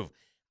improve.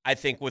 I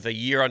think with a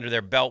year under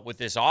their belt with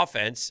this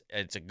offense,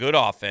 it's a good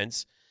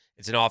offense.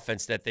 It's an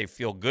offense that they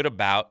feel good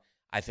about.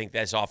 I think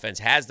this offense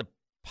has the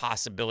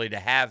possibility to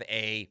have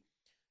a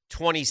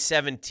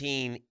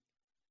 2017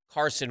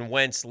 Carson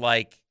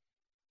Wentz-like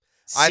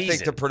season. I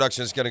think the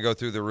production is going to go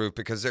through the roof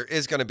because there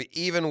is going to be,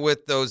 even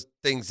with those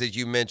things that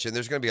you mentioned,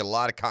 there's going to be a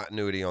lot of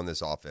continuity on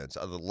this offense,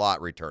 a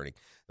lot returning.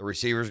 The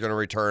receiver's going to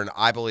return.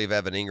 I believe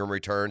Evan Ingram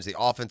returns. The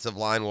offensive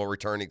line will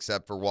return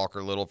except for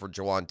Walker Little, for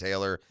Jawan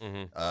Taylor.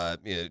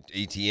 Mm-hmm.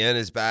 ETN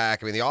is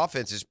back. I mean, the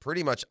offense is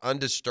pretty much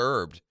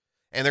undisturbed,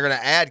 and they're going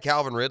to add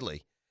Calvin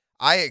Ridley.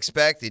 I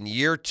expect in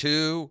year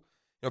 2,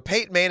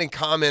 Peyton Manning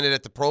commented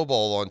at the Pro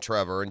Bowl on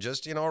Trevor, and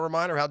just, a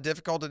reminder how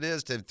difficult it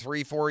is to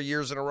 3-4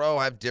 years in a row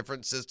have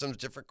different systems,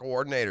 different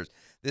coordinators.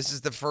 This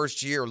is the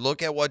first year.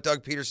 Look at what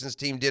Doug Peterson's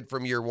team did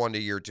from year 1 to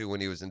year 2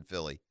 when he was in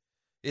Philly.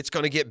 It's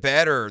going to get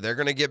better. They're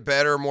going to get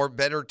better,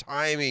 better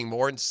timing,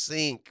 more in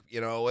sync.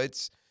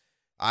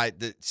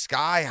 The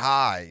sky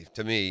high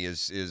to me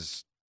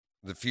is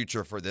the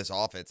future for this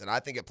offense, and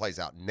I think it plays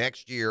out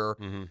next year.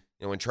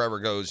 Mm-hmm. When Trevor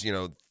goes,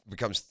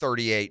 becomes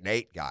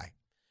 38-8 guy.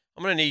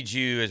 I'm going to need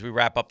you as we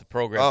wrap up the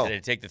program today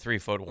to take the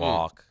 3-foot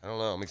walk. I don't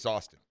know. I'm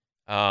exhausted.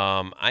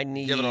 I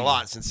need given a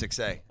lot since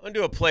 6A. I'm going to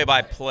do a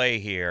play-by-play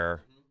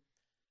here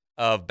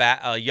of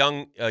a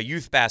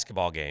youth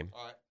basketball game.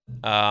 All right.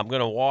 I'm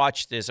going to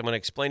watch this. I'm going to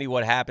explain to you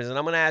what happens, and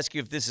I'm going to ask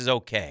you if this is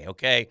okay,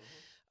 okay?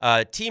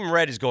 Team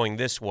Red is going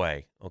this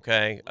way,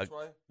 okay? Which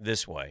way?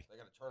 This way. They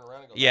got to turn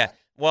around and go back?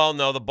 Well,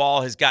 no, the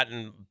ball has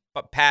gotten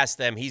past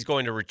them. He's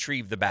going to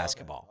retrieve the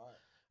basketball. Okay.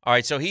 All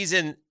right, so he's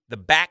in the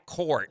back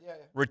court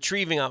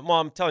retrieving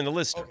I'm telling the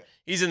listener. Okay.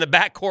 He's in the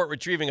back court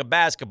retrieving a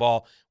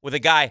basketball with a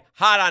guy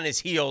hot on his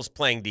heels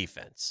playing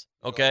defense,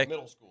 okay?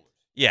 Middle schoolers.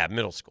 Yeah,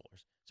 middle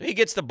schoolers. So he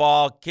gets the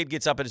ball, kid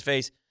gets up in his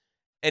face,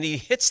 and he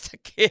hits the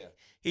kid. Yeah.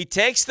 He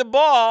takes the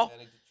ball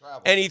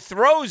and he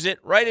throws it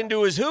right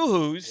into his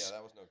hoo-hoos. Yeah,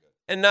 that was no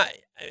good.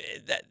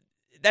 And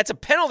that's a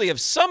penalty of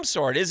some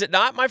sort, is it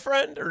not, my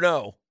friend, or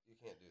no? You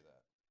can't do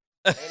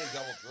that. And he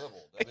double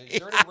dribbled. I mean, is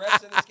there any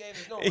refs in this game?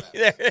 There's no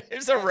refs.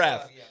 There's a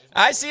ref.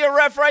 I see a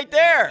ref right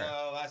there.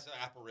 No, that's an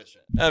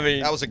apparition. I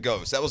mean, that was a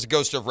ghost. That was a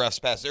ghost of refs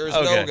pass. There is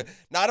no.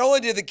 Not only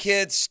did the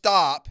kid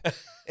stop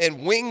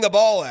and wing the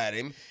ball at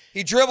him,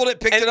 He dribbled it,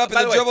 picked it up, and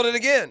then dribbled it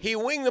again. He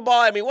winged the ball.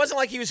 I mean, it wasn't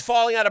like he was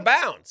falling out of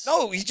bounds.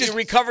 No, he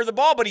recovered the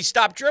ball, but he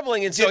stopped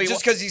dribbling, and so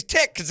just because he's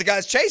ticked because the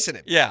guy's chasing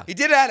him. Yeah, he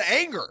did it out of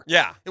anger.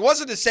 Yeah, it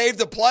wasn't to save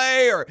the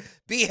play or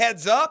be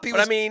heads up.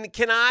 I mean,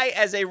 can I,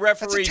 as a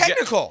referee, that's a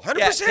technical, 100%.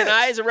 Yeah, can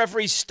I, as a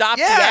referee, stop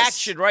the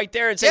action right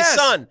there and say,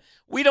 "Son,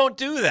 we don't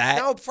do that"?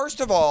 No,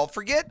 first of all,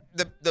 forget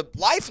the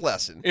life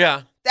lesson.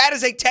 Yeah, that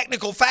is a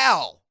technical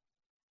foul.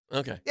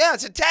 Okay. Yeah,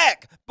 it's a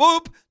tech.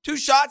 Boop. 2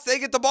 shots, they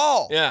get the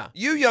ball. Yeah.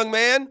 You, young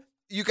man,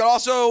 you could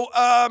also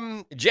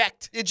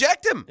eject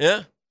him.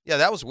 Yeah. Yeah,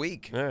 that was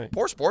weak. All right.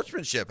 Poor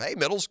sportsmanship. Hey,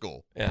 middle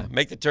school. Yeah,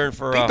 make the turn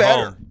for Be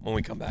better home when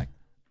we come back.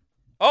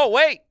 Oh,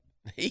 wait.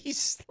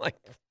 He's like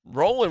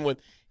rolling with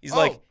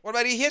like what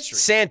about E-history?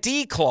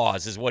 Santa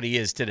Claus is what he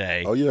is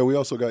today. Oh, yeah, we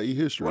also got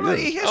E-history. What about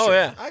E-history? Oh,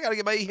 yeah. I got to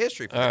get my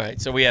E-history. All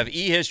right, so we have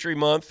E-history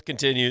month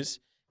continues.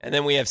 And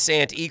then we have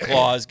Santa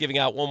Claus giving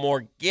out one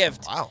more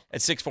gift at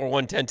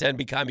 641-1010.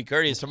 Be kind, be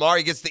courteous. Tomorrow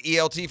he gets the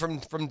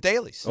ELT from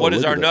Dailies. What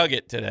is our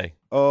nugget today?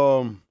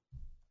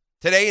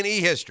 Today in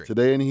E-history.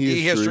 Today in E-history.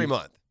 E-history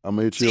month. I'm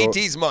gonna hit you.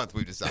 CT's month,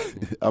 we've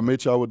decided. I'm gonna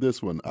hit y'all with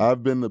this one.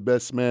 I've been the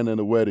best man in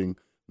a wedding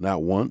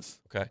not once.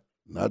 Okay.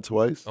 Not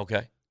twice.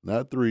 Okay.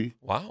 Not 3.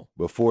 Wow.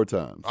 But 4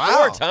 times.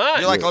 Wow. 4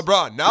 times. You're like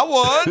LeBron. Not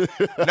 1,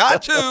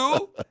 not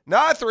 2,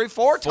 not 3,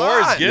 4 times. 4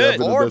 is good.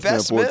 Yeah, 4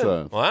 best men. 4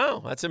 times.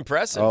 Wow, that's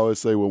impressive. I always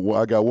say, well,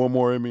 I got one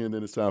more in me, and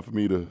then it's time for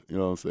me to, you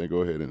know what I'm saying,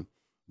 go ahead and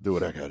do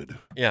what I got to do.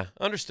 Yeah,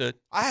 understood.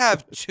 I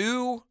have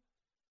 2,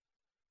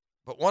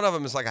 but one of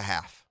them is like a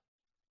half.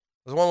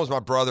 The one was my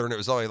brother, and it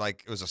was only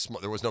like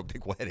there was no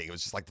big wedding. It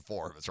was just like the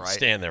 4 of us, right?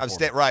 Stand there.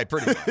 Right,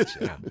 pretty much.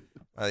 Yeah.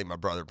 I think my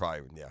brother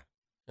probably, All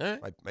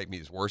right. might make me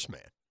his worst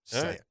man.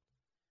 All right.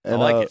 And, I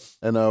like it.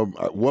 And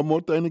one more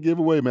thing to give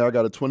away, man. I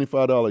got a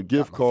 $25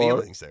 gift card.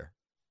 Feelings there.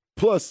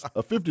 Plus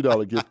a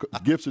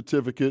 $50 gift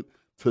certificate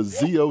to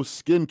Zeo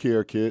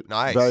Skincare Kit.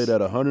 Nice. Valued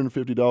at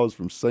 $150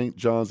 from St.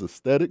 John's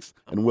Aesthetics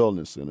and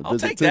Wellness Center. I'll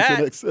take Visit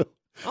that. 1010XL.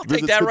 I'll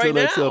take that right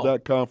now.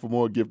 1010XL.com for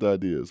more gift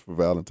ideas for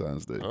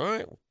Valentine's Day. All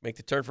right. Make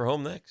the turn for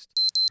home next.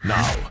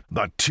 Now,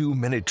 the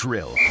 2-minute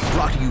drill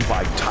brought to you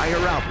by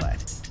Tire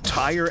Outlet.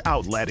 Tire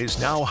Outlet is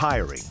now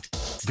hiring.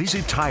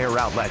 Visit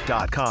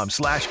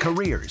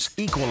TireOutlet.com/careers.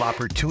 Equal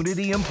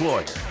opportunity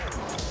employer.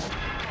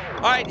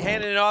 All right,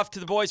 handing it off to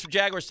the boys for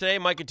Jaguars today.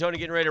 Mike and Tony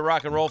getting ready to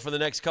rock and roll for the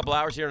next couple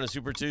hours here on a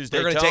Super Tuesday.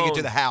 They're going to take it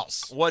to the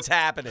house. What's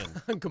happening?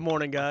 Good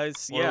morning,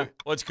 guys.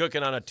 What's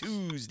cooking on a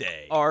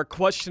Tuesday? Our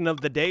question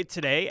of the day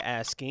today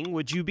asking,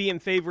 would you be in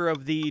favor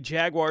of the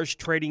Jaguars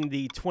trading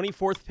the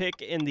 24th pick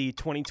in the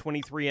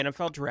 2023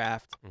 NFL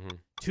Draft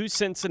to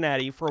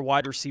Cincinnati for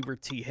wide receiver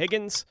T.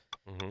 Higgins?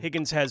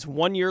 Higgins has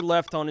 1 year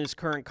left on his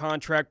current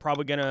contract,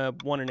 probably going to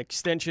want an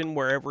extension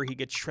wherever he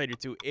gets traded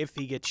to, if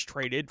he gets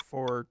traded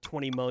for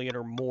 $20 million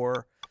or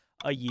more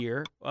a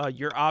year.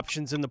 Your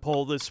options in the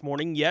poll this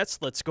morning: yes,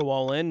 let's go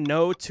all in;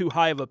 no, too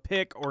high of a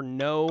pick; or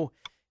no,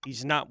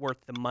 he's not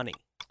worth the money.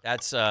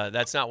 That's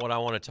not what I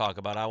want to talk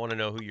about. I want to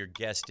know who your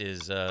guest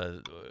is.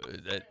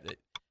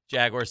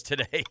 Jaguars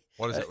today.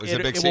 What is it? Was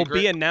it a big secret? It will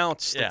be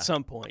announced at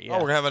some point. Yeah.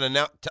 Oh, we're going to have an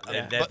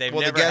announcement.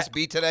 Will the guest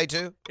be today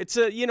too? It's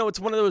it's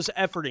one of those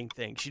efforting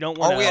things. You don't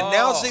want. Are we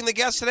announcing the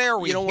guest today, or are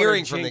we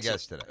hearing from the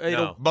guest today?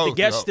 No. The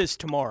guest is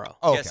tomorrow.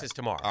 Oh, guest is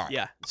tomorrow. All right.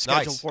 Yeah,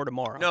 scheduled for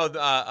tomorrow. No,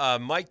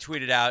 Mike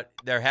tweeted out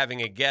they're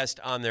having a guest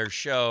on their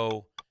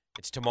show.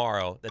 It's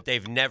tomorrow that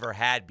they've never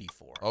had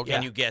before. Okay.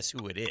 Can you guess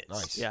who it is?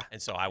 Nice. Yeah.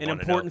 And so I want to know. An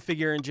important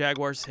figure in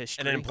Jaguars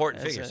history. An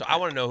important figure. So I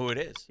want to know who it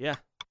is. Yeah.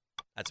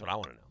 That's what I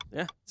want to know.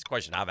 Yeah. It's a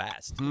question I've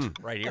asked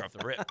right here off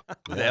the rip.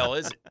 Who the hell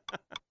is it?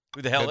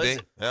 Who the hell is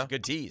it? Yeah.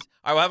 Good tease.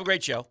 All right, well, have a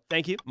great show.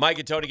 Thank you. Mike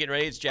and Tony getting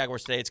ready. It's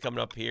Jaguars Today. It's coming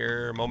up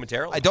here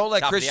momentarily. I don't let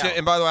Top of the Christian, hour.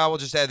 and by the way, I will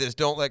just add this,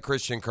 don't let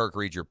Christian Kirk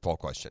read your poll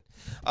question.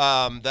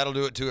 That'll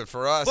do it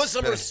for us. Put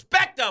some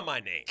respect on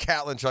my name.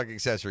 Catlin Truck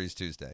Accessories Tuesday.